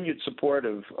continued support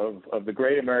of the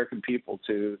great American people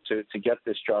to get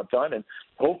this job done. And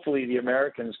hopefully the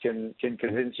Americans can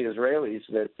convince the Israelis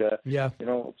that you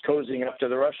know, cozying up to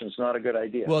the Russians is not a good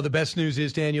idea. Well, the best news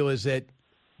is, Daniel, is that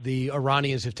the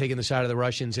Iranians have taken the side of the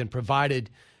Russians and provided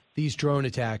these drone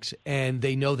attacks, and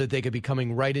they know that they could be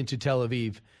coming right into Tel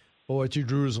Aviv or to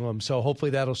Jerusalem. So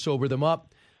hopefully that'll sober them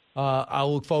up.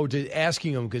 I'll look forward to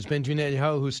asking him, because Benjamin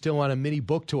Netanyahu is still on a mini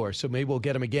book tour, so maybe we'll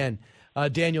get him again.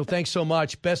 Daniel, thanks so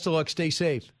much. Best of luck. Stay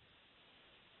safe.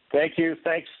 Thank you.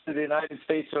 Thanks to the United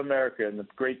States of America and the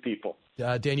great people.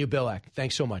 Daniel Bilak,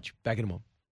 thanks so much. Back in a moment.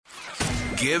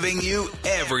 Giving you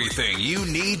everything you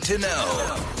need to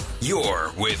know.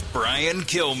 You're with Brian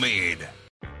Kilmeade.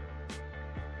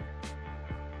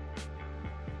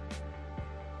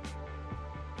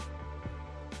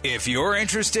 If you're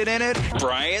interested in it,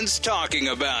 Brian's talking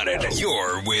about it.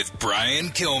 You're with Brian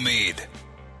Kilmeade.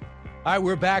 All right,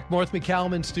 we're back. Martha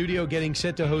McCallum in studio, getting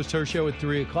set to host her show at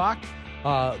 3 o'clock.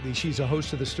 She's a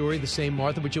host of The Story, the same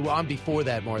Martha, but you're on before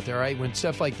that, Martha, all right? When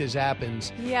stuff like this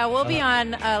happens. Yeah, we'll be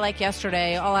on, like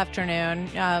yesterday, all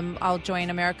afternoon. I'll join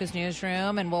America's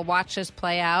Newsroom, and we'll watch this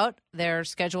play out. They're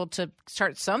scheduled to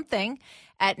start something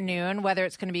at noon, whether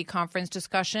it's going to be conference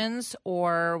discussions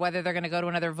or whether they're going to go to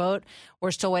another vote. We're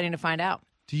still waiting to find out.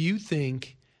 Do you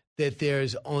think that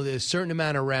there's only a certain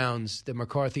amount of rounds that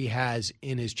McCarthy has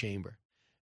in his chamber?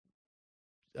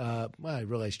 Well, I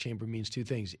realize chamber means two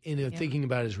things. Thinking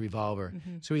about his revolver.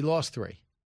 Mm-hmm. So he lost 3.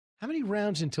 How many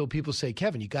rounds until people say,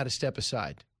 Kevin, you got to step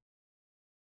aside?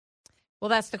 Well,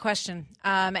 that's the question.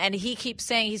 And he keeps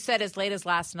saying, he said as late as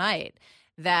last night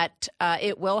that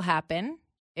it will happen.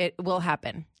 It will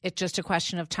happen. It's just a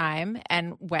question of time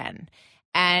and when.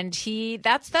 And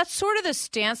that's sort of the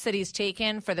stance that he's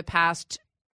taken for the past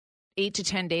 8 to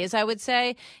 10 days, I would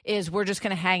say, is we're just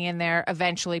going to hang in there.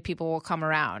 Eventually people will come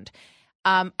around.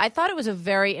 I thought it was a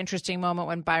very interesting moment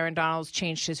when Byron Donalds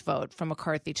changed his vote from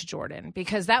McCarthy to Jordan,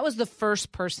 because that was the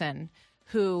first person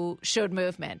who showed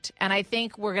movement. And I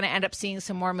think we're going to end up seeing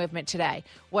some more movement today.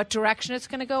 What direction it's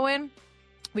going to go in,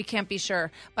 We can't be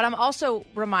sure. But I'm also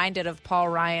reminded of Paul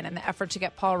Ryan and the effort to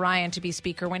get Paul Ryan to be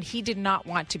Speaker when he did not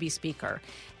want to be Speaker.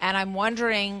 And I'm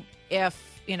wondering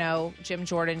if, Jim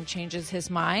Jordan changes his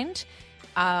mind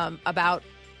about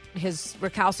his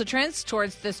recalcitrance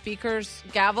towards the Speaker's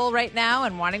gavel right now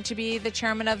and wanting to be the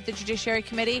chairman of the Judiciary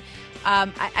Committee.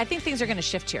 I think things are going to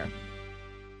shift here.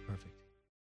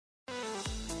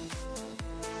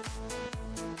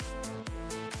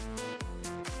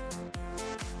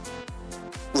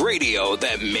 Radio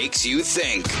that makes you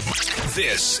think.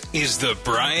 This is the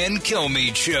Brian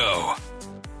Kilmeade Show.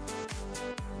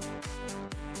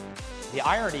 The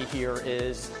irony here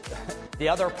is the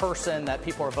other person that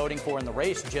people are voting for in the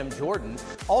race, Jim Jordan,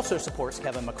 also supports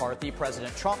Kevin McCarthy.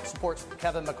 President Trump supports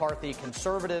Kevin McCarthy.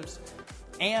 Conservatives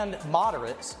and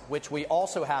moderates, which we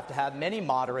also have to have, many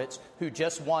moderates who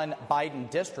just won Biden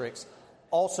districts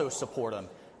also support him.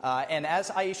 And as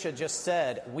Aisha just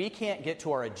said, we can't get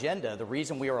to our agenda, the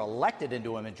reason we are elected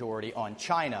into a majority, on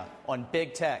China, on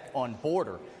big tech, on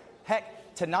border.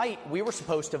 Heck, tonight we were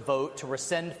supposed to vote to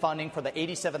rescind funding for the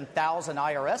 87,000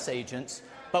 IRS agents,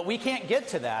 but we can't get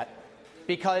to that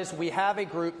because we have a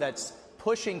group that's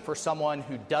pushing for someone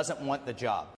who doesn't want the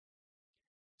job.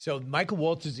 So Michael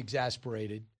Waltz is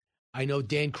exasperated. I know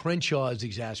Dan Crenshaw is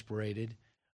exasperated.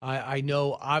 I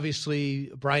know,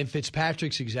 obviously, Brian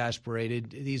Fitzpatrick's exasperated.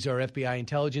 These are FBI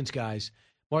intelligence guys.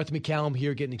 Martha McCallum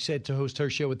here getting set to host her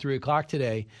show at 3 o'clock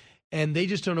today. And they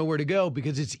just don't know where to go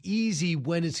because it's easy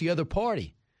when it's the other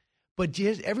party. But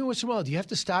every once in a while, do you have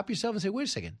to stop yourself and say, wait a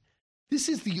second, this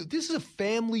is a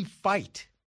family fight.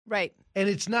 Right. And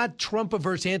it's not Trump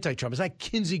versus anti-Trump. It's not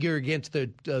Kinzinger against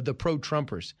the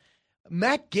pro-Trumpers.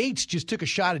 Matt Gaetz just took a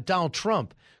shot at Donald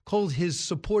Trump, called his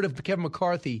support of Kevin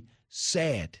McCarthy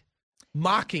sad,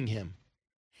 mocking him.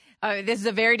 This is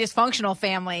a very dysfunctional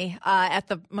family at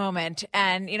the moment.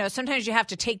 And, sometimes you have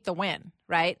to take the win,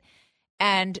 right?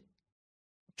 And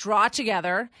draw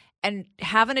together and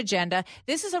have an agenda.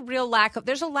 This is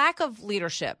there's a lack of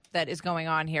leadership that is going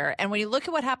on here. And when you look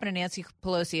at what happened to Nancy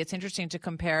Pelosi, it's interesting to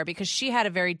compare because she had a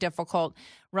very difficult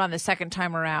run the second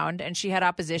time around and she had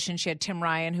opposition. She had Tim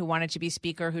Ryan, who wanted to be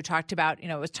Speaker, who talked about,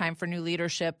 it was time for new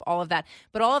leadership, all of that.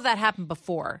 But all of that happened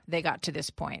before they got to this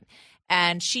point.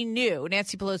 And she knew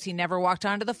Nancy Pelosi never walked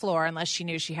onto the floor unless she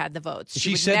knew she had the votes.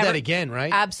 She said that again,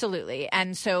 right? Absolutely.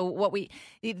 And so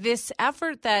this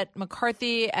effort that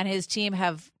McCarthy and his team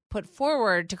have put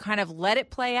forward to kind of let it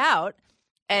play out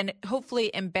and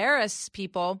hopefully embarrass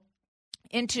people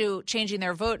into changing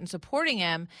their vote and supporting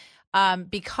him,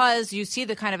 because you see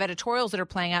the kind of editorials that are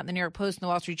playing out in the New York Post and the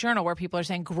Wall Street Journal where people are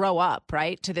saying, grow up,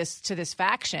 right, to this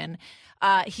faction.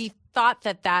 He thought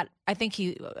that I think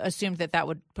he assumed that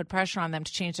would put pressure on them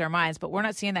to change their minds, but we're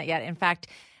not seeing that yet. In fact,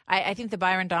 I think the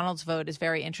Byron Donalds vote is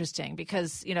very interesting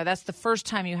because, that's the first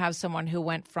time you have someone who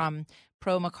went from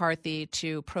pro-McCarthy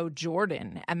to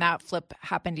pro-Jordan, and that flip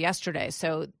happened yesterday.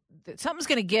 So something's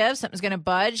going to give, something's going to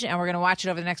budge, and we're going to watch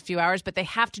it over the next few hours, but they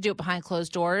have to do it behind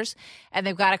closed doors, and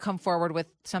they've got to come forward with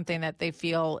something that they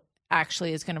feel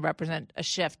actually is going to represent a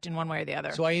shift in one way or the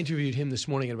other. So I interviewed him this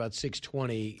morning at about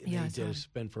 6:20. Yeah, he's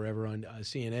been forever on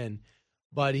CNN.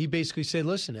 But he basically said,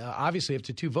 listen, obviously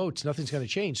after 2 votes, nothing's going to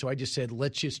change. So I just said,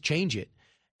 let's just change it.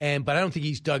 But I don't think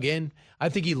he's dug in. I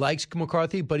think he likes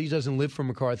McCarthy, but he doesn't live for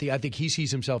McCarthy. I think he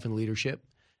sees himself in leadership.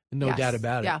 No doubt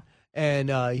about it. Yeah. And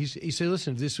he said,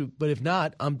 listen, but if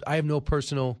not, I have no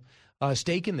personal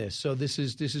stake in this. So this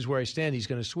is where I stand. He's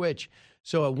going to switch.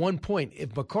 So at one point,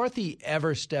 if McCarthy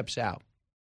ever steps out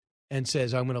and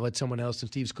says, I'm going to let someone else,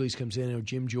 and Steve Scalise comes in, or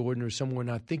Jim Jordan, or someone we're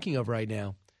not thinking of right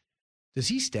now, does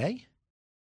he stay?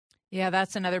 Yeah,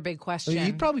 that's another big question.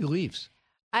 He probably leaves.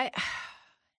 I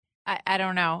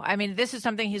don't know. I mean, this is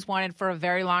something he's wanted for a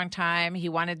very long time. He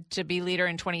wanted to be leader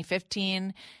in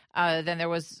 2015. Then there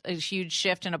was a huge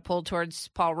shift and a pull towards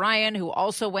Paul Ryan, who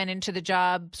also went into the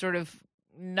job sort of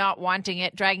not wanting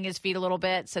it, dragging his feet a little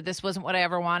bit, said this wasn't what I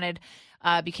ever wanted,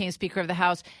 became Speaker of the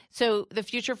House. So the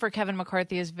future for Kevin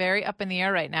McCarthy is very up in the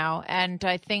air right now. And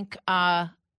I think, I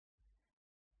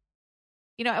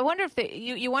wonder if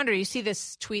you see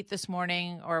this tweet this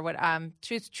morning or what,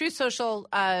 Truth Social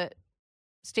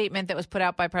statement that was put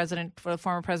out by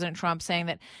former President Trump saying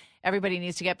that everybody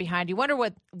needs to get behind. You wonder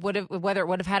whether it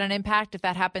would have had an impact if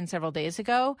that happened several days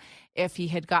ago, if he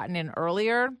had gotten in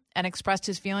earlier and expressed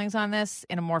his feelings on this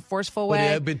in a more forceful way. Would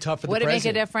it have been tough for the president? Would it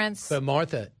make a difference? But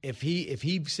Martha, if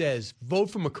he says vote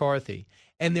for McCarthy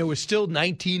and there were still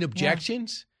 19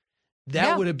 objections,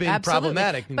 that would have been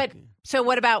problematic. But so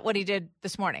what about what he did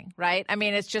this morning? Right? I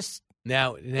mean, it's just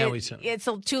it's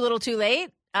too little, too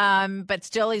late. But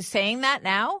still, he's saying that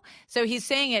now. So he's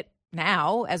saying it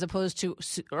now as opposed to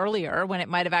earlier when it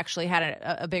might have actually had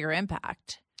a bigger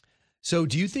impact. So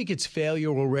do you think it's failure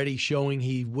already showing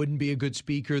he wouldn't be a good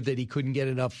speaker, that he couldn't get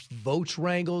enough votes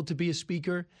wrangled to be a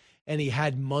speaker, and he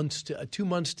had 2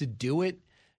 months to do it?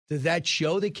 Does that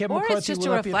show that Kevin McCarthy will not be effective?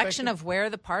 Or it's just a reflection of where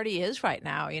the party is right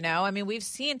now, I mean, we've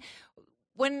seen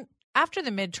after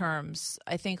the midterms,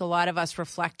 I think a lot of us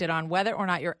reflected on whether or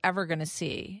not you're ever going to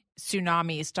see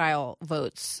tsunami-style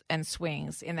votes and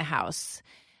swings in the House,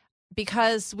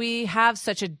 because we have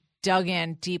such a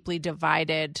dug-in, deeply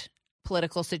divided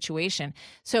political situation.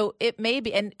 So it may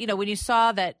be, and, when you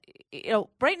saw that,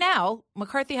 right now,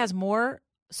 McCarthy has more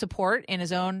support in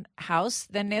his own House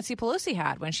than Nancy Pelosi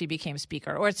had when she became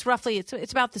Speaker, or it's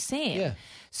about the same. Yeah.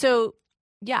 So,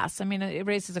 yes, I mean, it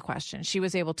raises a question. She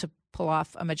was able to pull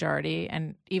off a majority,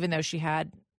 and even though she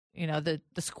had, the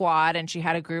squad and she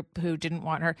had a group who didn't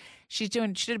want her, she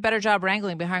did a better job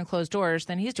wrangling behind closed doors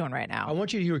than he's doing right now. I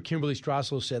want you to hear what Kimberly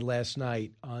Strassel said last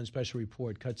night on Special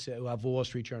Report, Wall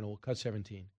Street Journal, Cut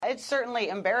 17. It's certainly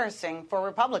embarrassing for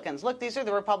Republicans. Look, these are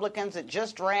the Republicans that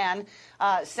just ran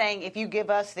saying, if you give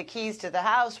us the keys to the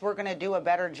House, we're going to do a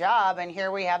better job. And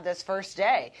here we have this first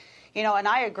day. And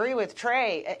I agree with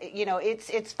Trey.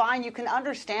 It's fine. You can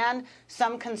understand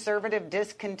some conservative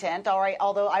discontent, all right,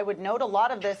 although I would note a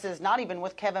lot of this is not even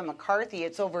with Kevin McCarthy.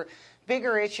 It's over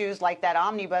bigger issues like that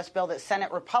omnibus bill that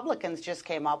Senate Republicans just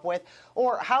came up with,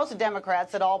 or House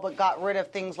Democrats that all but got rid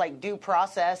of things like due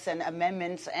process and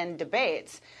amendments and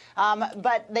debates.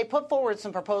 But they put forward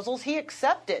some proposals. He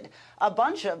accepted a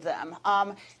bunch of them.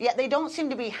 Yet they don't seem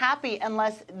to be happy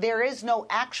unless there is no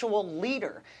actual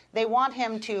leader. They want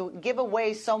him to give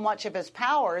away so much of his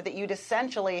power that you'd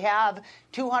essentially have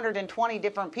 220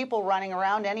 different people running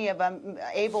around, any of them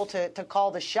able to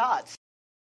call the shots.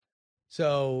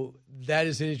 So that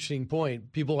is an interesting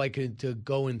point. People like it to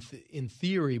go in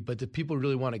theory, but the people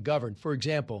really want to govern. For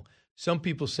example, some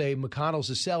people say McConnell's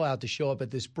a sellout to show up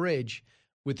at this bridge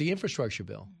with the infrastructure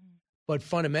bill. Mm-hmm. But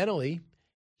fundamentally,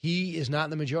 he is not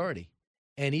in the majority.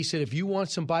 And he said, if you want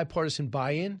some bipartisan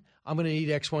buy-in, I'm going to need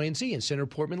X, Y, and Z. And Senator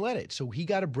Portman led it. So he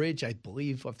got a bridge, I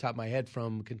believe, off the top of my head,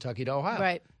 from Kentucky to Ohio.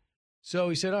 Right. So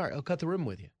he said, all right, I'll cut the ribbon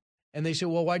with you. And they said,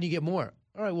 well, why didn't you get more?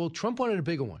 All right, well, Trump wanted a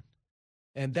bigger one.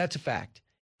 And that's a fact.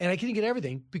 And I couldn't get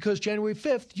everything because January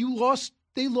 5th,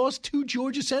 they lost 2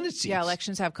 Georgia Senate seats. Yeah,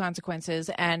 elections have consequences.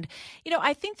 And,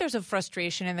 I think there's a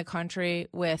frustration in the country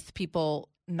with people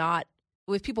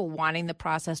wanting the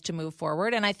process to move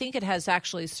forward. And I think it has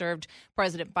actually served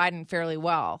President Biden fairly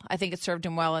well. I think it served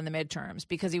him well in the midterms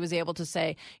because he was able to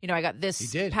say, I got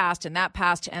this passed and that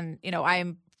passed. And,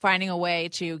 I'm finding a way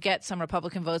to get some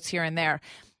Republican votes here and there.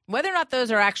 Whether or not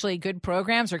those are actually good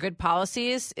programs or good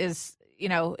policies is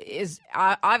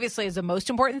obviously the most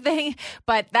important thing,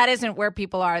 but that isn't where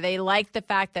people are. They like the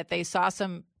fact that they saw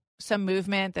some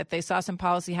movement, that they saw some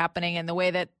policy happening, and the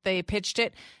way that they pitched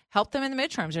it helped them in the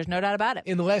midterms. There's no doubt about it.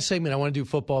 In the last segment, I want to do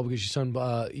football because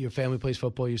your family plays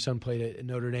football. Your son played at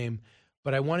Notre Dame.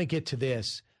 But I want to get to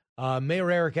this.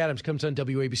 Mayor Eric Adams comes on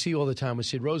WABC all the time with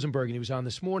Sid Rosenberg, and he was on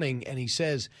this morning, and he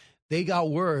says they got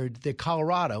word that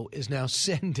Colorado is now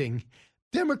sending –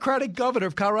 Democratic governor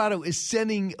of Colorado is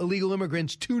sending illegal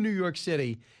immigrants to New York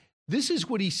City. This is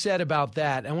what he said about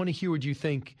that. I want to hear what you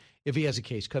think if he has a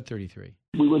case. Cut 33.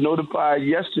 We were notified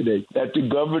yesterday that the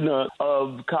governor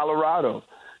of Colorado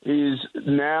is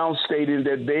now stating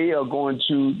that they are going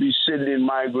to be sending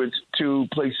migrants to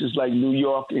places like New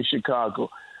York and Chicago.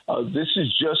 This is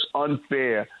just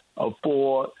unfair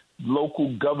for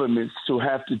local governments to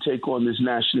have to take on this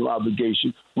national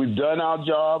obligation. We've done our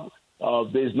job.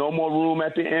 There's no more room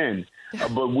at the end,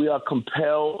 but we are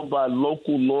compelled by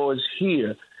local laws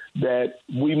here that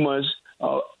we must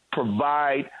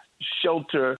provide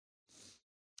shelter.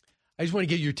 I just want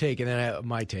to get your take and then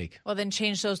my take. Well, then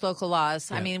change those local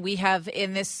laws. Yeah. I mean, we have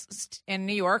in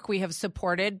New York, we have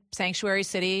supported sanctuary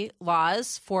city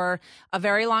laws for a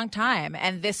very long time.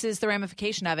 And this is the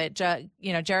ramification of it.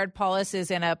 Jared Polis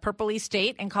is in a purpley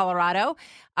state in Colorado.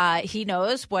 He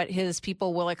knows what his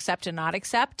people will accept and not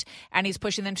accept, and he's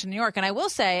pushing them to New York. And I will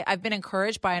say I've been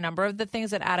encouraged by a number of the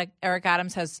things that Eric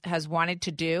Adams has wanted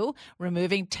to do,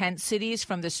 removing tent cities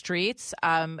from the streets,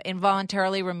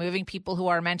 involuntarily removing people who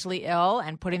are mentally ill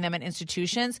and putting them in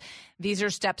institutions. These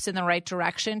are steps in the right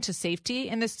direction to safety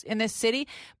in this city.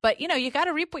 But, you got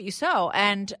to reap what you sow.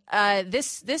 And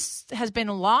this has been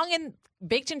long and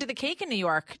baked into the cake in New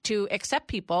York to accept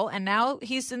people, and now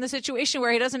he's in the situation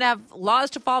where he doesn't have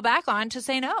laws to fall back on to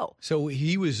say no. So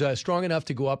he was strong enough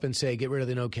to go up and say, get rid of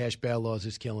the no cash bail laws,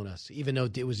 it's killing us, even though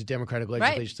it was a Democratic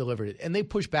legislature delivered it. And they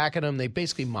pushed back at him. They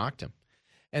basically mocked him.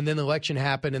 And then the election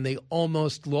happened, and they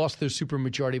almost lost their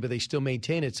supermajority, but they still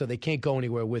maintain it, so they can't go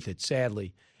anywhere with it,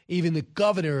 sadly. Even the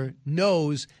governor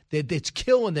knows that it's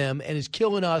killing them and is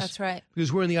killing us. That's right.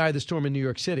 Because we're in the eye of the storm in New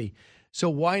York City. So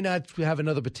why not have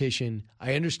another petition?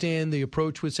 I understand the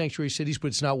approach with sanctuary cities, but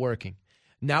it's not working.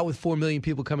 Not with 4 million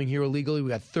people coming here illegally. We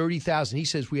got 30,000. He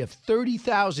says we have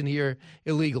 30,000 here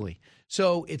illegally.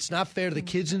 So it's not fair to the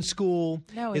kids in school.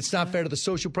 No, it's not fair to the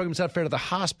social programs. It's not fair to the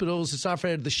hospitals. It's not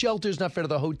fair to the shelters. Not fair to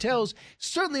the hotels.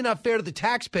 Certainly not fair to the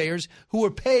taxpayers who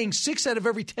are paying $6 out of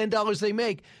every $10 they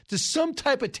make to some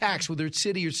type of tax, whether it's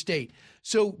city or state.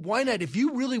 So why not? If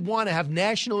you really want to have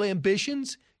national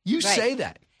ambitions, you say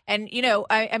that. And, you know,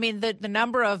 I mean, the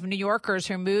number of New Yorkers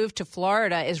who moved to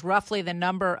Florida is roughly the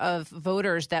number of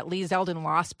voters that Lee Zeldin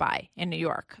lost by in New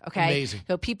York. Okay. Amazing.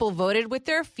 So people voted with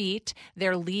their feet.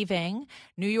 They're leaving.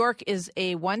 New York is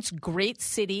a once great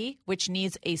city, which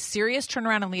needs a serious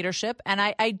turnaround in leadership. And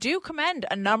I do commend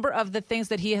a number of the things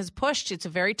that he has pushed. It's a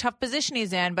very tough position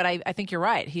he's in, but I think you're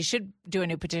right. He should do a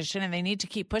new petition, and they need to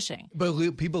keep pushing.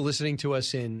 But people listening to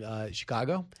us in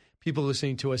Chicago, people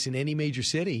listening to us in any major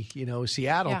city, you know,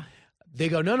 Seattle, they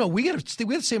go, no, we have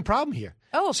the same problem here.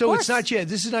 Oh, of so course. It's not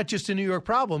this is not just a New York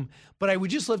problem, but I would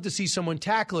just love to see someone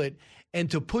tackle it. And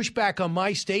to push back on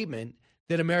my statement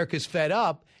that America's fed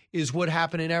up is what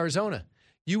happened in Arizona.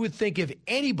 You would think if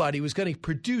anybody was going to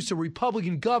produce a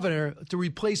Republican governor to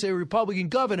replace a Republican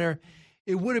governor,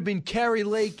 it would have been Kari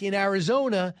Lake in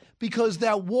Arizona, because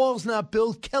that wall's not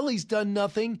built. Kelly's done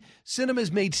nothing.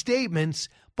 Sinema's made statements.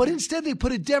 But instead, they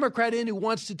put a Democrat in who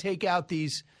wants to take out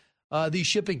these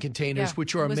shipping containers,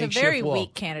 which are a makeshift wall. It was a very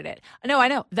weak candidate. No, I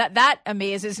know. That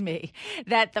amazes me,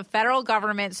 that the federal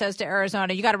government says to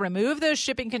Arizona, you got to remove those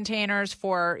shipping containers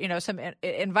for, you know, some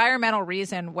environmental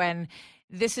reason, when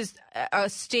this is a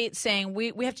state saying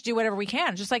we have to do whatever we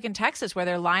can, just like in Texas, where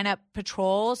they line up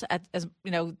patrols as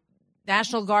you know,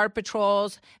 National Guard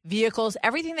patrols, vehicles,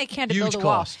 everything they can to build a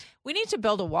wall. We need to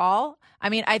build a wall. I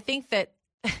mean, I think that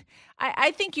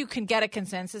I think you can get a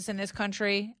consensus in this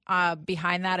country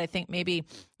behind that. I think maybe,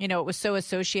 you know, it was so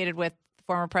associated with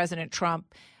former President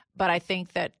Trump, but I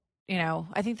think that, you know,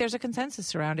 I think there's a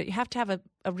consensus around it. You have to have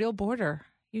a real border.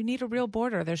 You need a real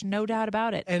border. There's no doubt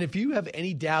about it. And if you have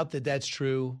any doubt that that's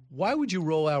true, why would you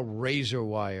roll out razor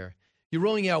wire? You're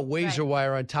rolling out razor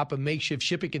wire on top of makeshift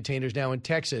shipping containers now in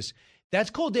Texas. That's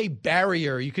called a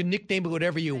barrier. You can nickname it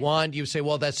whatever you want. You say,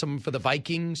 well, that's something for the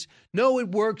Vikings. No, it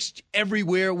works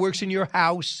everywhere. It works in your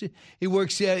house. It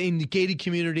works in the gated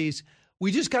communities.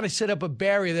 We just got to set up a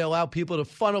barrier that allow people to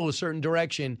funnel a certain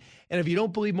direction. And if you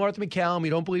don't believe Martha McCallum,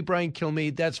 you don't believe Brian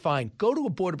Kilmeade, that's fine. Go to a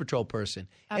Border Patrol person.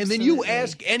 Absolutely. And then you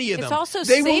ask any of them. It's also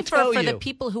they will safer tell for you. the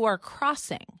people who are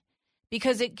crossing,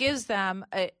 because it gives them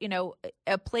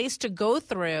a place to go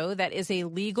through that is a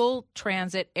legal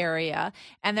transit area,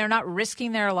 and they're not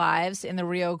risking their lives in the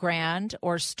Rio Grande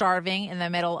or starving in the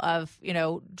middle of, you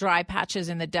know, dry patches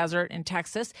in the desert in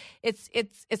Texas.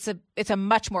 It's a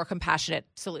much more compassionate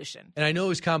solution. And I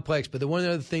know it's complex, but the one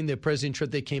other thing that President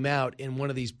Trump, that came out in one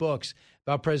of these books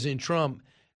about President Trump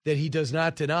that he does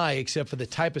not deny, except for the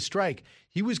type of strike,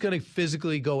 he was going to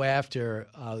physically go after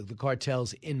the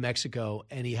cartels in Mexico,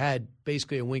 and he had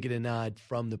basically a wink and a nod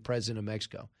from the president of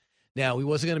Mexico. Now, it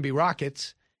wasn't going to be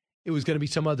rockets. It was going to be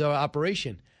some other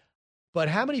operation. But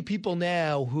how many people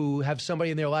now who have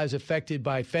somebody in their lives affected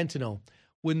by fentanyl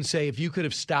wouldn't say, if you could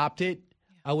have stopped it,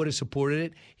 I would have supported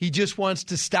it? He just wants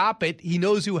to stop it. He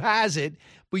knows who has it,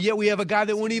 but yet we have a guy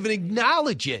that won't even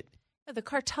acknowledge it. The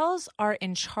cartels are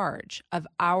in charge of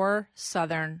our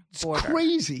southern border. It's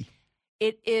crazy.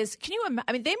 It is. Can you imagine?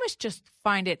 I mean, they must just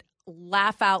find it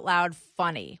laugh out loud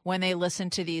funny when they listen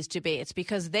to these debates,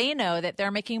 because they know that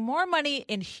they're making more money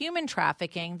in human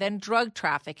trafficking than drug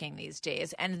trafficking these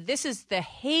days. And this is the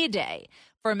heyday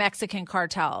for Mexican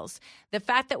cartels. The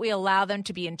fact that we allow them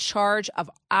to be in charge of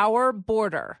our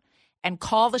border and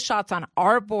call the shots on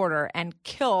our border and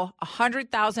kill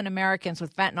 100,000 Americans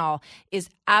with fentanyl is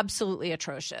absolutely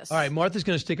atrocious. All right, Martha's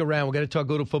going to stick around. We're going to talk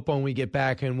a little football when we get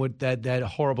back, and what that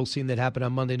horrible scene that happened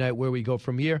on Monday night, where we go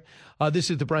from here. This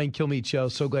is the Brian Kilmeade Show.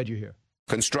 So glad you're here.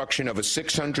 Construction of a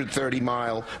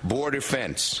 630-mile border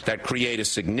fence that create a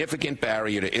significant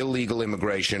barrier to illegal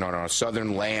immigration on our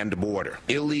southern land border.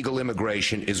 Illegal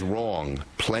immigration is wrong,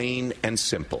 plain and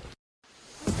simple.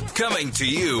 Coming to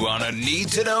you on a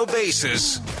need-to-know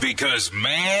basis, because,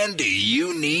 man, do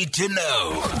you need to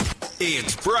know.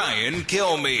 It's Brian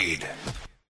Kilmeade.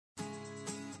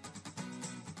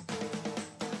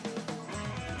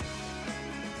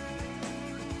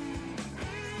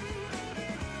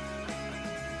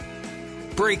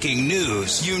 Breaking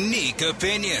news, unique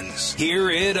opinions.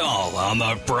 Hear it all on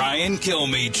the Brian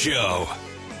Kilmeade Show.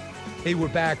 Hey, we're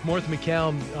back. Martha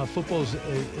McCallum, football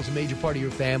is a major part of your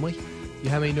family.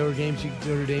 How many Notre Dame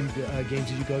games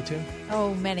did you go to?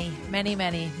 Oh, many.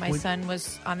 My son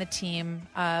was on the team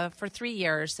for 3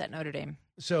 years at Notre Dame.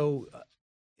 So,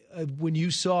 when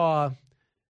you saw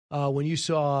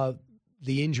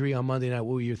the injury on Monday night,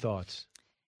 what were your thoughts?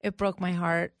 It broke my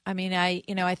heart. I mean, I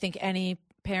think any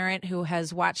parent who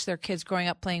has watched their kids growing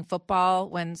up playing football,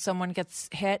 when someone gets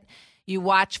hit, you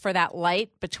watch for that light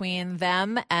between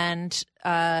them and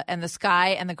the sky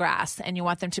and the grass, and you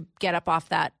want them to get up off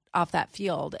that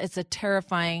field. It's a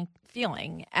terrifying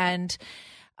feeling, and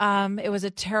it was a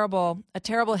terrible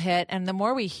hit. And the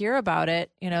more we hear about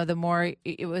it, the more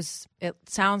it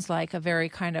sounds like a very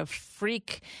kind of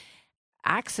freak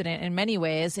accident in many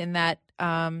ways, in that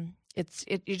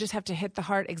you just have to hit the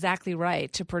heart exactly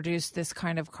right to produce this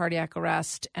kind of cardiac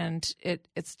arrest, and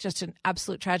it's just an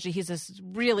absolute tragedy. He's this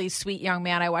really sweet young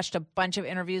man. I watched a bunch of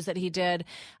interviews that he did.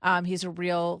 He's a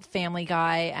real family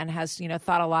guy and has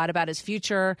thought a lot about his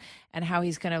future and how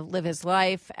he's going to live his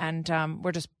life, and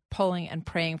we're just pulling and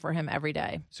praying for him every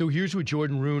day. So here's what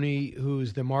Jordan Rooney,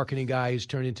 who's the marketing guy who's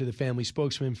turned into the family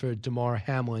spokesman for Damar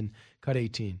Hamlin, cut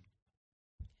 18.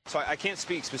 So I can't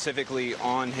speak specifically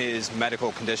on his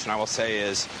medical condition. I will say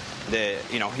is that,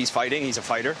 he's fighting. He's a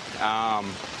fighter. I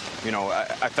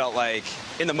felt like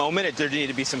in the moment there needed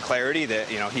to be some clarity that,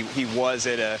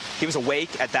 he was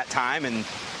awake at that time, and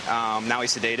now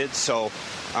he's sedated. So,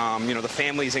 the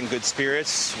family's in good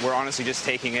spirits. We're honestly just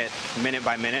taking it minute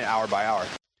by minute, hour by hour.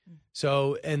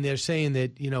 So, and they're saying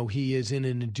that, he is in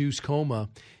an induced coma.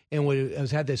 And I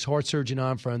had this heart surgeon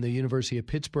on from the University of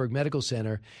Pittsburgh Medical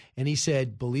Center, and he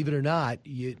said, believe it or not,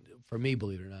 you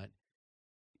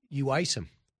ice him.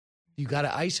 You got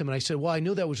to ice him. And I said, well, I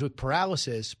knew that was with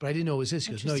paralysis, but I didn't know it was this.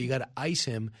 He goes, no, you got to ice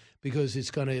him because it's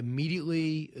going to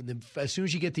immediately, as soon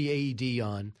as you get the AED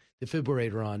on,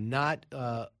 defibrillator on, not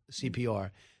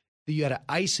CPR, you got to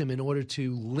ice him in order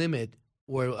to limit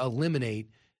or eliminate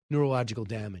neurological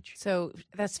damage. So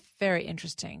that's very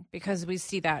interesting, because we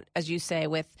see that, as you say,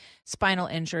 with spinal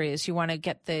injuries. You want to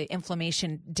get the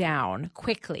inflammation down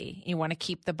quickly. You want to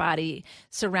keep the body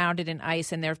surrounded in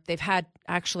ice, and they've had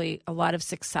actually a lot of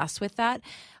success with that.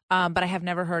 But I have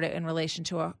never heard it in relation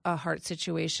to a heart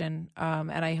situation,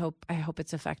 and I hope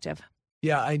it's effective.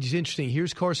 Yeah, it's interesting.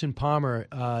 Here's Carson Palmer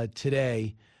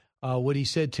today. What he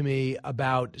said to me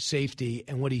about safety,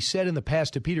 and what he said in the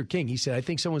past to Peter King. He said, I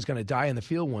think someone's going to die in the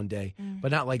field one day, but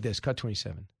not like this. Cut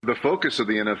 27. The focus of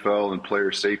the NFL and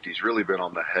player safety has really been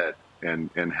on the head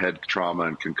and head trauma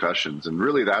and concussions. And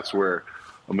really that's where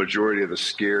a majority of the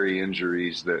scary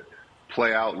injuries that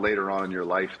play out later on in your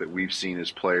life that we've seen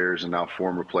as players and now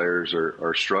former players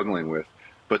are struggling with.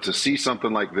 But to see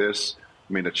something like this,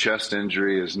 a chest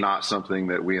injury is not something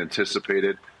that we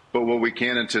anticipated. But what we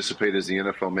can anticipate is the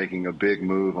NFL making a big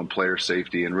move on player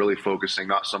safety and really focusing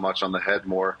not so much on the head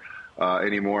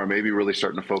anymore, and maybe really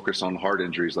starting to focus on heart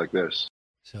injuries like this.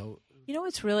 So,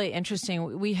 what's really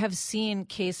interesting? We have seen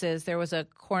cases. There was a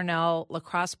Cornell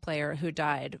lacrosse player who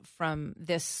died from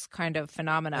this kind of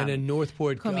phenomenon. And in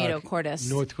Northport, Comito Cordis.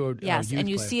 Northport, yes, and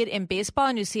you player. see it in baseball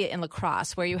and you see it in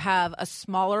lacrosse, where you have a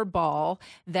smaller ball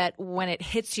that, when it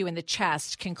hits you in the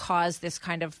chest, can cause this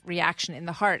kind of reaction in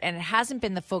the heart. And it hasn't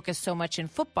been the focus so much in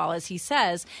football, as he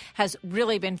says, has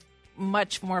really been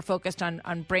much more focused on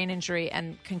brain injury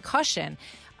and concussion.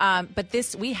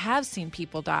 But we have seen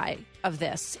people die of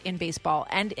this in baseball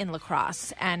and in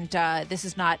lacrosse, and this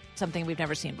is not something we've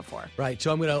never seen before. Right.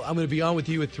 So I'm gonna be on with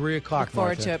you at 3:00. Look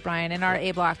forward to it, Brian, in our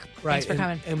A block. Right. Thanks for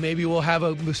coming. And maybe we'll have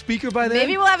a speaker by then.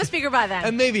 Maybe we'll have a speaker by then.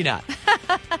 And maybe not.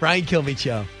 Brian Kilmeade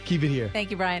Show. Keep it here. Thank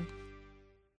you, Brian.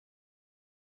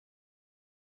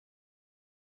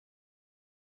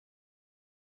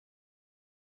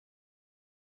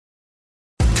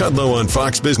 Kudlow on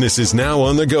Fox Business is now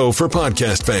on the go for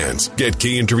podcast fans. Get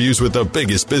key interviews with the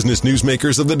biggest business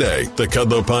newsmakers of the day. The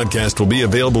Kudlow podcast will be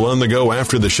available on the go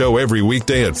after the show every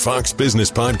weekday at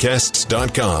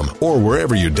foxbusinesspodcasts.com or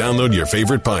wherever you download your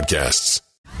favorite podcasts.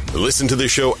 Listen to the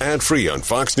show ad-free on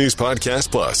Fox News Podcast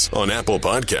Plus, on Apple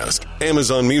Podcast,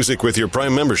 Amazon Music with your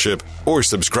Prime membership, or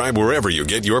subscribe wherever you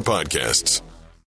get your podcasts.